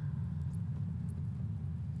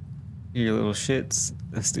 You little shits.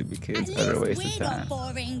 The stupid kids are a waste of We're time. not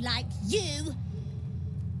boring like you.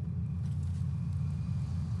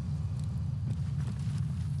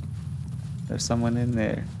 There's someone in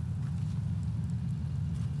there.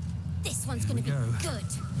 This one's gonna be good.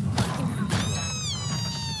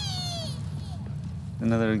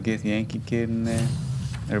 Another Githyanki kid in there.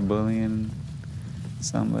 They're bullying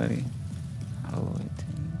somebody. Oh,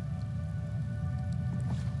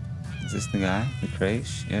 is this the guy? The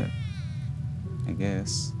Creche? Yep. I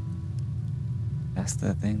guess. That's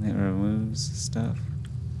the thing that removes stuff.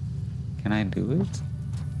 Can I do it?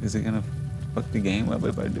 Is it gonna fuck the game up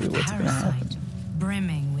if I do it? What's gonna happen?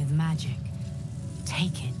 Brimming with magic.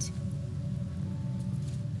 Take it.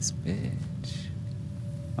 This bitch.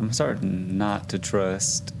 I'm starting not to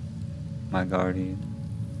trust my guardian.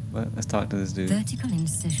 But let's talk to this dude. Vertical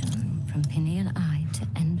incision from pineal eye to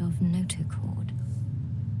end of notochord.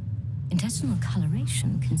 Intestinal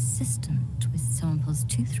coloration consistent with samples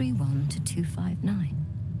 231 to 259.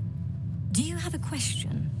 Do you have a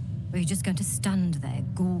question? Or are you just going to stand there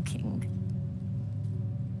gawking?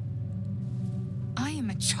 I am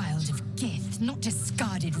a child of Gith, not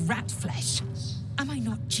discarded rat flesh. Am I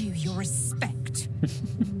not due your respect?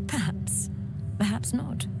 Perhaps. Perhaps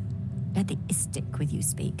not. Let the istic with you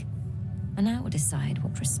speak, and I will decide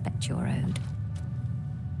what respect you're owed.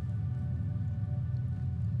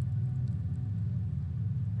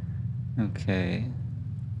 Okay.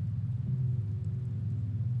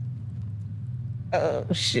 Oh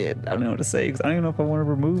shit, I don't know what to say because I don't even know if I want to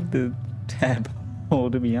remove the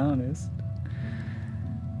tadpole, to be honest.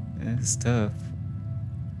 It's tough.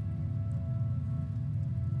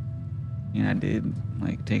 Yeah, I did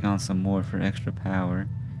like take on some more for extra power.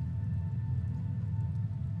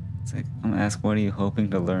 It's like, I'm gonna ask, what are you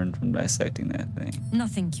hoping to learn from dissecting that thing?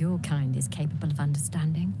 Nothing your kind is capable of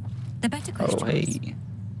understanding. The better question is,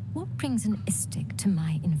 what brings an istic to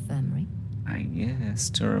my infirmary? I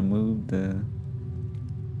guess to remove the...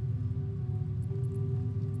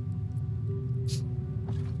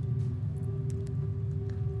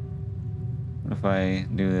 What if I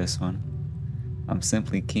do this one? I'm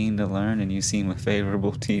simply keen to learn and you seem a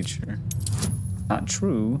favorable teacher. Not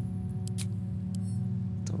true.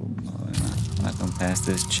 I'm not gonna pass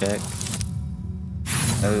this check.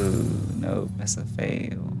 Oh, no, that's a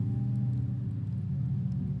fail.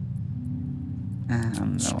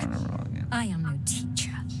 I'm not on a roll again. I am no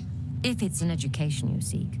teacher. If it's an education you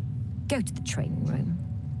seek, go to the training room.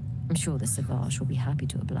 I'm sure the Savage will be happy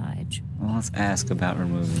to oblige. Well, let's ask about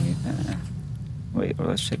removing it. Wait, or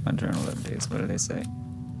let's check my journal updates. What do they say?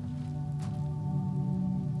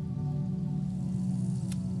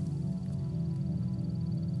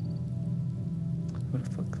 What the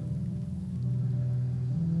fuck?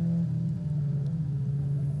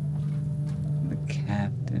 The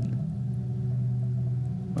captain.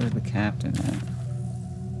 Where's the captain at?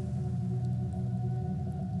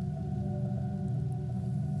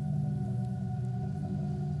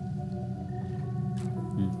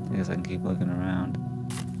 I guess I can keep looking around.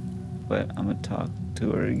 But I'm gonna talk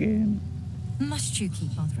to her again. Must you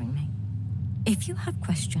keep bothering me? If you have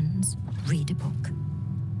questions, read a book.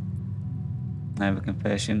 I have a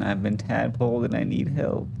confession. I've been tadpoled and I need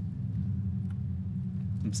help.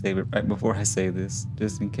 I'm saving it right before I say this,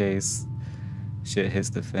 just in case shit hits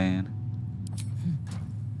the fan.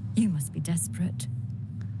 You must be desperate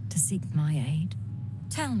to seek my aid.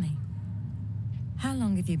 Tell me, how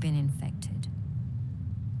long have you been infected?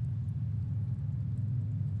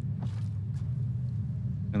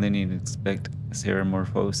 And then you'd expect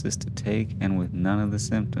seramorphosis to take, and with none of the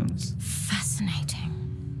symptoms. Fascinating.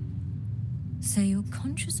 So you're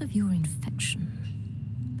conscious of your infection,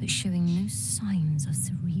 but showing no signs of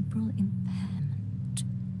cerebral impairment.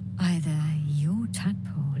 Either your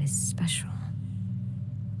tadpole is special,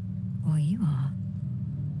 or you are.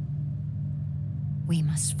 We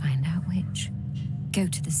must find out which. Go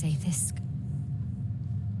to the Zathisk.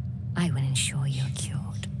 I will ensure you're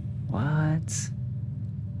cured. What?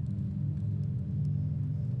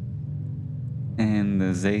 And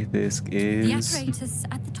the Zathisk is... The apparatus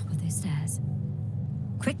at the top of those stairs.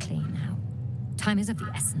 Quickly now. Time is of the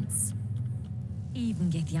essence.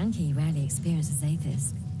 Even Githyanki rarely experiences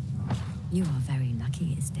atheist. You are very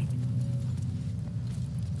lucky, Estate.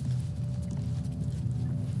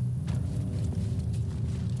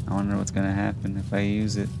 I wonder what's gonna happen if I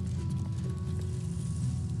use it.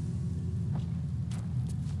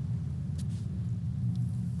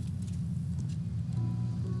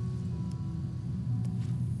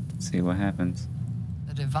 See what happens.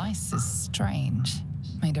 The device is strange,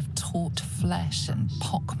 made of taut flesh and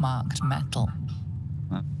pockmarked metal.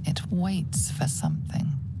 Huh? It waits for something.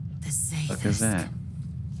 The What is that?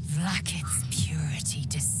 Vlaakith's purity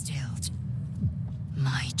distilled.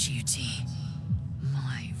 My duty.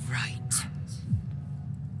 My right.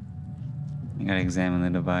 I gotta examine the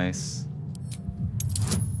device.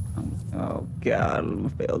 Oh god, I'm gonna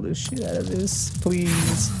fail the shit out of this.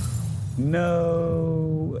 Please.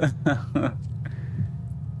 No.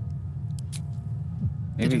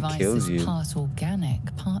 Maybe it kills you. The device is part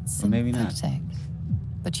organic, part Or maybe not. synthetic.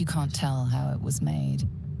 But you can't tell how it was made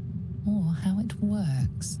or how it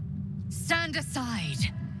works. Stand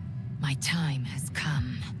aside. My time has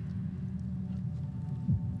come.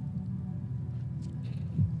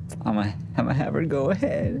 I'm gonna have her go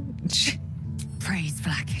ahead. Praise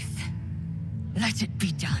Vlaakith. Let it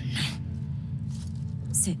be done.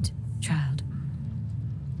 Sit, child.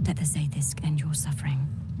 Let the Zaithisk end your suffering.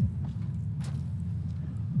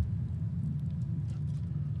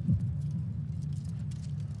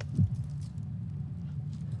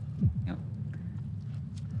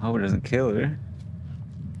 I hope it doesn't kill her.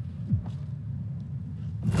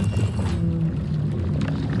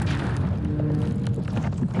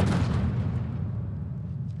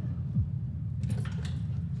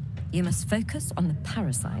 You must focus on the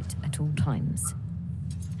parasite at all times.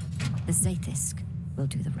 The Zaithisk will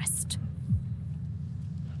do the rest.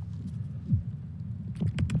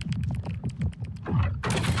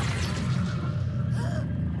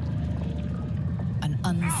 An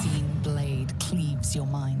unseen blade cleaves your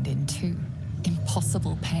mind in two.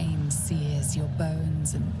 Impossible pain sears your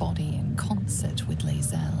bones and body in concert with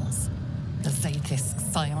Lae'zel's. The Zaithisk's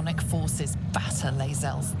psionic forces batter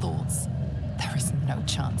Lae'zel's thoughts. There is no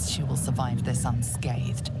chance she will survive this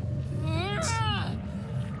unscathed.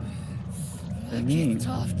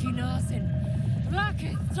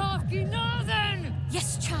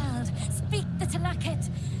 Yes, child. Speak the Talakit.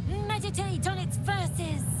 Meditate on its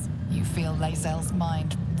verses. You feel Lae'zel's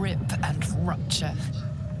mind rip and rupture.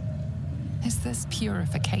 Is this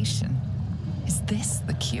purification? Is this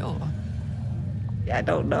the cure? I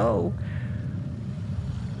don't know.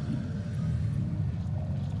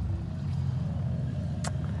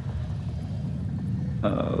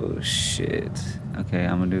 Oh shit. Okay,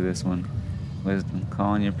 I'm gonna do this one. Wisdom.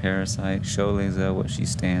 Call on your parasite. Show Lae'zel what she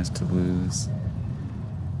stands to lose.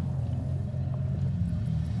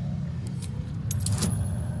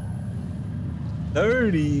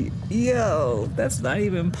 $30? Yo, that's not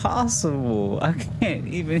even possible. I can't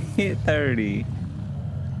even hit 30.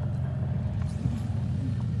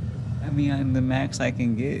 I mean, the max I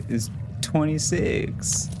can get is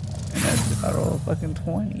 26. And that's if I roll a fucking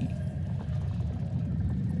 20.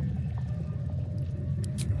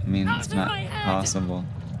 I mean, it's not possible.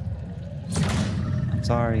 I'm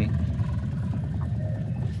sorry.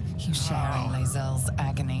 You share in Lae'zel's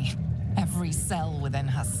agony. Every cell within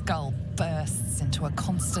her skull bursts into a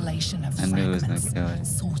constellation of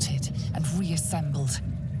fragments, sorted and reassembled.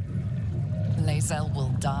 Lae'zel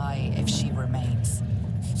will die if she remains.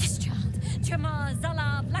 Yes, child. Jamar,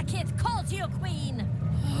 Zala, Vlaakith, call to your queen.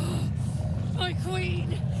 My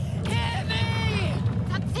queen! Hear me!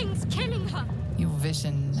 That thing's killing her. Your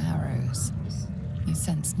vision narrows. You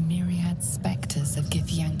sense myriad specters of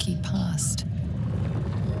Githyanki past.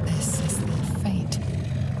 This is their fate.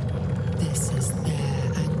 This is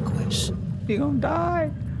their anguish. You're gonna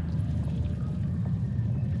die.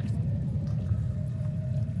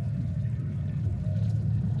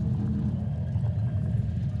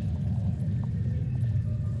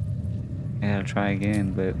 I gotta try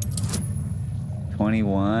again, but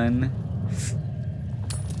 21.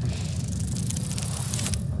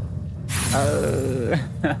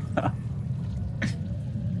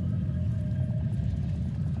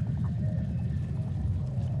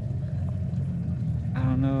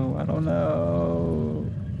 I don't know.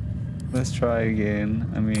 Let's try again.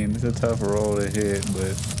 I mean, it's a tough roll to hit,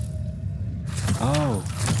 but... Oh!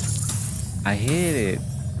 I hit it!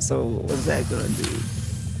 So, what's that gonna do?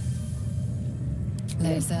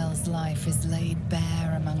 Lae'zel's life is laid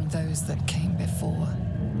bare among those that came before.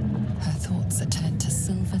 Her thoughts are turned to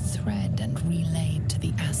silver thread and relayed to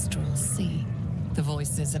the astral sea. The voice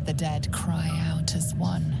voices of the dead cry out as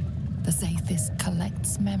one. The Zaithis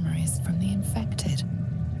collects memories from the infected.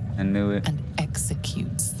 I knew it. And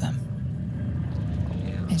executes them.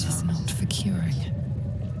 It is not for curing.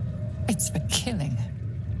 It's for killing.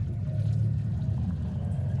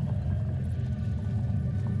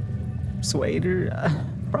 Persuade her?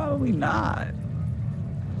 Probably not.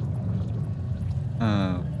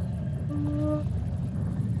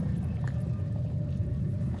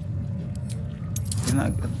 He's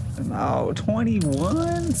not good. No,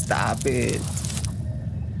 21? Stop it.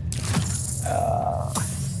 Oh,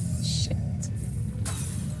 shit.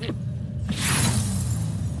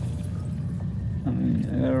 I'm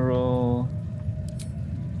gonna roll.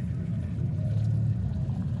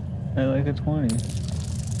 I like a 20.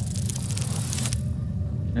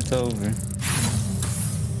 It's over.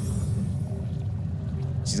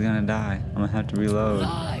 She's gonna die. I'm gonna have to reload.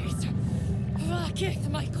 Lies! Vakith,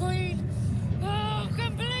 my queen! Oh,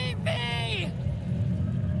 complete me!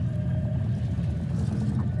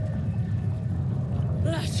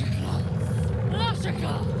 Lashika!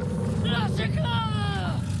 Lashika!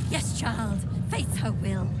 Lashika! Yes, child. Fate's her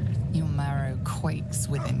will. Your marrow quakes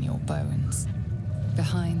within your bones.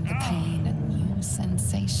 Behind the pain, a new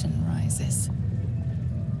sensation rises.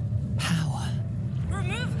 Power.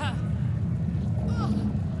 Remove her!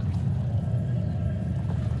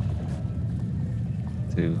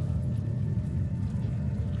 Two.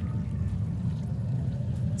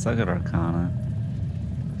 Let's look at Arcana.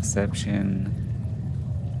 Perception.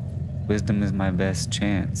 Wisdom is my best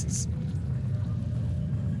chance.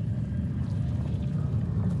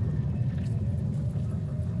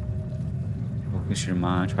 Focus your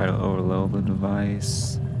mind. Try to overload the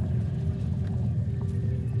device.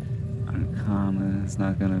 Arcana is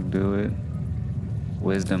not gonna do it.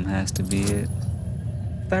 Wisdom has to be it.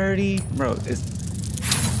 30? Bro, it's...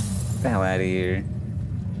 Get the hell out of here.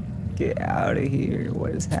 Get out of here.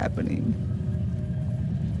 What is happening?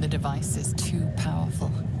 The device is too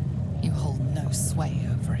powerful. You hold no sway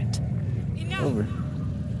over it. Enough. Over.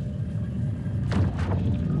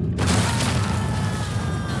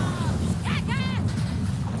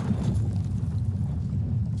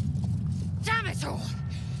 Damn it all!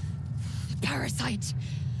 The parasite.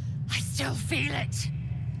 I still feel it.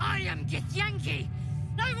 I am Githyanki.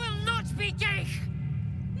 I will not be gay.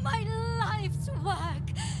 My life's work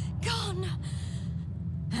gone.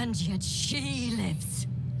 And yet she lives.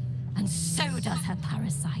 And so does her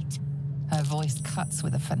parasite. Her voice cuts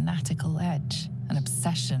with a fanatical edge, an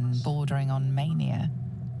obsession bordering on mania.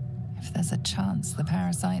 If there's a chance the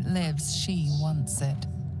parasite lives, she wants it.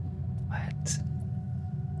 What?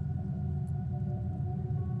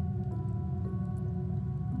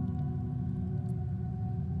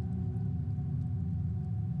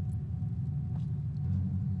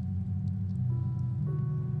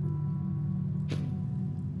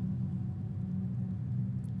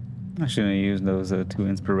 I shouldn't have used those 2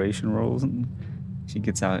 inspiration rolls. She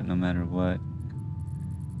gets out no matter what.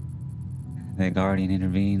 The guardian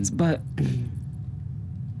intervenes, but I'm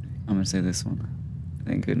gonna say this one.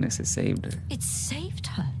 Thank goodness it saved her. It saved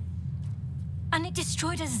her. And it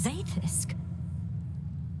destroyed a Zaithisk.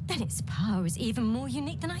 Then its power is even more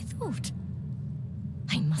unique than I thought.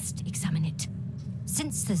 I must examine it.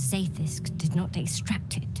 Since the Zaithisk did not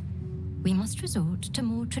extract it, we must resort to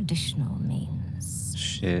more traditional means.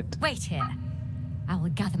 Shit. Wait here. I will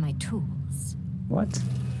gather my tools. What?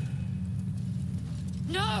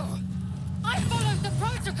 No! I followed the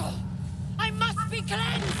protocol! I must be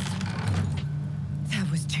cleansed! That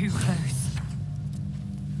was too close.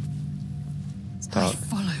 I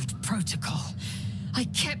followed protocol. I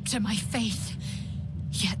kept to my faith.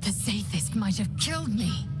 Yet the Zaithisk might have killed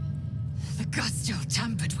me. The Gustil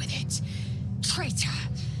tampered with it. Traitor.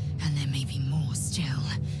 And there may be more still.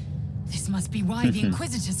 This must be why the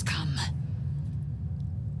Inquisitors come.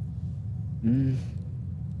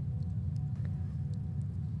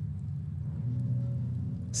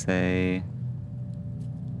 Say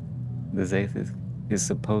the Zaithis is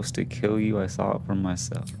supposed to kill you. I saw it for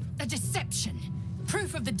myself. A deception.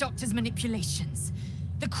 Proof of the Doctor's manipulations.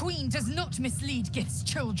 The Queen does not mislead Gith's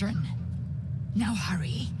children. Now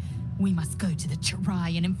hurry. We must go to the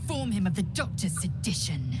Chirai and inform him of the Doctor's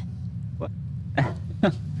sedition. What?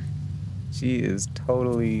 She is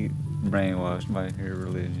totally brainwashed by her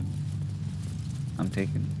religion. I'm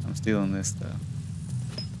stealing this stuff.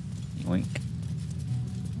 Yoink.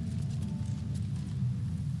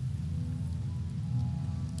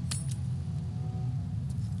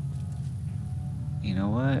 You know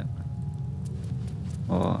what?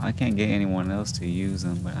 Well, I can't get anyone else to use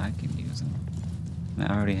them, but I can use them.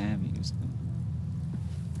 I already have used them.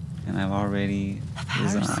 And I've already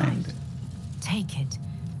resigned. Take it.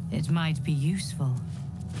 It might be useful.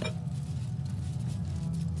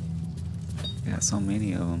 Got so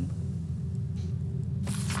many of them.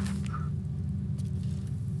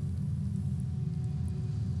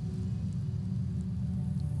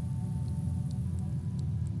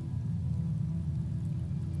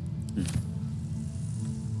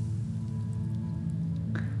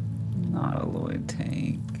 Not a Lloyd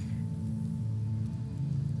tank.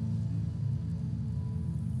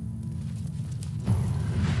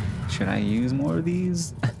 Should I use more of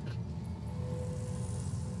these?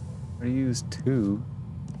 I used 2,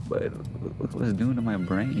 but look what it's doing to my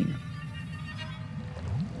brain.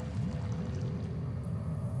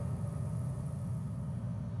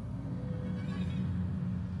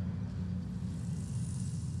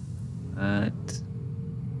 But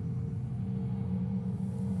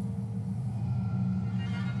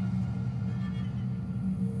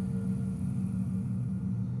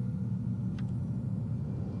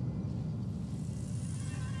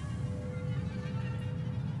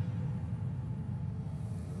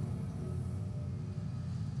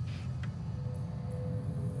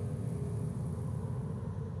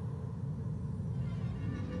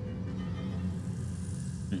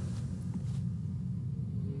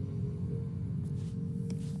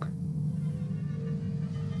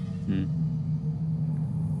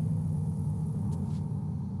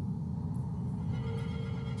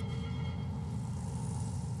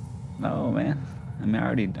no, man. I mean,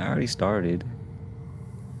 I already started,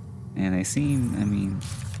 and they seem. I mean,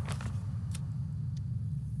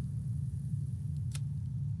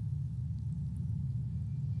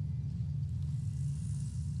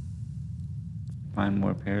 find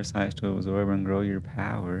more parasites to absorb and grow your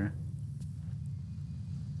power.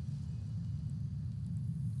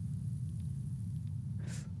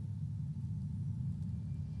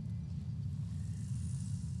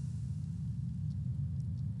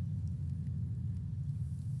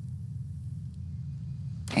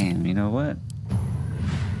 Damn, you know what?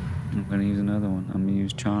 I'm gonna use another one. I'm gonna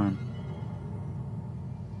use Charm.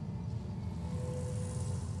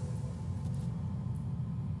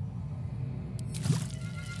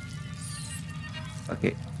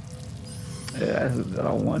 Okay. I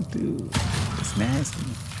don't want to. It's nasty.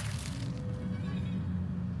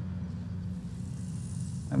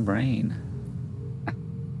 My brain.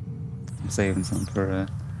 I'm saving some for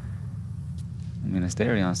I mean,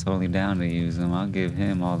 Astarion's totally down to use them. I'll give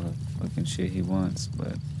him all the fucking shit he wants,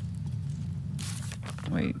 but...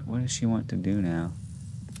 Wait, what does she want to do now?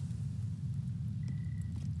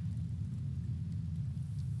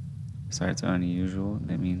 Sorry, it's unusual.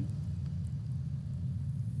 I mean...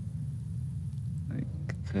 Like,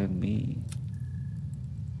 could be.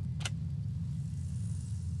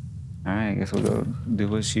 Alright, I guess we'll go do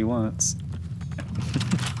what she wants.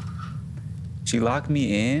 She locked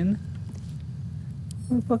me in?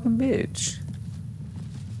 What a fucking bitch.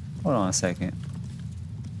 Hold on a second.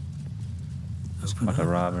 I'm about to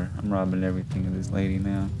rob her. I'm robbing everything of this lady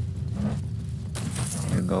now.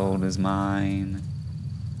 The gold is mine.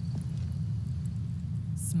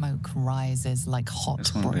 Smoke rises like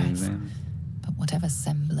hot breath. But whatever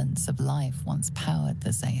semblance of life once powered the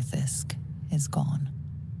Zaithisk is gone.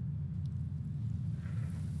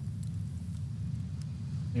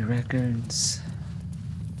 The records.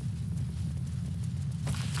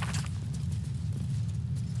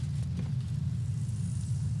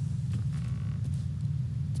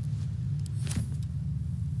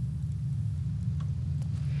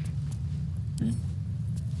 Hmm.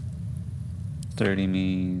 30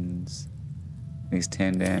 means at least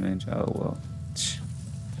 10 damage. Oh well.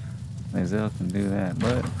 Lae'zel can do that,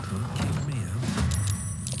 but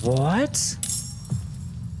what?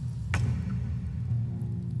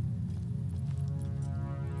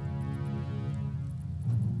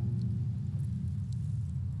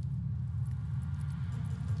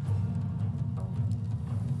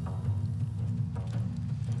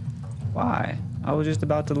 Why? I was just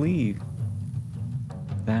about to leave.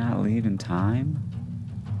 Did I not leave in time?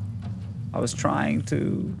 I was trying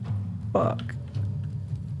to. Fuck.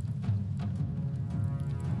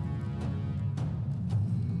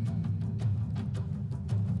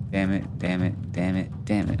 Damn it, damn it, damn it,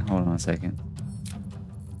 damn it. Hold on a second.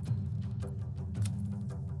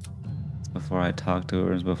 It's before I talked to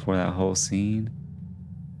her, it's before that whole scene.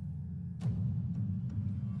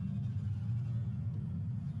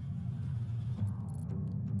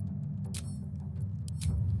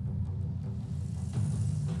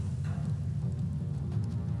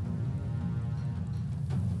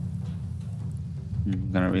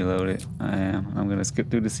 I'm gonna reload it. I am. I'm gonna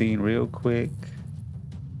skip through the scene real quick.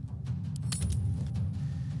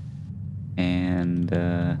 And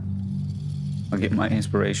I'll get my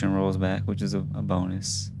inspiration rolls back, which is a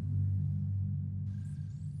bonus.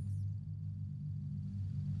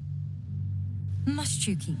 Must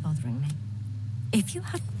you keep bothering me? If you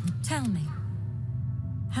have, tell me.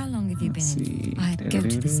 How long have you been in? I go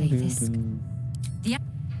to the safest. Even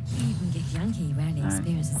Githyanki rarely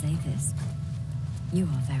experiences safest. You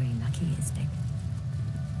are very lucky, Istik.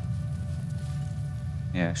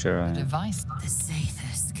 Yeah, sure I am. Device. The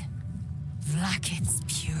Sathisk. Vlaakith's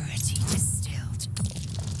purity distilled.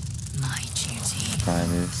 My duty. Try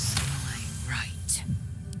this. My right.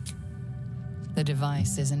 The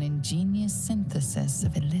device is an ingenious synthesis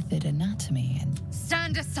of illithid anatomy and...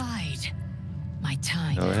 Stand aside. My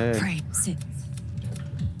time. Go ahead. Pray. Sit.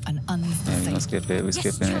 An Yeah, we're gonna skip it. We're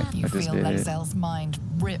skipping it. You I just feel did it. Lae'zel's mind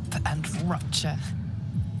rip and rupture.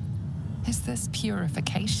 Is this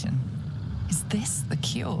purification? Is this the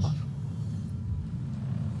cure?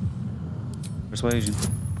 Persuasion.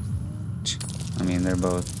 I mean, they're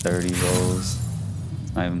both 30 rolls.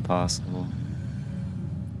 It's not even possible.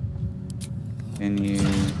 Continue.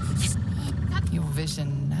 Your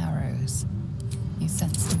vision narrows. You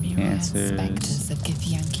sense the myriad Cancers. specters of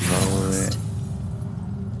Githyanki Roll lost. it.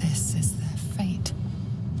 This is their fate.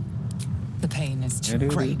 The pain is too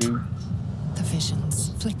great. The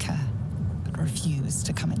visions flicker, but refuse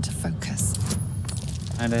to come into focus.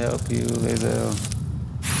 Trying to help you, Lae'zel.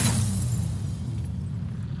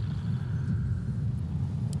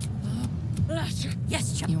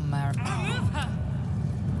 Yes, you married.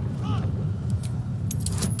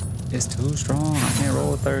 It's too strong. I can't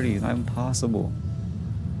roll a 30. It's not even possible.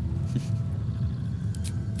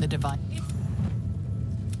 The divine.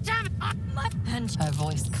 Damn it! And her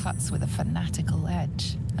voice cuts with a fanatical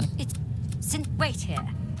edge. And Wait here.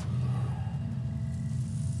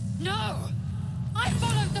 No! I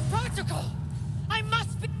followed the protocol! I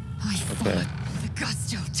must be... I followed. The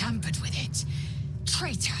Gustil tampered with it.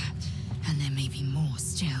 Traitor. And there may be more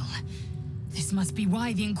still. This must be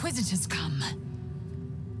why the Inquisitors come.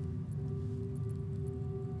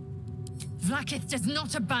 Vlaakith does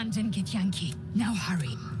not abandon Githyanki. Now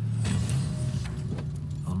hurry.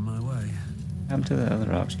 On my way. Come to the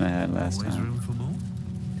other option I had last Always time. room for more?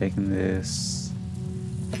 Taking this.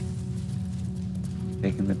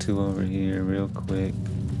 Taking the 2 over here real quick.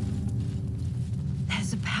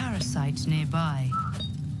 There's a parasite nearby.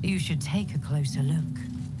 You should take a closer look.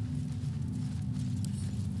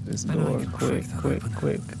 This door, quick.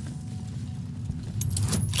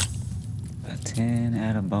 A 10,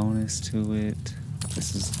 add a bonus to it.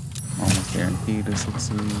 This is almost guaranteed to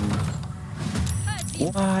succeed.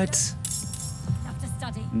 What?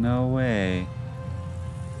 No way.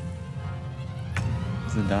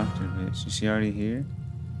 Where's the doctor bitch? Is she already here?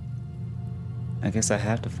 I guess I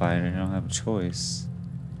have to fight her. I don't have a choice.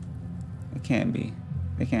 It can't be.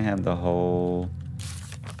 They can't have the whole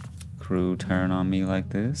crew turn on me like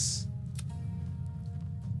this.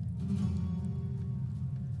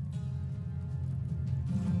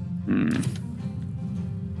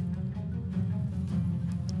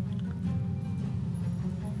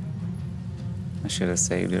 I should have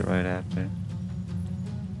saved it right after.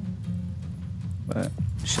 But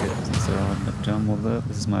shit, since they're all jumbled up,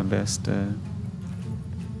 this is my best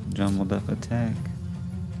jumbled up attack.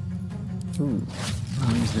 Ooh, I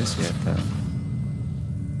haven't used this yet though.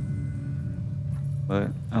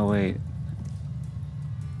 But, oh wait.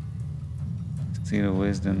 See the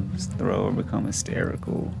wisdom throw or become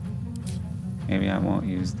hysterical. Maybe I won't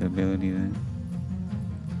use the ability then.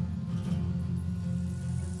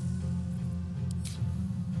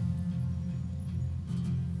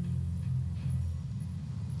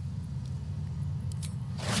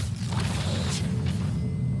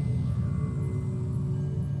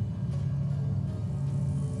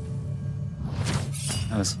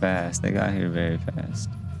 That was fast. They got here very fast.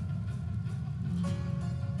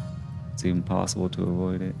 It's even possible to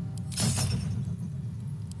avoid it.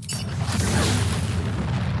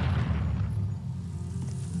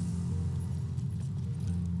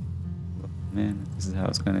 Man, this is how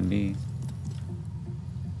it's gonna be.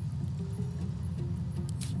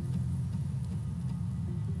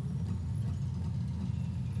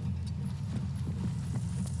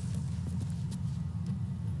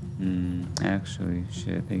 Actually,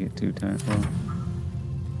 shit, they get 2 turns. Well,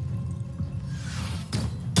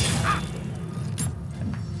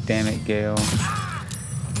 damn it, Gale.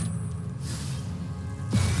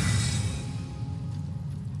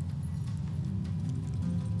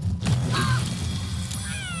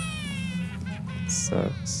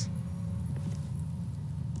 Sucks.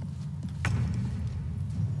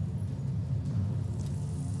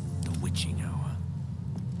 The witching hour.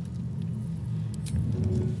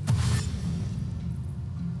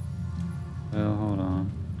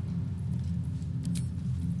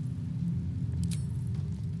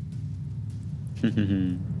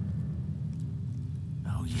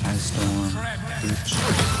 Ice storm.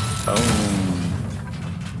 Boom.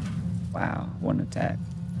 Wow, one attack.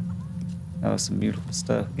 That was some beautiful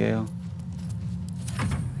stuff, Gale.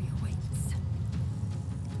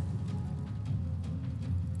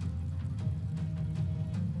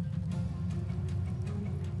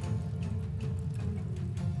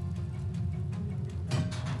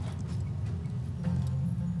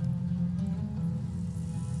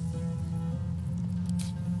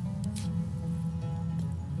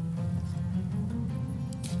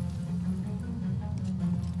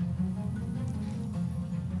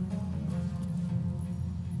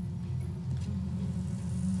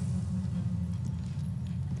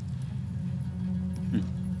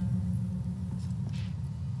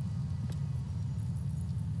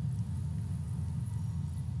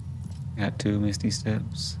 Got 2 misty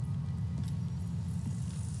steps.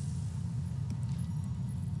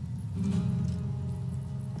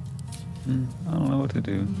 I don't know what to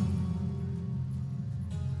do.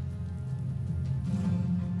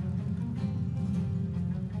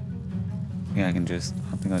 Yeah, I think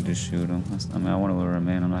I'll just shoot him. I mean, I want to lure her in.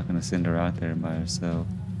 I'm not going to send her out there by herself.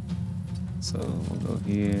 So we'll go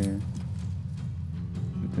here.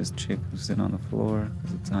 This chick who's sitting on the floor,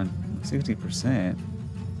 because it's on 60%.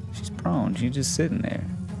 She's prone. She's just sitting there.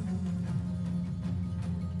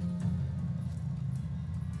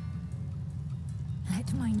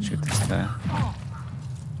 Shoot this guy.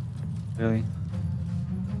 Really?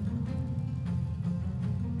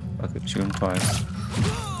 Fuck it, shoot him twice.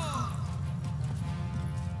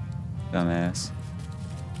 Dumbass.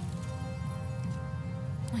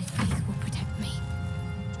 My faith will protect me.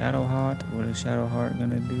 Shadowheart? What is Shadowheart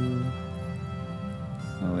gonna do?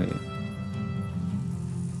 Oh wait.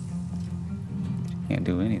 She can't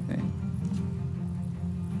do anything.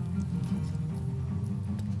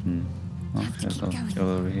 Well, let's go chill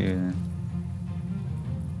over here then.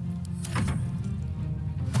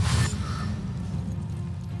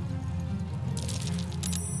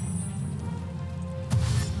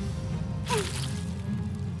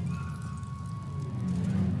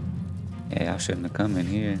 Yeah, I shouldn't have come in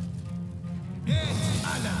here.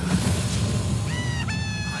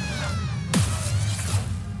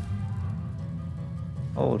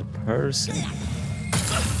 Old person.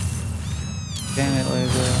 Damn it,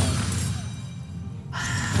 Oiga.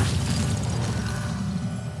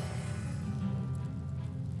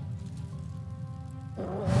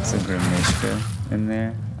 It's a gremishka in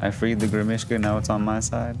there. I freed the gremishka, now it's on my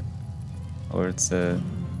side. Or it's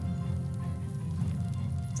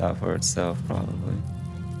out for itself, probably.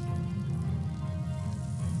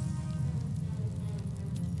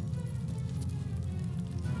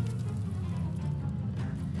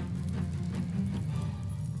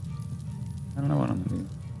 I don't know what I'm gonna do.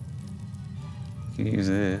 Can use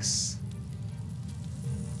this.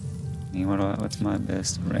 I mean, what's my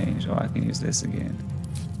best range? Oh, I can use this again.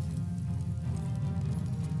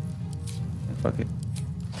 Yeah, fuck it.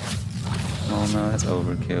 Oh no, that's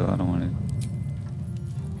overkill. I don't want it.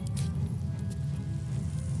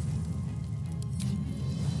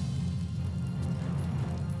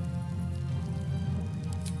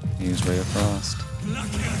 Use Ray of Frost.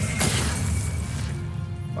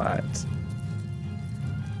 What?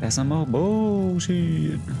 That's some more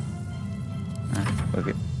bullshit. Ah, fuck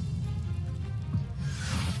it.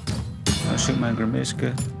 I'll shoot my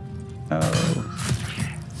gremishka. Oh.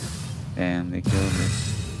 Damn, they killed it.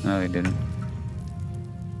 No, they didn't.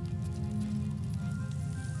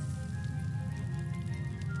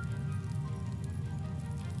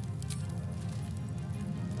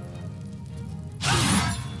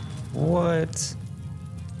 What?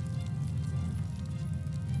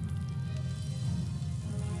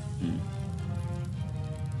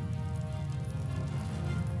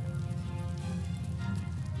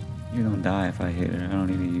 You don't die if I hit her. I don't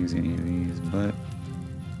need to use any of these, but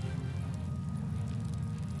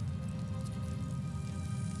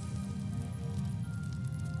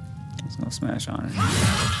let's go smash on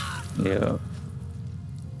her. Yep.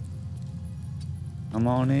 Come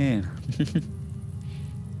on in.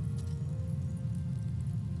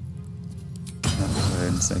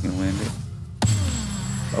 And second wind it.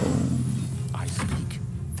 Boom. I speak,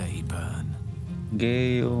 they burn.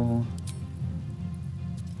 Gale.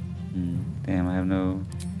 Damn, I have no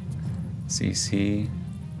CC.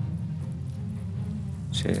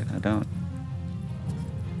 Shit, I don't.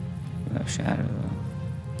 I have Shadow though.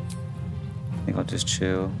 I think I'll just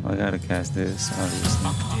chill. I gotta cast this, obviously.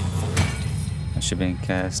 I should have been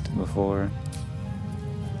cast before.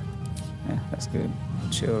 Yeah, that's good.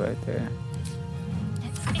 Chill right there.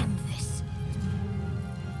 Let's end this.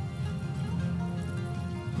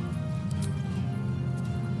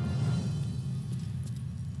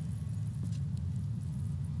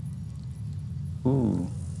 Ooh.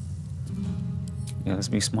 Yeah, let's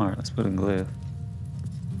be smart. Let's put a glyph.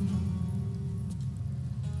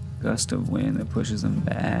 Gust of wind that pushes them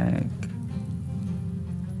back.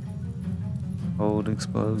 Cold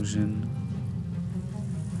explosion.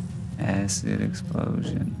 Acid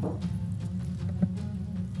explosion.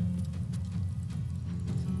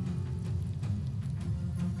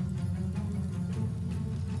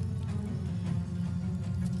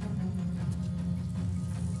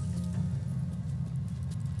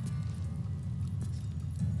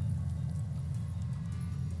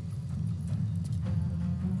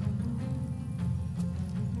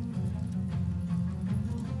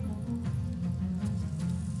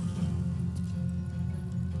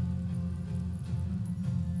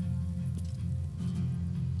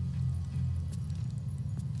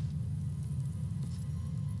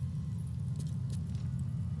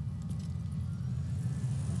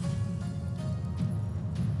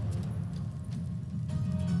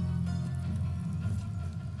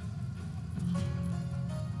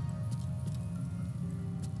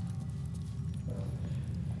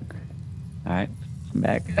 Alright, I'm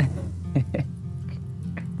back.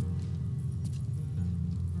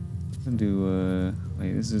 I'll do,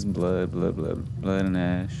 wait, this is blood and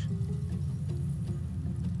ash.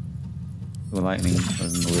 The lightning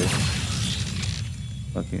doesn't glitch.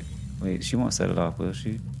 Fuck it. Wait, she won't set it off, will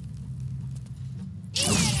she?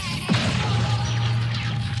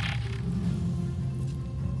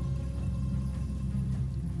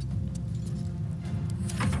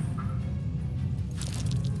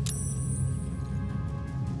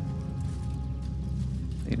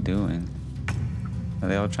 Doing? Are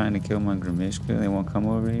they all trying to kill my gremishka? They won't come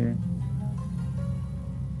over here?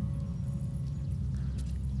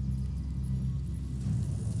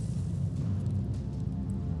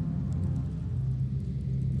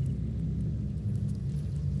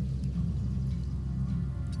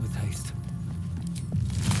 With haste.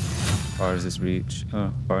 How far does this reach?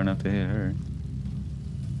 Oh, far enough to hit her.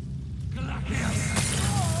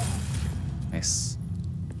 Nice.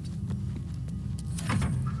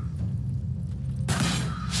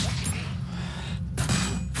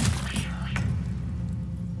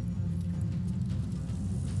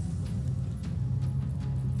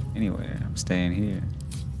 Anywhere, I'm staying here.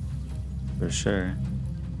 For sure.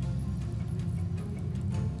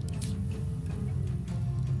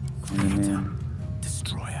 Coming in.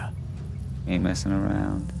 Destroyer. Ain't messing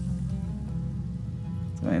around.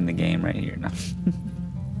 So I end the game right here. No.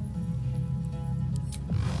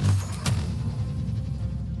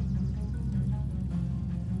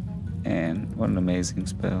 And what an amazing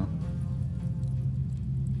spell.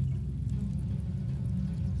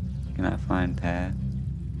 Cannot find path.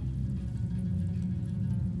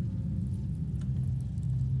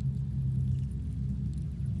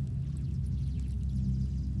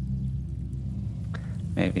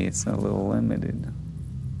 Maybe it's a little limited.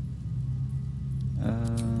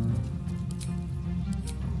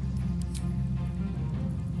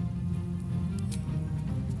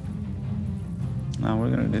 No,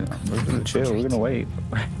 we're gonna chill. We're gonna wait.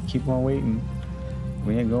 Keep on waiting.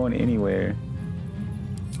 We ain't going anywhere.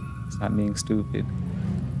 Stop being stupid.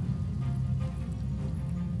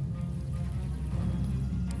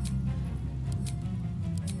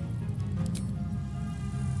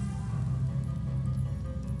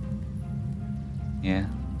 Yeah.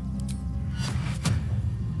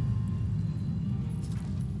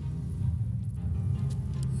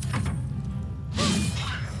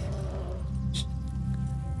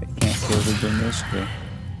 They can't kill the gremishka.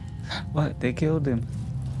 What? They killed him.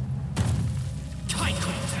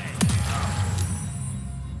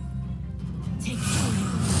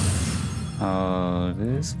 Oh,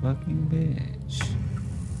 this fucking bitch.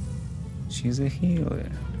 She's a healer.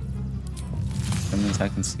 That means I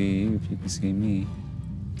can see you if you can see me.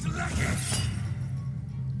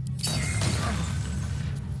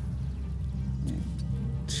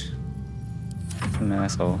 An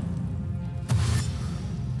asshole.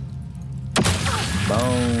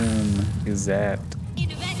 Boom! He's zapped.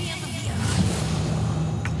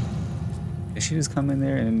 Did she just come in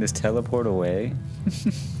there and then just teleport away?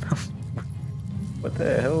 What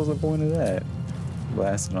the hell is the point of that?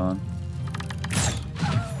 Blast it on.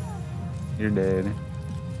 You're dead.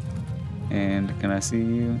 And can I see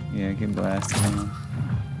you? Yeah, get blasted on.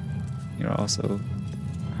 You're also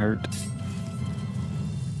hurt.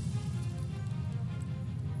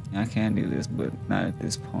 I can do this, but not at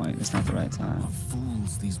this point. It's not the right time. What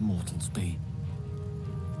fools these mortals be.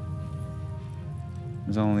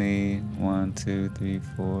 There's only 1, 2, 3,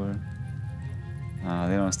 4.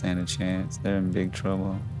 They don't stand a chance. They're in big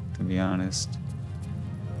trouble, to be honest.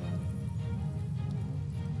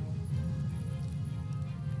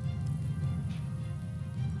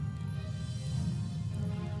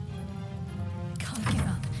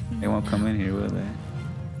 They won't come in here, will they?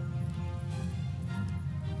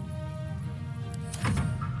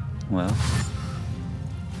 Well.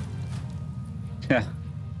 Yeah.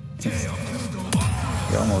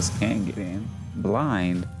 You almost can't get in.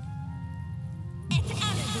 Blind.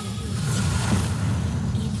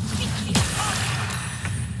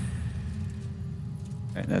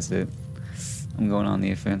 Alright, that's it. I'm going on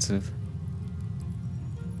the offensive.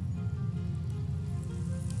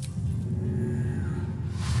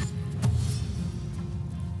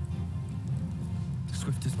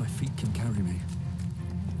 Swift as my feet can carry me.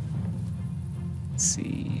 Let's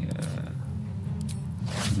see.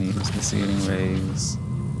 Needs the ceiling rays.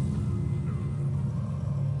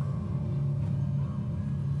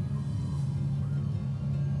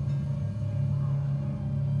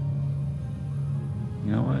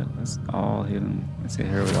 You know what? Let's all hit them. Let's hit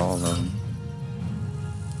her with all of them.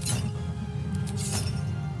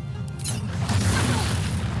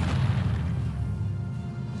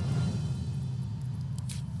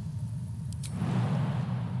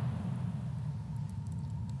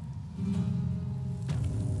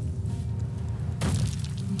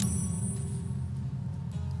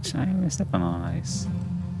 I ain't even stepping on ice.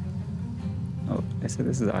 Oh, they said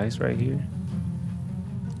this is ice right here.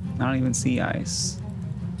 I don't even see ice.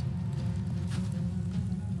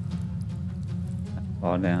 I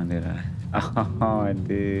fall down, did I? Oh, I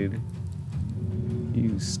did.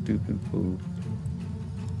 You stupid fool.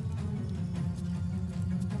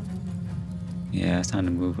 Yeah, it's time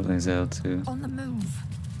to move with Lizelle too. On the move.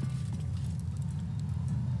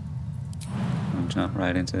 I'll jump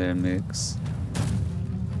right into their mix.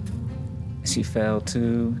 She fell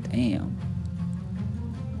too. Damn.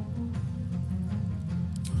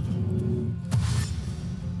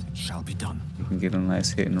 It shall be done. You can get a nice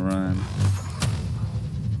hit and run.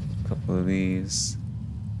 A couple of these.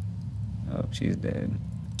 Oh, she's dead.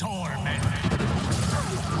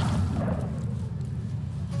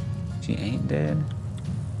 She ain't dead.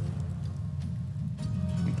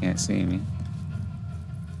 You can't see me.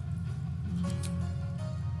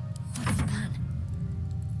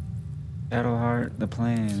 Shadowheart, the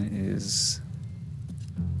plan is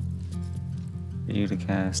for you to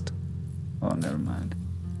cast. Oh, never mind.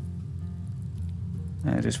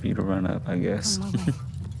 Just for you to run up, I guess.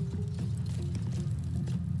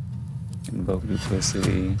 Invoke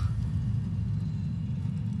duplicity.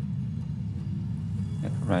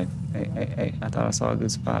 Right. Hey, I thought I saw a good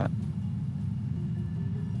spot.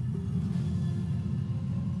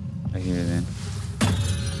 Right here then.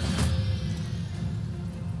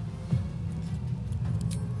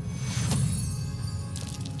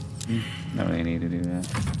 Don't really need to do that.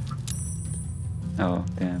 Oh,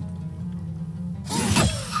 damn.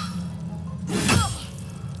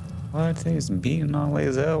 What? They just beating on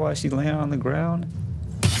Lizelle while she laying on the ground?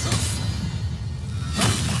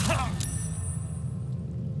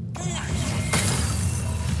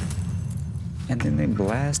 And then they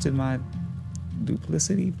blasted my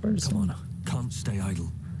duplicity person. Come on, can't stay idle.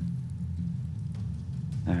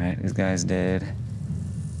 Alright, this guy's dead.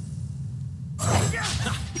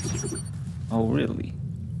 Oh, really?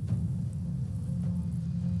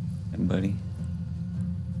 Hey, buddy.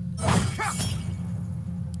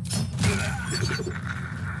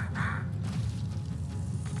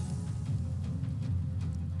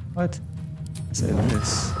 What? I said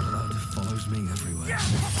this. Blood follows me everywhere.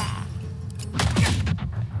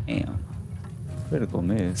 Damn. Critical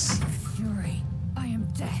miss. Fury, I am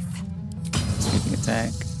death. Sweeping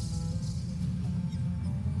attack.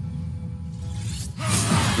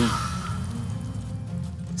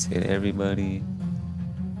 Let's hit everybody.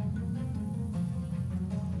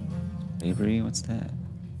 Bravery, what's that?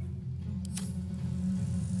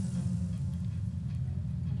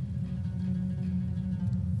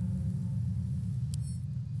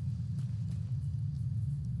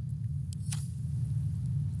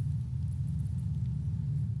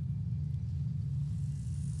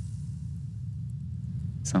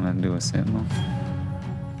 Something to do with Sentinel?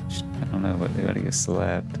 I don't know, but they gotta get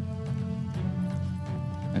slapped.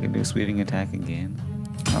 I can do sweeping attack again.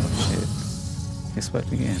 Oh shit. Get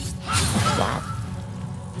swept again. Wow.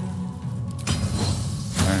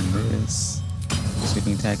 Learn this.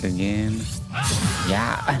 Sweeping attack again.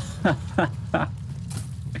 Yeah.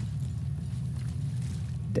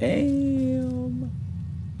 Damn.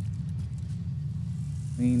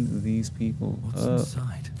 Clean these people What's up.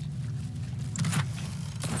 inside?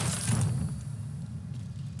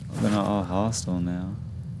 They're not all hostile now.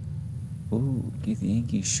 Ooh,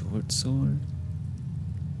 Githyanki short sword.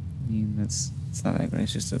 I mean, it's not that great.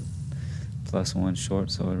 It's just a +1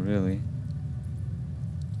 short sword, really.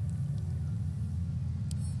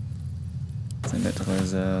 Send it to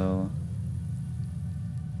Lizelle.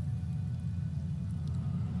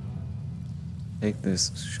 Take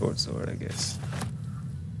this short sword, I guess.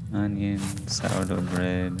 Onion, sourdough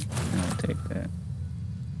bread. No, I'll take that.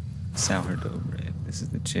 Sourdough bread. This is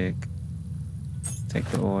the chick. Take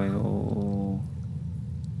the oil.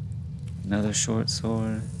 Another short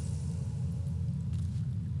sword.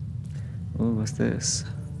 Ooh, what's this?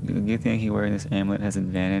 Githyanki wearing this amulet has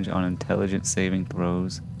advantage on intelligence saving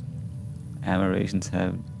throws. Aberrations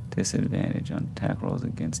have disadvantage on attack rolls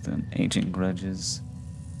against them. Ancient grudges.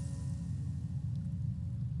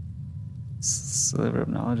 Sliver of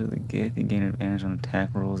knowledge of the Gith. You gain advantage on attack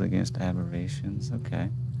rolls against aberrations. Okay.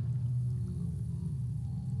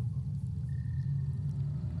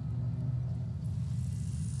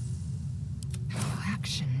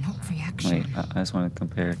 Action, not reaction. Wait, I just want to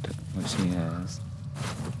compare it to what she has.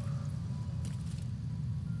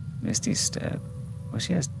 Misty Step. Well,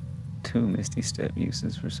 she has 2 Misty Step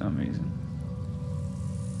uses for some reason.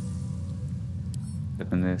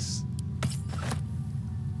 Flipping this.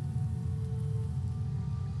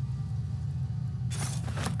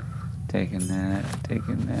 Taking that,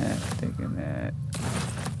 taking that, taking that,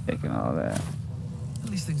 taking all that. At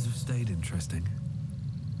least things have stayed interesting.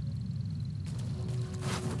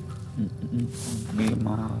 Be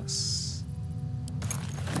moss.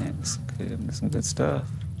 Man, that's some good stuff.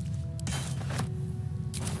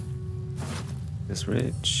 This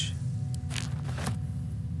rich.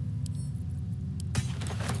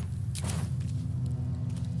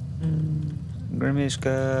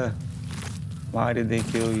 Gremishka, why did they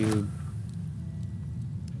kill you?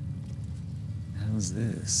 How's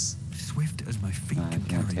this? Swift as my feet I can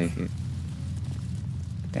can't carry take me. it.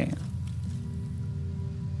 Damn.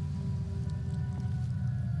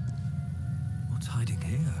 What's hiding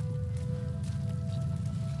here?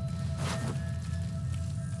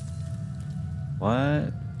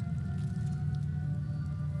 What?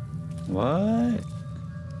 What?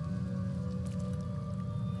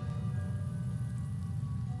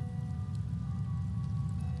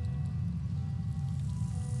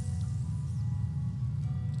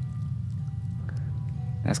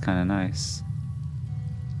 That's kind of nice.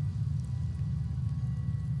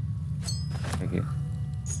 Take it.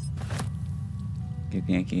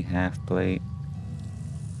 Githyanki half plate.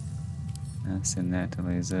 I'll send that to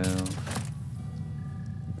Lizelle.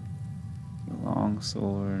 Long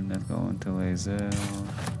sword, that's going to Lizelle.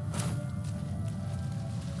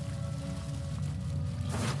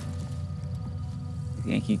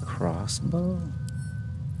 Githyanki crossbow?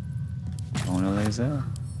 Going to Lizelle.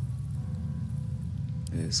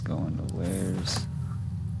 This going to where's?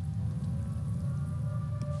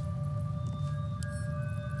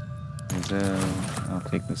 Lizelle. I'll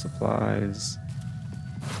take the supplies.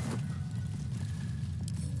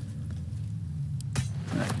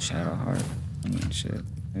 Shadowheart. I mean, shit.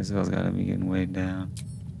 Lizelle's gotta be getting weighed down.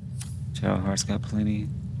 Shadowheart's got plenty.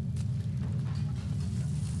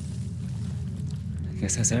 I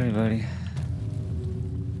guess that's everybody.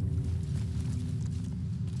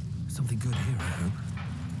 Something good here, I hope.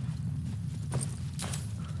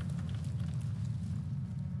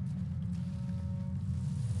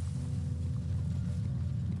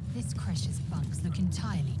 This Creche's bunks look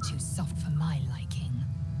entirely too soft for my liking.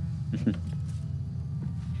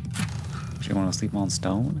 You want to sleep on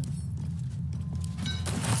stone?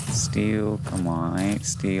 Steal? Come on, I ain't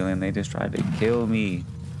stealing. They just tried to kill me.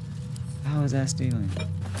 How is that stealing?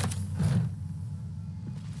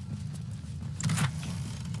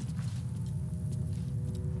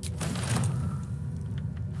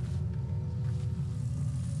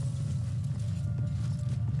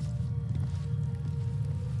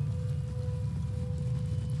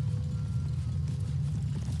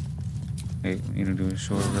 Hey, we need to do a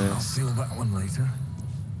short rest. I'll seal that one later.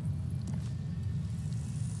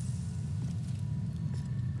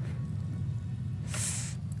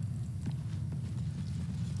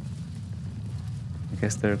 I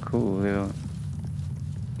guess they're cool. They don't.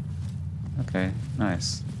 Okay,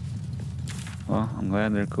 nice. Well, I'm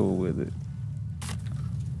glad they're cool with it.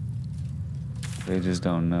 They just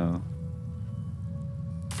don't know.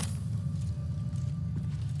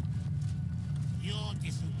 Your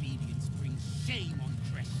disobedience brings shame on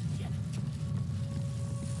Creche.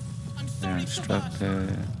 I'm They're sorry,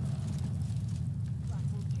 instructed.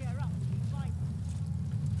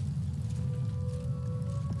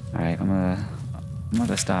 Alright, I'm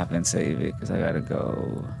gonna stop and save it because I gotta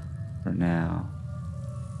go for now.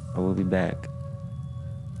 I will be back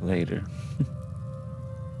later.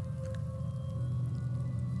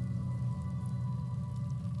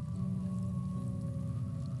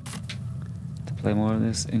 play more of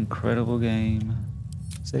this incredible game.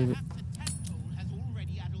 Save it.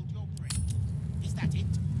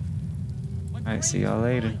 Alright, see y'all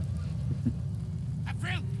later.